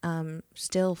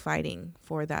 still fighting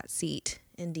for that seat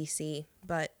in DC.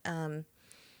 But I'm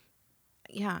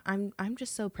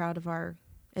just so proud of our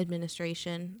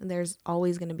administration. There's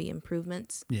always going to be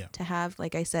improvements to have,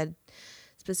 like I said,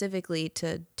 specifically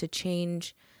to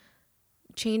change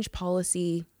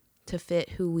policy to fit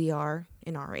who we are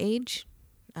in our age,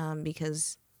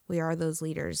 because we are those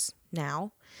leaders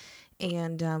now,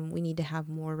 and we need to have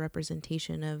more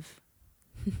representation of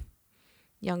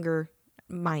younger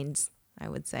minds, I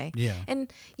would say. Yeah.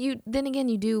 And you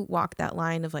do walk that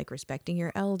line of like respecting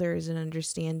your elders and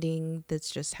understanding that's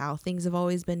just how things have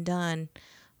always been done.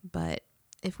 But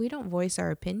if we don't voice our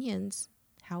opinions,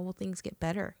 how will things get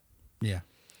better? Yeah.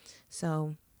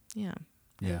 So, yeah.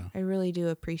 Yeah. I really do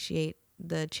appreciate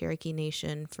the Cherokee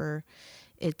Nation for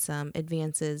its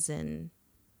advances in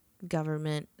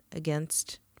government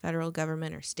against federal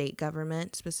government or state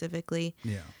government specifically.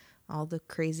 Yeah. All the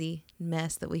crazy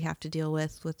mess that we have to deal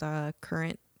with our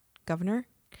current governor.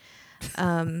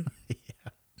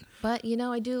 But you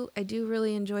know, I do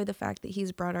really enjoy the fact that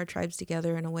he's brought our tribes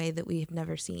together in a way that we have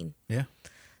never seen. Yeah.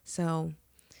 So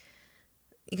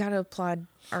you got to applaud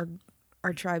our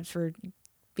tribes for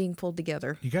being pulled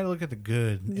together. You got to look at the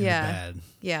good and the bad.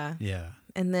 Yeah. Yeah.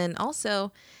 And then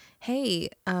also, hey,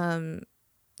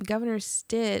 Governor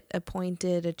Stitt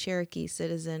appointed a Cherokee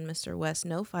citizen, Mr. Wes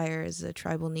Nofire, as a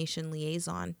tribal nation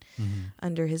liaison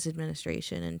under his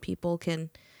administration. And people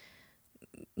can,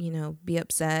 you know, be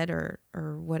upset or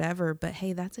whatever, but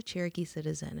hey, that's a Cherokee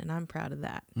citizen, and I'm proud of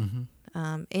that.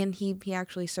 And he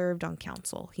actually served on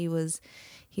council. He was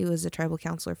a tribal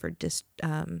counselor for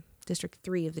District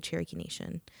 3 of the Cherokee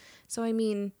Nation. So I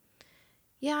mean,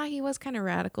 yeah, he was kind of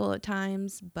radical at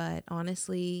times, but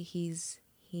honestly,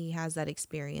 he has that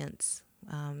experience,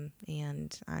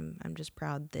 and I'm just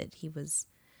proud that he was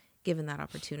given that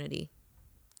opportunity.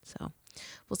 So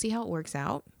we'll see how it works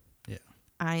out. Yeah,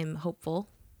 I'm hopeful,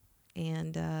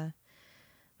 and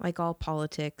like all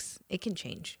politics, it can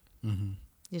change. You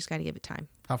just got to give it time.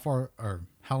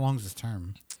 How long is his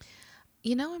term?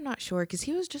 You know, I'm not sure because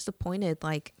he was just appointed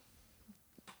like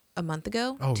a month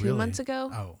ago, Oh, 2 really? months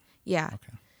ago. Oh, Yeah.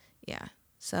 okay. Yeah.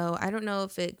 So I don't know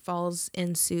if it falls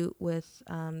in suit with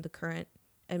the current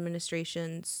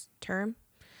administration's term.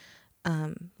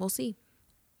 We'll see.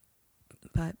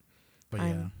 But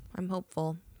yeah, I'm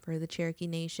hopeful for the Cherokee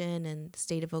Nation and the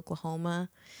state of Oklahoma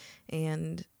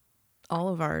and all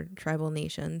of our tribal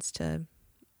nations to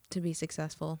be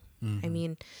successful. I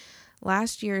mean,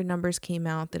 last year numbers came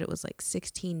out that it was like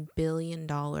 $16 billion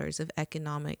of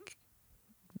economic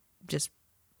just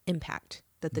impact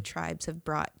that the tribes have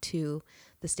brought to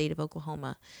the state of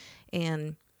Oklahoma,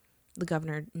 and the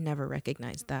governor never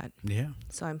recognized that. Yeah.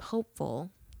 So I'm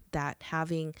hopeful that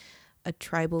having a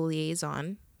tribal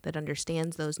liaison that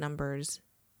understands those numbers,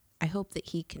 I hope that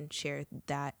he can share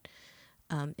that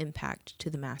impact to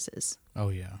the masses. Oh,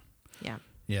 yeah. Yeah.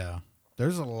 Yeah.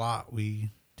 There's a lot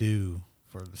we do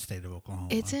for the state of Oklahoma.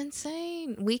 It's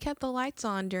insane. We kept the lights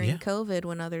on during COVID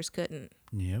when others couldn't.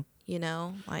 Yep. You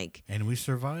know, like. And we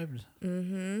survived.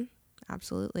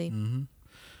 Absolutely.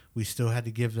 we still had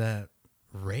to give that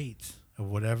rate of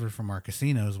whatever from our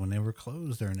casinos when they were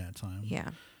closed during that time. Yeah.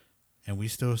 And we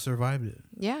still survived it.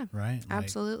 Yeah. Right?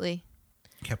 Absolutely.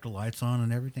 Kept the lights on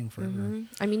and everything forever. Mm-hmm.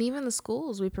 I mean, even the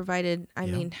schools we provided, I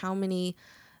mean, how many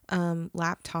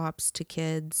laptops to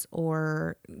kids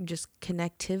or just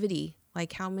connectivity?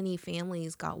 Like how many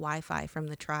families got Wi-Fi from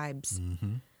the tribes?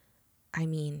 Mm-hmm. I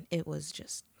mean, it was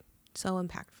just so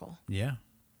impactful. Yeah.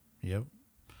 Yep.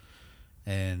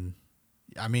 And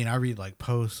I mean, I read like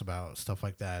posts about stuff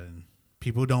like that, and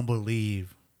people don't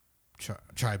believe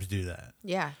tribes do that.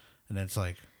 Yeah. And it's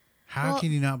like, how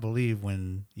can you not believe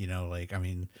when, you know, like, I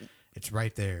mean, it's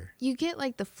right there. You get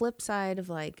like the flip side of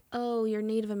like, oh, you're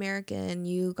Native American,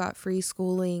 you got free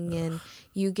schooling and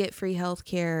you get free health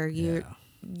care.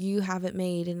 You have it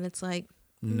made. And it's like,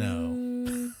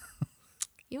 no.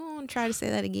 You want to try to say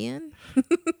that again?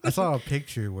 I saw a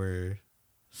picture where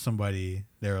they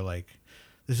were like,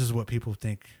 this is what people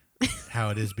think how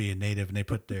it is being Native, and they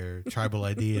put their tribal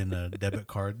ID in a debit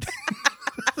card.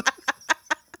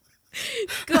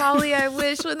 Golly, I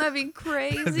wish. Wouldn't that be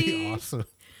crazy? That'd be awesome.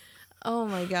 Oh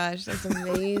my gosh, that's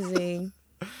amazing.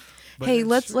 But hey,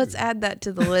 let's add that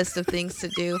to the list of things to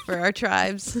do for our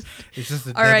tribes. It's just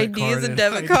a our debit ID card is a and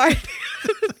debit card.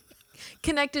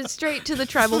 Connected straight to the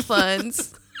tribal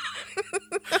funds.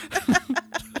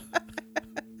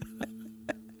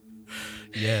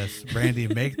 Yes,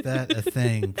 Brandi, make that a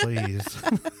thing, please.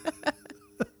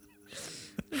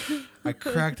 I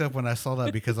cracked up when I saw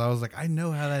that because I was like, I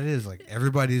know how that is. Like,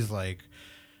 everybody's like,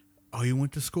 oh, you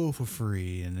went to school for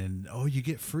free, and then, oh, you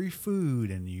get free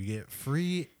food, and you get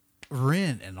free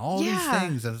rent, and all these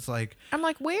things. And it's like, I'm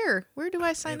like, where do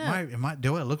I sign up?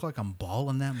 Do I look like I'm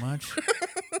balling that much?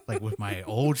 Like with my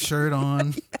old shirt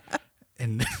on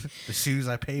and the shoes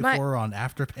I pay for on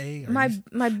Afterpay?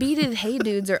 My beaded hey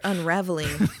dudes are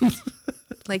unraveling.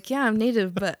 Like, yeah, I'm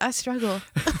Native, but I struggle.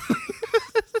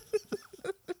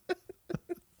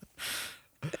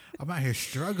 I'm out here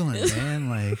struggling, man.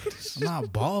 Like, I'm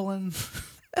not balling.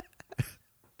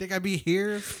 Think I'd be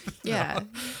here? Yeah. No,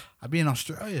 I'd be in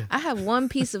Australia. I have one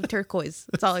piece of turquoise.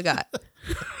 That's all I got.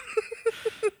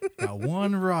 Got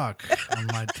one rock on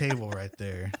my table right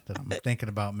there that I'm thinking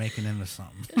about making into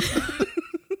something.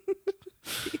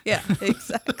 Yeah,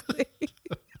 exactly.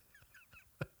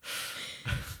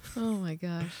 Oh my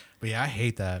gosh. But yeah, I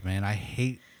hate that, man. I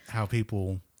hate how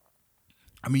people,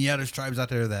 I mean, yeah, there's tribes out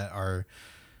there that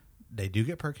they do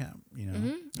get per cap, you know.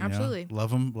 Mm-hmm, absolutely.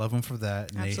 Love them for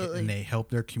that. And absolutely. They help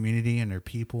their community and their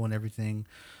people and everything.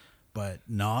 But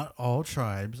not all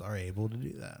tribes are able to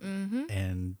do that. Mm-hmm.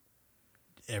 And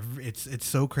it's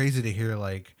so crazy to hear,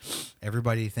 like,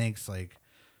 everybody thinks, like,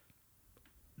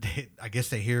 I guess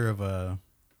they hear of I'm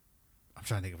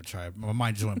trying to think of a tribe. My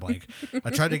mind just went blank.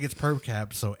 A tribe that gets per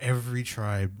cap, so every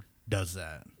tribe does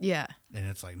that. Yeah. And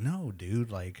it's like, no,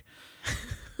 dude, like,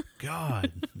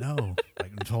 God, no.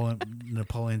 Like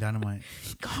Napoleon Dynamite.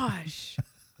 Gosh.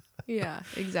 Yeah,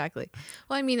 exactly.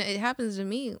 Well, I mean, it happens to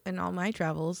me in all my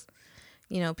travels.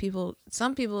 You know,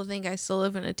 some people think I still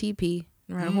live in a teepee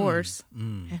and ride a horse.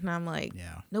 And I'm like,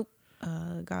 nope.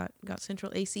 Got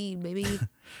central AC, baby.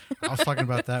 I was talking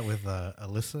about that with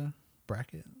Alyssa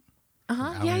Brackett.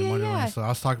 Yeah. So I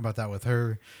was talking about that with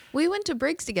her. We went to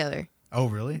Briggs together. Oh,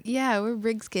 really? Yeah, we're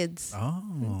Briggs kids.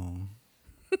 Oh.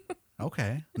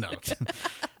 Okay.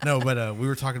 No, but we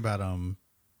were talking about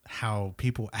how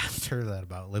people asked her that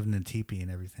about living in teepee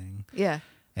and everything. Yeah.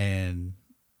 And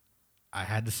I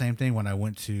had the same thing when I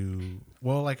went to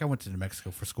I went to New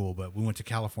Mexico for school, but we went to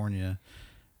California,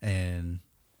 and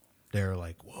they're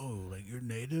like, "Whoa, like you're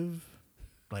Native?"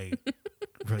 Like,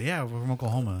 yeah, we're from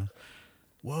Oklahoma.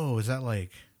 Whoa, is that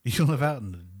like you live out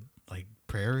in the like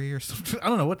prairie or something? I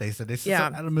don't know what they said. They said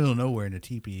out in the middle of nowhere in a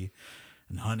teepee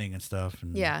and hunting and stuff.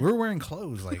 And we're wearing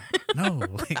clothes. Like, no,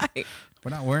 like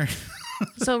we're not wearing.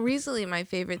 So recently, my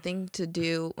favorite thing to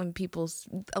do when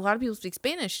a lot of people speak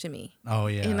Spanish to me. Oh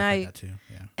yeah, and I that too.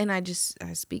 Yeah, and I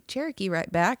speak Cherokee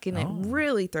right back, and it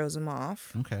really throws them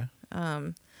off. Okay.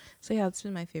 So yeah, it's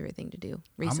been my favorite thing to do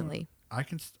recently.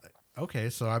 Okay,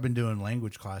 so I've been doing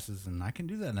language classes, and I can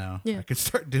do that now. Yeah. I can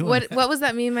start doing that. What was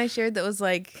that meme I shared that was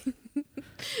like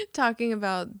talking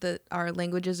about that our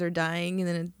languages are dying,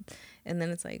 and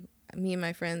then it's like me and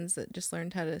my friends that just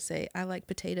learned how to say I like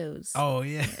potatoes. Oh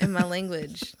yeah, in my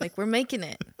language, like we're making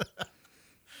it.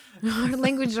 Our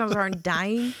languages aren't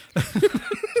dying.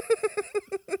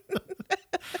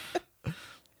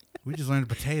 We just learned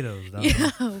potatoes.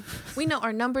 Don't we know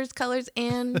our numbers, colors,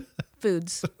 and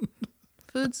foods.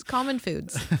 Common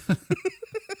foods.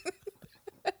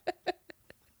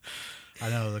 I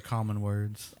know the common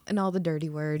words. And all the dirty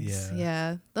words. Yeah.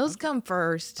 Yeah. Those come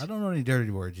first. I don't know any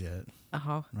dirty words yet.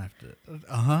 Uh-huh. I'm gonna have to.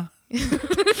 Uh-huh.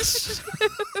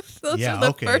 Those Yeah, are the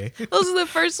okay. those are the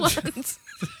first ones.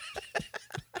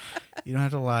 You don't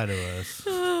have to lie to us.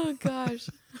 Oh gosh.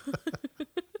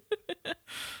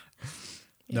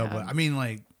 No, but I mean,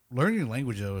 like, learning a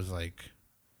language though is like,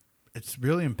 it's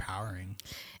really empowering.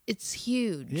 It's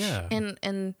huge. Yeah.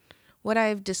 And what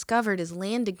I've discovered is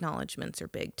land acknowledgements are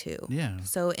big too. Yeah.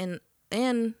 So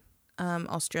in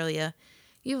Australia,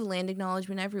 you have land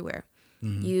acknowledgement everywhere.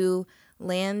 Mm-hmm. You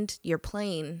land your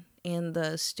plane, and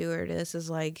the stewardess is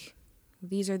like,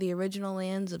 "These are the original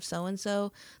lands of so and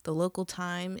so. The local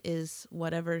time is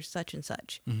whatever such and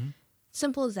such." Mm-hmm.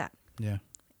 Simple as that. Yeah.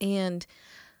 And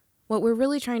what we're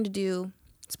really trying to do,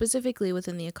 specifically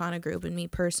within the Akana group and me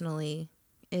personally,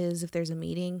 is if there's a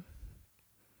meeting,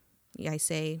 I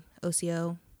say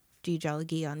OCO, G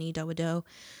Jalagi Ani Dawado.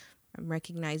 I'm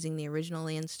recognizing the original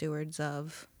land stewards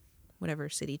of whatever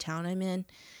city, town I'm in,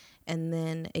 and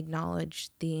then acknowledge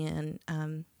the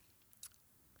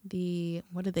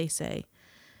what do they say?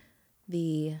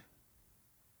 The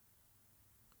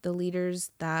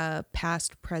leaders, the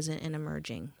past, present, and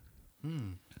emerging.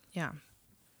 Yeah.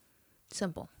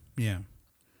 Simple. Yeah.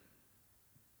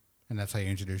 And that's how you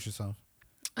introduce yourself?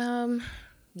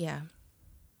 Yeah.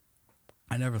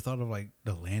 I never thought of like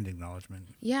the land acknowledgement.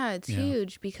 Yeah, it's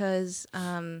huge because,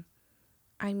 I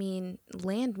mean,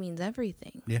 land means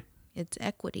everything. Yeah. It's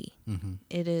equity. Mm-hmm.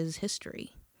 It is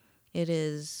history. It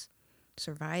is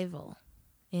survival.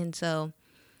 And so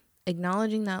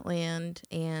acknowledging that land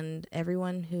and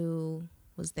everyone who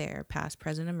was there, past,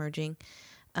 present, emerging,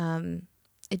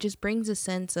 it just brings a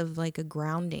sense of like a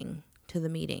grounding to the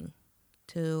meeting,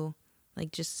 to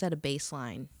like just set a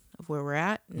baseline of where we're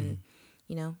at. And,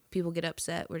 you know, people get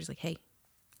upset. We're just like, hey,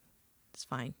 it's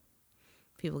fine.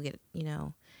 People get, you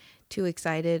know, too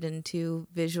excited and too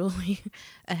visually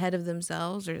ahead of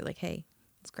themselves, or like, hey,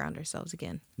 let's ground ourselves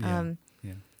again. Yeah.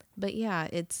 But yeah,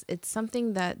 it's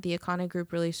something that the Akana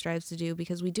group really strives to do,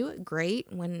 because we do it great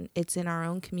when it's in our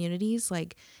own communities.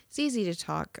 Like, it's easy to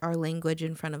talk our language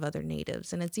in front of other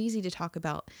natives, and it's easy to talk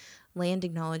about land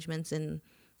acknowledgements and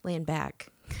land back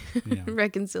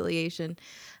reconciliation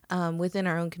within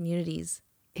our own communities.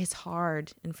 It's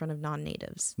hard in front of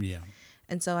non-natives. Yeah.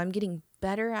 And so I'm getting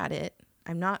better at it.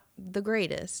 I'm not the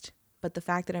greatest, but the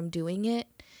fact that I'm doing it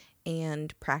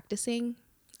and practicing,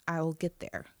 I will get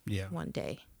there one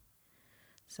day.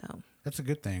 So that's a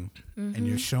good thing. And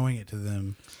you're showing it to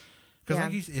them. Because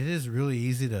like it is really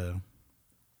easy to,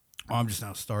 I'm just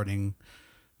now starting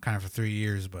kind of for 3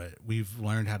 years, but we've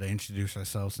learned how to introduce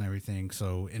ourselves and everything.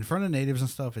 So in front of natives and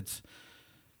stuff, it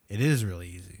is really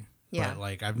easy. Yeah. But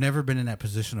like, I've never been in that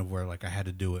position of where like I had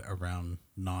to do it around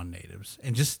non-natives.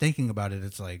 And just thinking about it,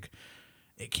 it's like,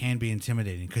 it can be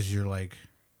intimidating because you're like,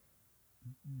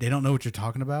 they don't know what you're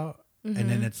talking about. And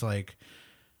then it's like,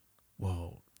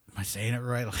 whoa, am I saying it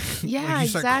right? Like, yeah, like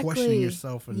you start questioning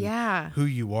yourself and who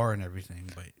you are and everything.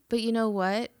 But you know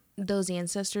what? Those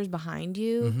ancestors behind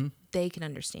you, they can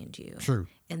understand you. True.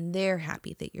 And they're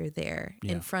happy that you're there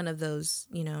in front of those,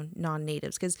 you know,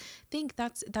 non-natives. Because I think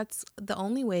that's the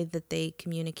only way that they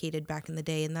communicated back in the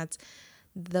day. And that's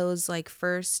those like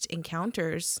first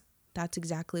encounters. That's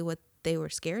exactly what they were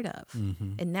scared of.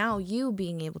 And now you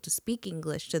being able to speak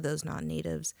English to those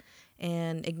non-natives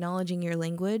and acknowledging your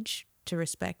language to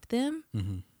respect them,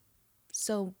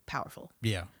 so powerful.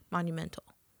 Yeah. Monumental.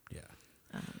 Yeah.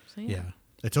 Yeah.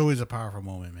 It's always a powerful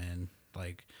moment, man.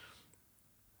 Like,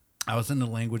 I was in the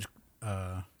language,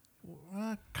 kind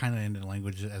of into the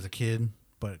language as a kid,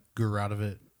 but grew out of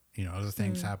it. You know, other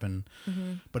things happen.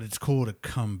 But it's cool to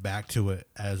come back to it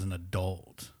as an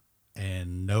adult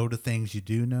and know the things you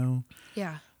do know.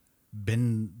 Yeah.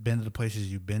 Been to the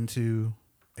places you've been to,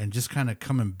 and just kind of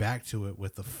coming back to it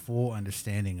with the full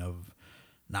understanding of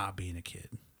not being a kid.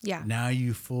 Yeah. Now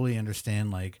you fully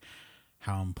understand like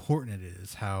how important it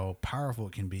is, how powerful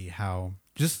it can be, how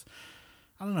just,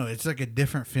 I don't know, it's like a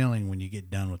different feeling when you get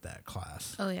done with that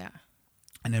class. Oh yeah.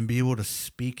 And then be able to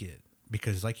speak it,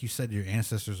 because like you said, your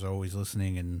ancestors are always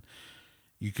listening, and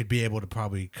you could be able to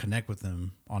probably connect with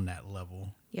them on that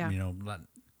level. Yeah. You know,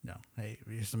 no, hey,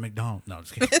 here's the McDonald's. No,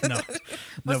 just kidding. No.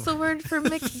 What's the word for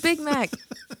Big Mac?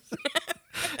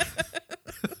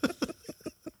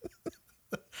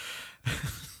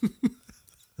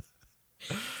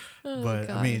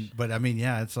 But I mean,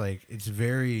 yeah, it's like, it's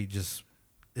very just,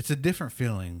 it's a different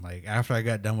feeling. Like after I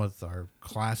got done with our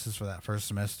classes for that first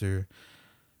semester,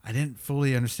 I didn't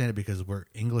fully understand it because we're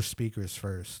English speakers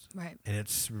first. Right. And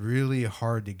it's really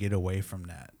hard to get away from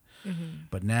that.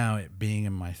 But now, it being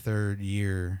in my third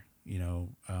year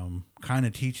kind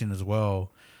of teaching as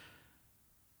well.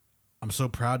 I'm so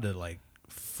proud to like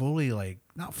fully, like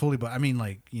not fully, but I mean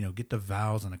like, get the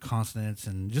vowels and the consonants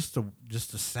and just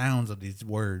the sounds of these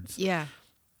words. Yeah.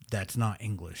 That's not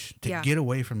English. To Yeah. get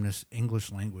away from this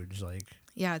English language, like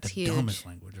yeah, it's the huge. dumbest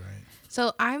language, right?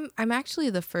 So I'm actually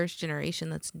the first generation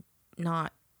that's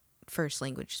not first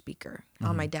language speaker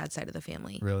on my dad's side of the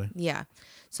family. Really? Yeah.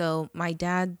 So my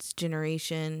dad's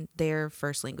generation, they're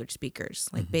first language speakers.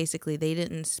 Like basically they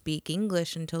didn't speak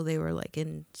English until they were like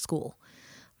in school.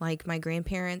 Like my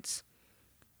grandparents,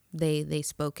 they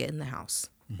spoke it in the house,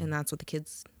 and that's what the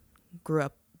kids grew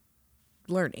up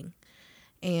learning.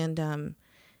 And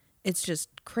it's just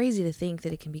crazy to think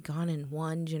that it can be gone in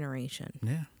one generation.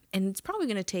 Yeah. And it's probably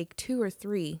going to take 2 or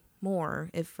 3 more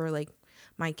if for like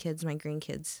my kids, my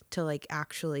grandkids to like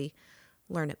actually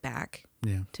learn it back.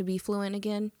 Yeah. To be fluent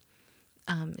again.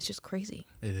 It's just crazy.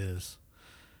 It is.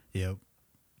 Yep.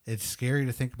 It's scary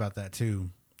to think about that too.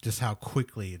 Just how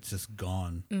quickly it's just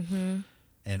gone.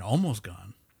 And almost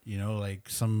gone.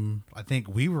 Like I think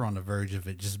we were on the verge of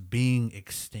it just being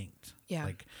extinct. Yeah.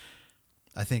 Like,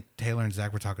 I think Taylor and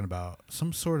Zach were talking about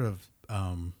some sort of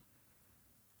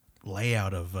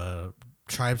layout of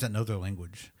tribes that know their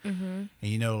language. And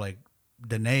like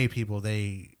Dene people,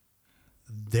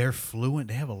 they're fluent.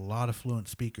 They have a lot of fluent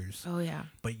speakers. Oh yeah.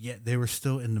 But yet they were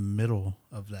still in the middle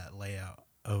of that layout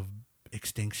of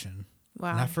extinction.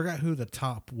 Wow. And I forgot who the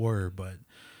top were, but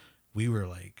we were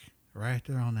like right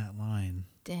there on that line.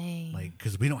 Dang. Like,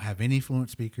 because we don't have any fluent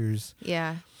speakers.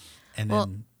 Yeah. And well,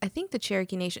 then I think the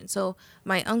Cherokee Nation. So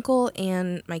my uncle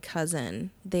and my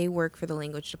cousin, they work for the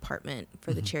language department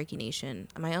for the Cherokee Nation.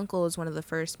 My uncle was one of the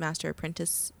first master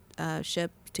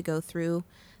apprenticeship to go through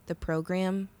the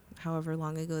program, however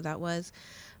long ago that was.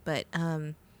 But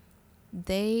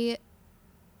they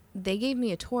gave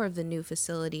me a tour of the new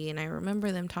facility, and I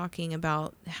remember them talking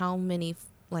about how many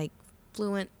like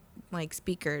fluent like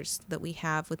speakers that we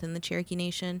have within the Cherokee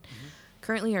Nation.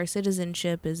 Currently, our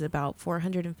citizenship is about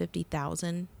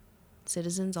 450,000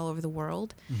 citizens all over the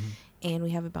world, and we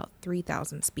have about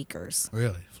 3,000 speakers.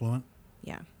 Really? Fluent?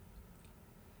 Yeah.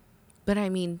 But I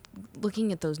mean,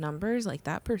 looking at those numbers, like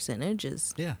that percentage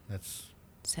is that's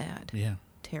sad. Yeah.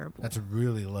 Terrible. That's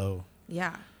really low.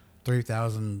 Yeah.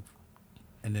 3,000,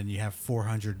 and then you have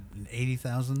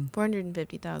 480,000?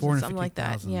 450,000, something like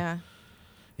that. Yeah.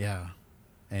 Yeah.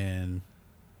 And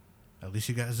at least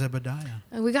you got Zebediah.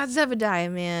 We got Zebediah,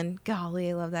 man. Golly,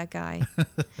 I love that guy.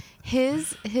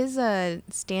 His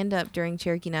stand-up during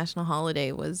Cherokee National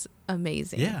Holiday was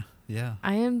amazing. Yeah, yeah.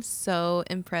 I am so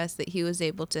impressed that he was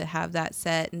able to have that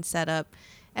set and set up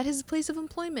at his place of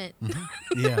employment.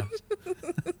 Yeah.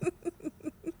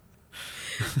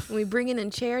 We bringing in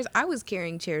chairs. I was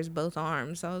carrying chairs both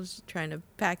arms. I was trying to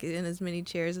pack in as many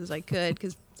chairs as I could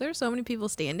because there were so many people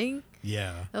standing.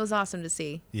 Yeah. That was awesome to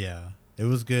see. Yeah. It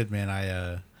was good,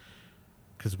 man.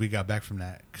 Because we got back from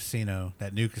that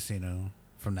new casino,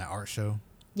 from that art show.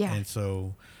 Yeah. And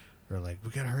so we're like,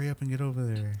 we got to hurry up and get over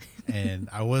there. And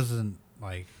I wasn't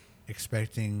like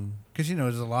expecting, because,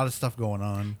 there's a lot of stuff going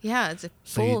on. Yeah, it's a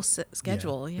full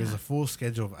schedule. Yeah. There's a full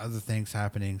schedule of other things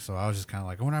happening. So I was just kind of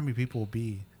like, I wonder how many people will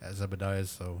be at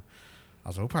Zebediah's. So I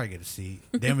was like, we'll probably get a seat.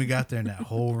 Then we got there and that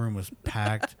whole room was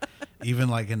packed. Even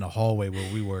like in the hallway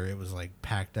where we were, it was like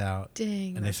packed out.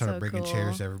 Dang, and they started so bringing cool.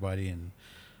 chairs to everybody, and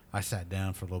I sat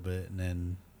down for a little bit, and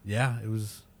then it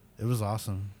was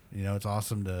awesome. It's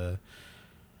awesome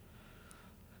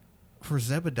for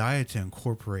Zebediah to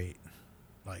incorporate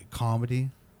like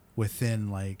comedy within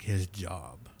like his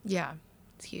job. Yeah,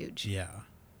 it's huge. Yeah,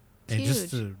 It's and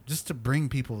huge. just to bring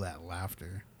people that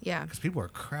laughter. Yeah. Because people are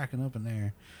cracking up in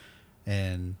there,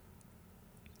 and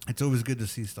it's always good to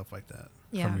see stuff like that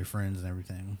from your friends and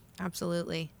everything.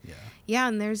 Absolutely. Yeah. Yeah,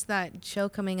 and there's that show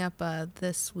coming up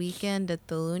this weekend at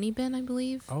the Looney Bin, I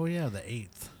believe. Oh yeah, the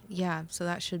 8th. Yeah, so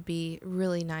that should be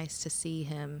really nice to see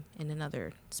him in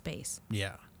another space.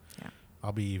 Yeah. Yeah.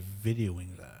 I'll be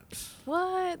videoing that.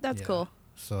 What? That's cool.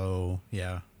 So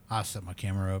yeah, I set my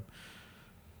camera up,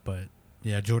 but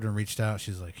yeah, Jordan reached out.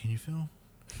 She's like, "Can you film?"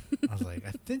 I was like,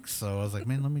 "I think so." I was like,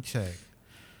 "Man, let me check."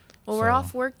 Well, we're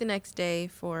off work the next day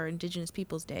for Indigenous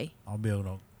Peoples Day. I'll be in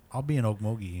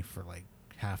Okmulgee for like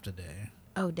half the day.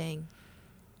 Oh, dang.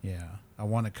 Yeah, I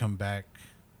want to come back.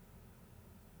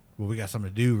 Well, we got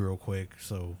something to do real quick,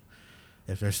 so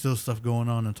if there's still stuff going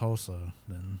on in Tulsa,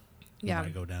 then we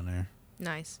might go down there.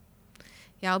 Nice.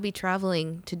 Yeah, I'll be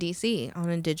traveling to D.C. on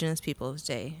Indigenous Peoples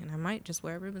Day, and I might just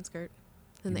wear a ribbon skirt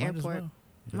in the airport.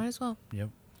 Might as well. Yep.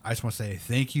 I just want to say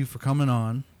thank you for coming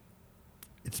on.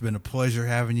 It's been a pleasure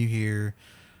having you here,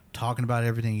 talking about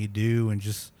everything you do, and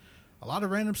just a lot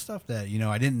of random stuff that,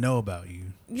 I didn't know about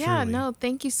you. Yeah, truly. no,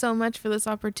 thank you so much for this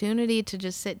opportunity to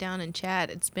just sit down and chat.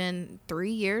 It's been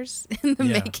 3 years in the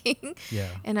making. Yeah.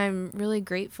 And I'm really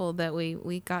grateful that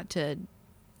we got to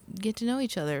get to know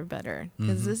each other better,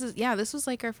 because this was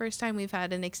like our first time we've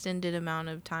had an extended amount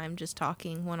of time just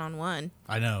talking one-on-one.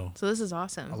 I know. So this is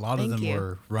awesome. A lot of them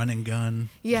were run and gun.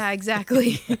 Yeah,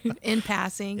 exactly. In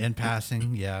passing.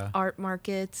 Yeah. Art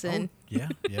markets and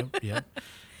Yep.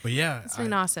 But yeah, it's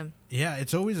been awesome. Yeah,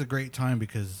 it's always a great time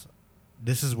because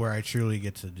this is where I truly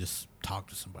get to just talk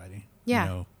to somebody.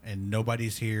 Yeah. And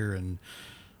nobody's here, and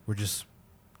we're just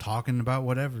talking about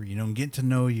whatever, and get to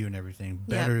know you and everything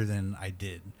better than I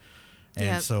did.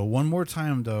 And so one more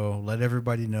time, though, let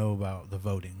everybody know about the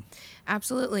voting.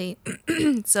 Absolutely.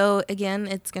 So again,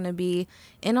 it's going to be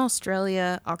in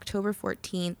Australia, October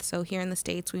 14th. So here in the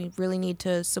States, we really need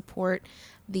to support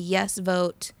the yes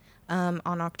vote on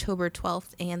October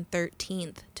 12th and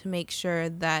 13th to make sure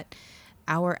that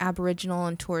our Aboriginal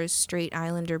and Torres Strait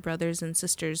Islander brothers and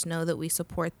sisters know that we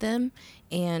support them,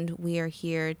 and we are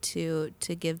here to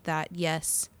give that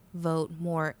yes vote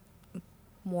more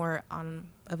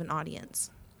of an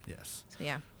audience. Yes. So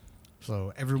yeah.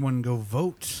 So everyone go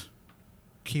vote.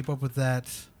 Keep up with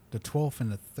that. The 12th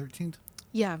and the 13th.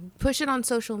 Yeah, push it on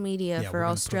social media for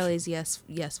Australia's yes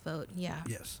vote. Yeah.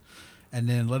 Yes. And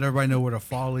then let everybody know where to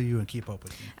follow you and keep up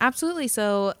with you. Absolutely.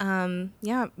 So,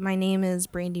 my name is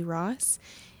Brandi Ross.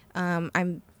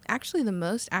 I'm actually the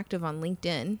most active on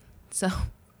LinkedIn. So,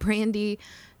 Brandi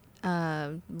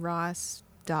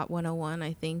Ross.101,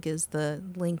 I think, is the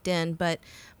LinkedIn. But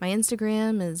my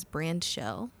Instagram is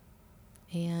brandshell.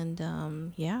 And,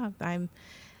 I'm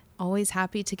always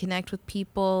happy to connect with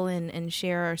people and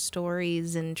share our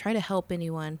stories and try to help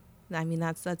anyone. I mean,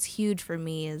 that's huge for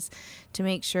me, is to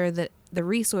make sure that the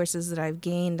resources that I've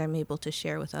gained, I'm able to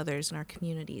share with others in our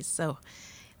communities. So,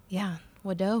 yeah,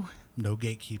 Wado. No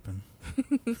gatekeeping.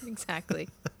 Exactly.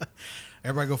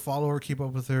 Everybody go follow her, keep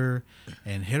up with her,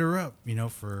 and hit her up,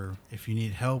 for if you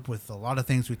need help with a lot of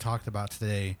things we talked about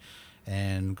today.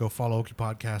 And go follow Okie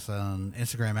Podcast on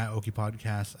Instagram at Okie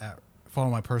Podcast. Follow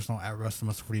my personal at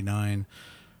RussellMust49.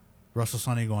 Russell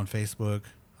Sonny, go on Facebook.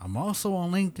 I'm also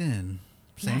on LinkedIn.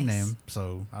 Same name,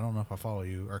 so I don't know if I follow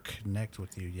you or connect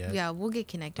with you yet. Yeah, we'll get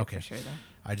connected for sure, though.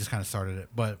 I just kind of started it.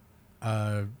 But,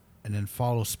 and then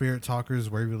follow Spirit Talkers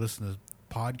wherever you listen to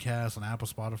podcasts on Apple,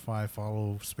 Spotify.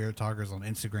 Follow Spirit Talkers on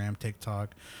Instagram,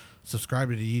 TikTok. Subscribe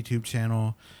to the YouTube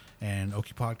channel and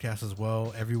Okie Podcast as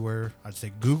well. Everywhere. I'd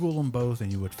say Google them both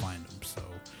and you would find them. So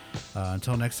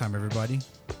until next time, everybody,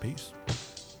 peace.